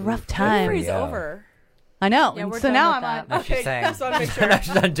 Oh, it was a rough time. January's Yeah. over. I know. Yeah, and we're so done now with I'm that. on. No, she's Okay, saying. just wanna make sure. No,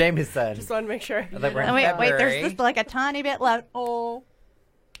 she's on Jameson. Just want to make sure. Like we're in Oh, wait, there's February. just like a tiny bit left. Oh.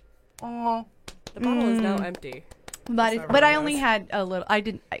 The bottle is now empty. But I only had a little. I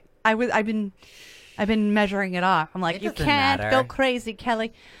didn't. I've been measuring it off. I'm like, It you doesn't can't matter. go crazy,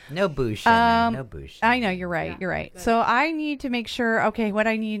 Kelly. No booze shaming. No booze I shaming. know you're right. You're right. So I need to make sure. Okay, what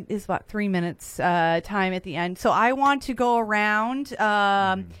I need is 3 minutes time at the end. So I want to go around.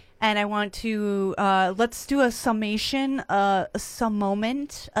 And I want to let's do a summation, some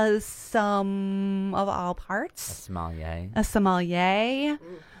moment, a sum of all parts, Sommelier. a sommelier,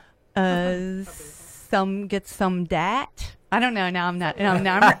 some get some dat. I don't know. Now I'm not. No,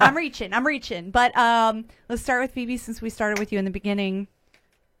 I'm reaching. I'm reaching. But let's start with Phoebe since we started with you in the beginning.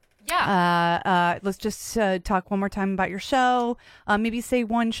 Yeah. Let's just talk one more time about your show. Maybe say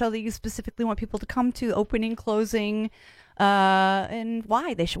one show that you specifically want people to come to, opening, closing, and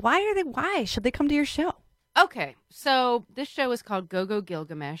why they should. Why should they come to your show? Okay, so this show is called Go-Go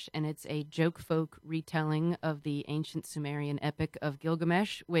Gilgamesh, and it's a joke folk retelling of the ancient Sumerian epic of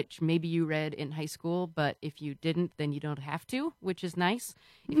Gilgamesh, which maybe you read in high school, but if you didn't, then you don't have to, which is nice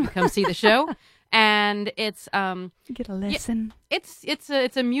if you come see the show. And it's Get a lesson.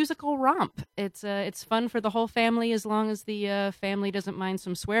 it's a musical romp. It's fun for the whole family as long as the family doesn't mind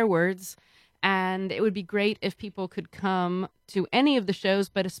some swear words. And it would be great if people could come to any of the shows,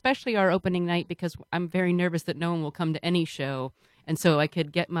 but especially our opening night, because I'm very nervous that no one will come to any show. And so I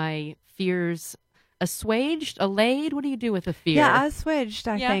could get my fears assuaged, allayed. What do you do with a fear? Yeah, assuaged,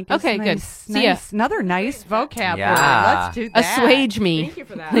 I think. is Okay, good. nice. So, yeah. Nice. Another nice vocab Yeah. word. Let's do that. Assuage me, Thank you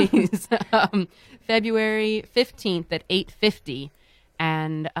for that. please. February 15th at 8:50.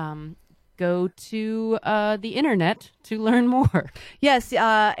 And go to the internet to learn more. Yes,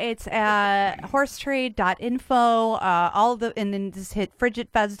 it's horsetrade.info. And then just hit Frigid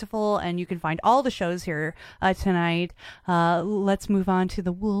Festival, and you can find all the shows here tonight. Let's move on to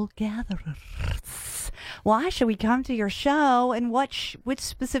the Wool Gatherers. Why should we come to your show, and which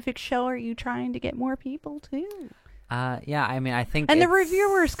specific show are you trying to get more people to? Yeah, I mean, I think And the it's-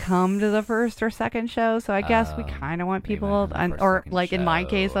 reviewers come to the first or second show, so I guess we Oh, kind of want maybe people, not the first, or second like in my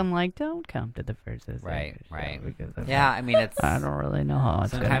case, show. I'm like, don't come to the first or second Right, show right. because I'm Yeah, like, I mean, it's I don't really know how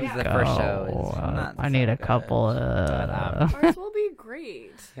it's sometimes gonna the go. first show is not I need so a couple. Ours will be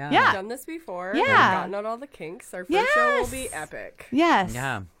great. Yeah. We've done this before. Yeah. We've gotten out all the kinks. Our first show will be Yes. epic. Yes.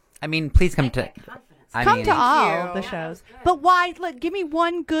 Yeah. I mean, please come to. I Come mean, to all you. the shows. But why? Give me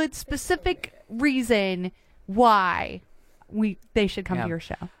one good specific reason why they should come Yeah. to your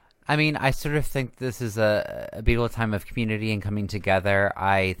show. I mean, I sort of think this is a beautiful time of community and coming together.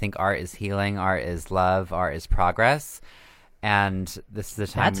 I think art is healing, art is love, art is progress, and this is the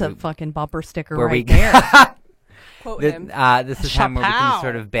time. That's a fucking bumper sticker where right we there. Quote this, him. this is a time where we can Chapow.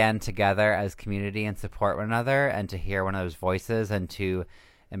 sort of band together as community and support one another, and to hear one another's voices, and to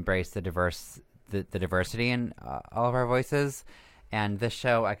embrace the diversity in all of our voices. And this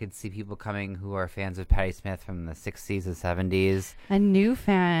show, I could see people coming who are fans of Patti Smith from the 60s and 70s. And new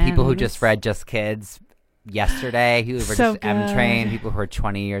fans. People who just read Just Kids yesterday, who were So just M-Train, good. people who are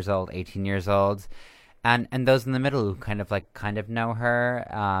 20 years old, 18 years old. And those in the middle who kind of know her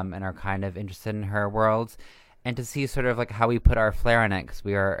and are kind of interested in her world. And to see sort of like how we put our flair in it, because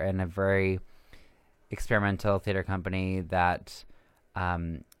we are in a very experimental theater company that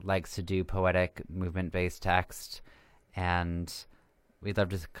likes to do poetic, movement-based text. And we'd love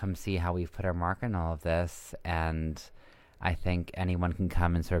to come see how we've put our mark on all of this. And I think anyone can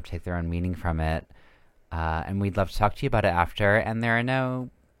come and sort of take their own meaning from it. And we'd love to talk to you about it after. And there are no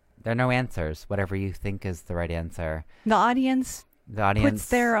answers. Whatever you think is the right answer. The audience puts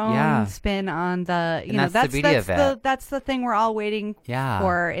their own spin on the, you know, that's the beauty of it. That's the thing we're all waiting Yeah.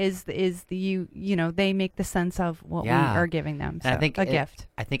 for is you know, they make the sense of what we are giving them. So, And I think a gift.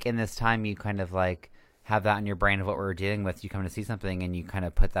 I think in this time you kind of like have that in your brain of what we're dealing with. You come to see something and you kind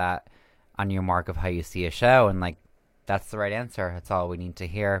of put that on your mark of how you see a show, and like that's the right answer. That's all we need to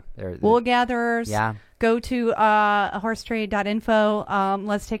hear. Wool gatherers. Yeah. Go to horsetrade.info.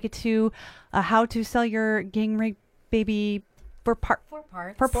 Let's take it to how to sell your gang rig baby for parts.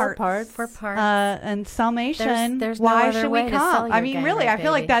 And Salmation. There's no why other should way we to sell come? your I mean, gang really, rig I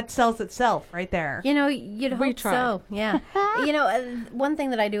feel like baby. that sells itself right there. You know, you'd We hope try. so. Yeah. You know, one thing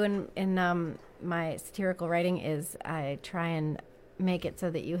that I do in my satirical writing is I try and make it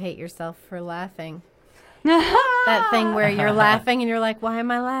so that you hate yourself for laughing. That thing where you're laughing and you're like, why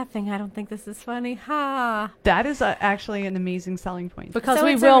am I laughing? I don't think this is funny. Ha. That is actually an amazing selling point. Because So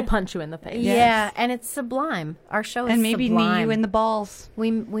we it's will punch you in the face. Yeah, and it's sublime. Our show is And maybe sublime. knee you in the balls.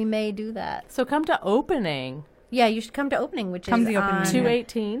 We may do that. So come to opening. Yeah, you should come to opening, which Come is to the opening. on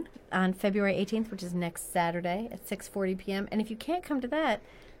 2/18. on February 18th, which is next Saturday at 6:40 p.m. And if you can't come to that,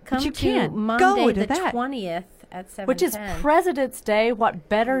 come you to can. Monday Go to the that. 20th at 7:10. Which is President's Day. What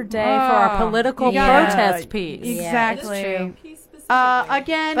better day for our political protest piece? Exactly. Yeah, it's true.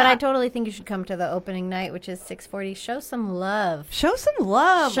 Again, But I totally think you should come to the opening night, which is 6:40. Show some love. show some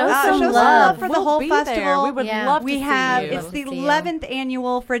love. Show some show love. for the We'll whole be there. festival. We would Yeah. love to We see have you. it's the See you. 11th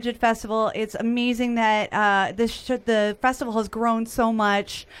annual Frigid Festival. It's amazing that the festival has grown so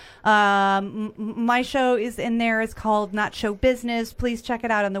much. My show is in there. It's called Not Show Business. Please check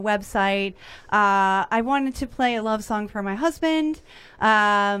it out on the website. I wanted to play a love song for my husband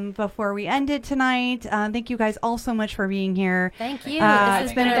before we ended tonight. Thank you guys all so much for being here. Thank you. It's This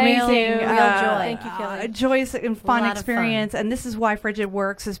has been been an a real amazing joy. Thank you, Kelly. joyous and fun lot of experience, and this is why Frigid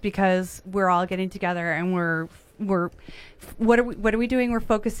works, is because we're all getting together and we're what are we doing? We're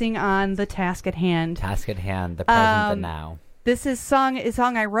focusing on the task at hand. Task at hand, the present, the now. This is a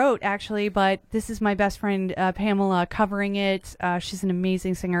song I wrote actually, but this is my best friend Pamela covering it. She's an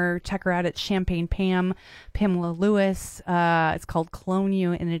amazing singer. Check her out at Champagne Pam, Pamela Lewis. It's called Clone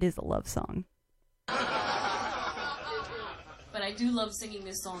You, and it is a love song. But I do love singing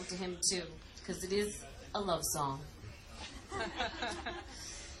this song to him too, because it is a love song.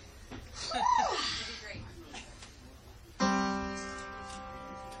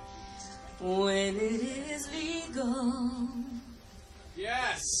 When it is legal,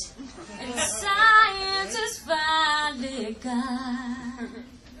 Yes. and science is finally got,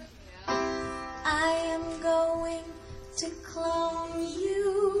 I am going to clone you.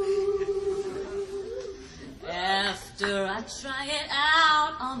 After I try it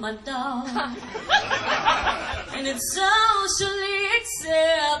out on my dog, and it's socially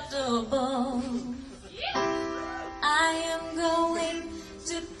acceptable, I am going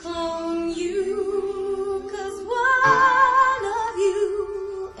to clone you, 'cause one of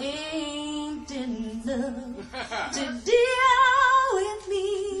you ain't enough to deal with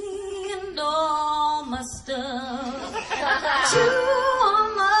me and all my stuff. Two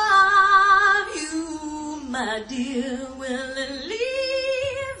of you, my dear, dear, will alleviate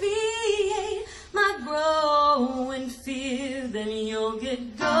my growing fear, then you'll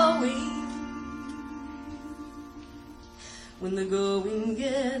get going. When the going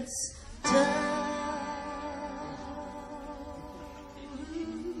gets tough.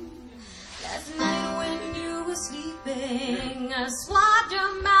 Last night when you were sleeping, I swabbed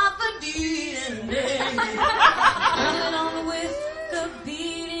your mouth for DNA. Put it on with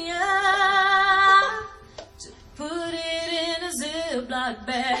Wikipedia to put it in a Ziploc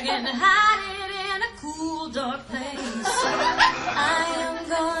bag and hide it in a cool, dark place. I am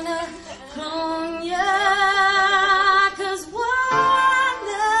gonna clone ya, 'cause one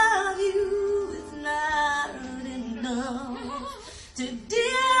of you is not enough to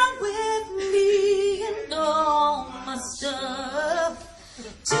deal with me and all my stuff.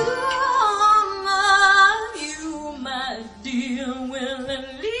 Two of you, my dear, will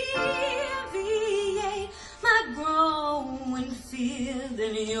alleviate my growing fear,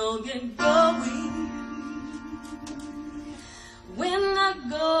 then you'll get going. When the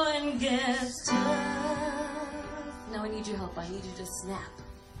going gets tough. Now I need your help. I need you to snap.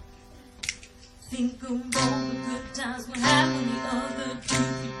 Think of all the good times when having the other two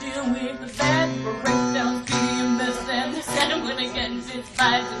you deal with the bad breakdowns, being best and the sad when it gets its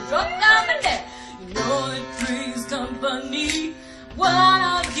vibes and drop down the neck. You know it three's company. One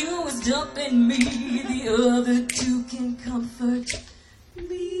of you is dumping me, the other two can comfort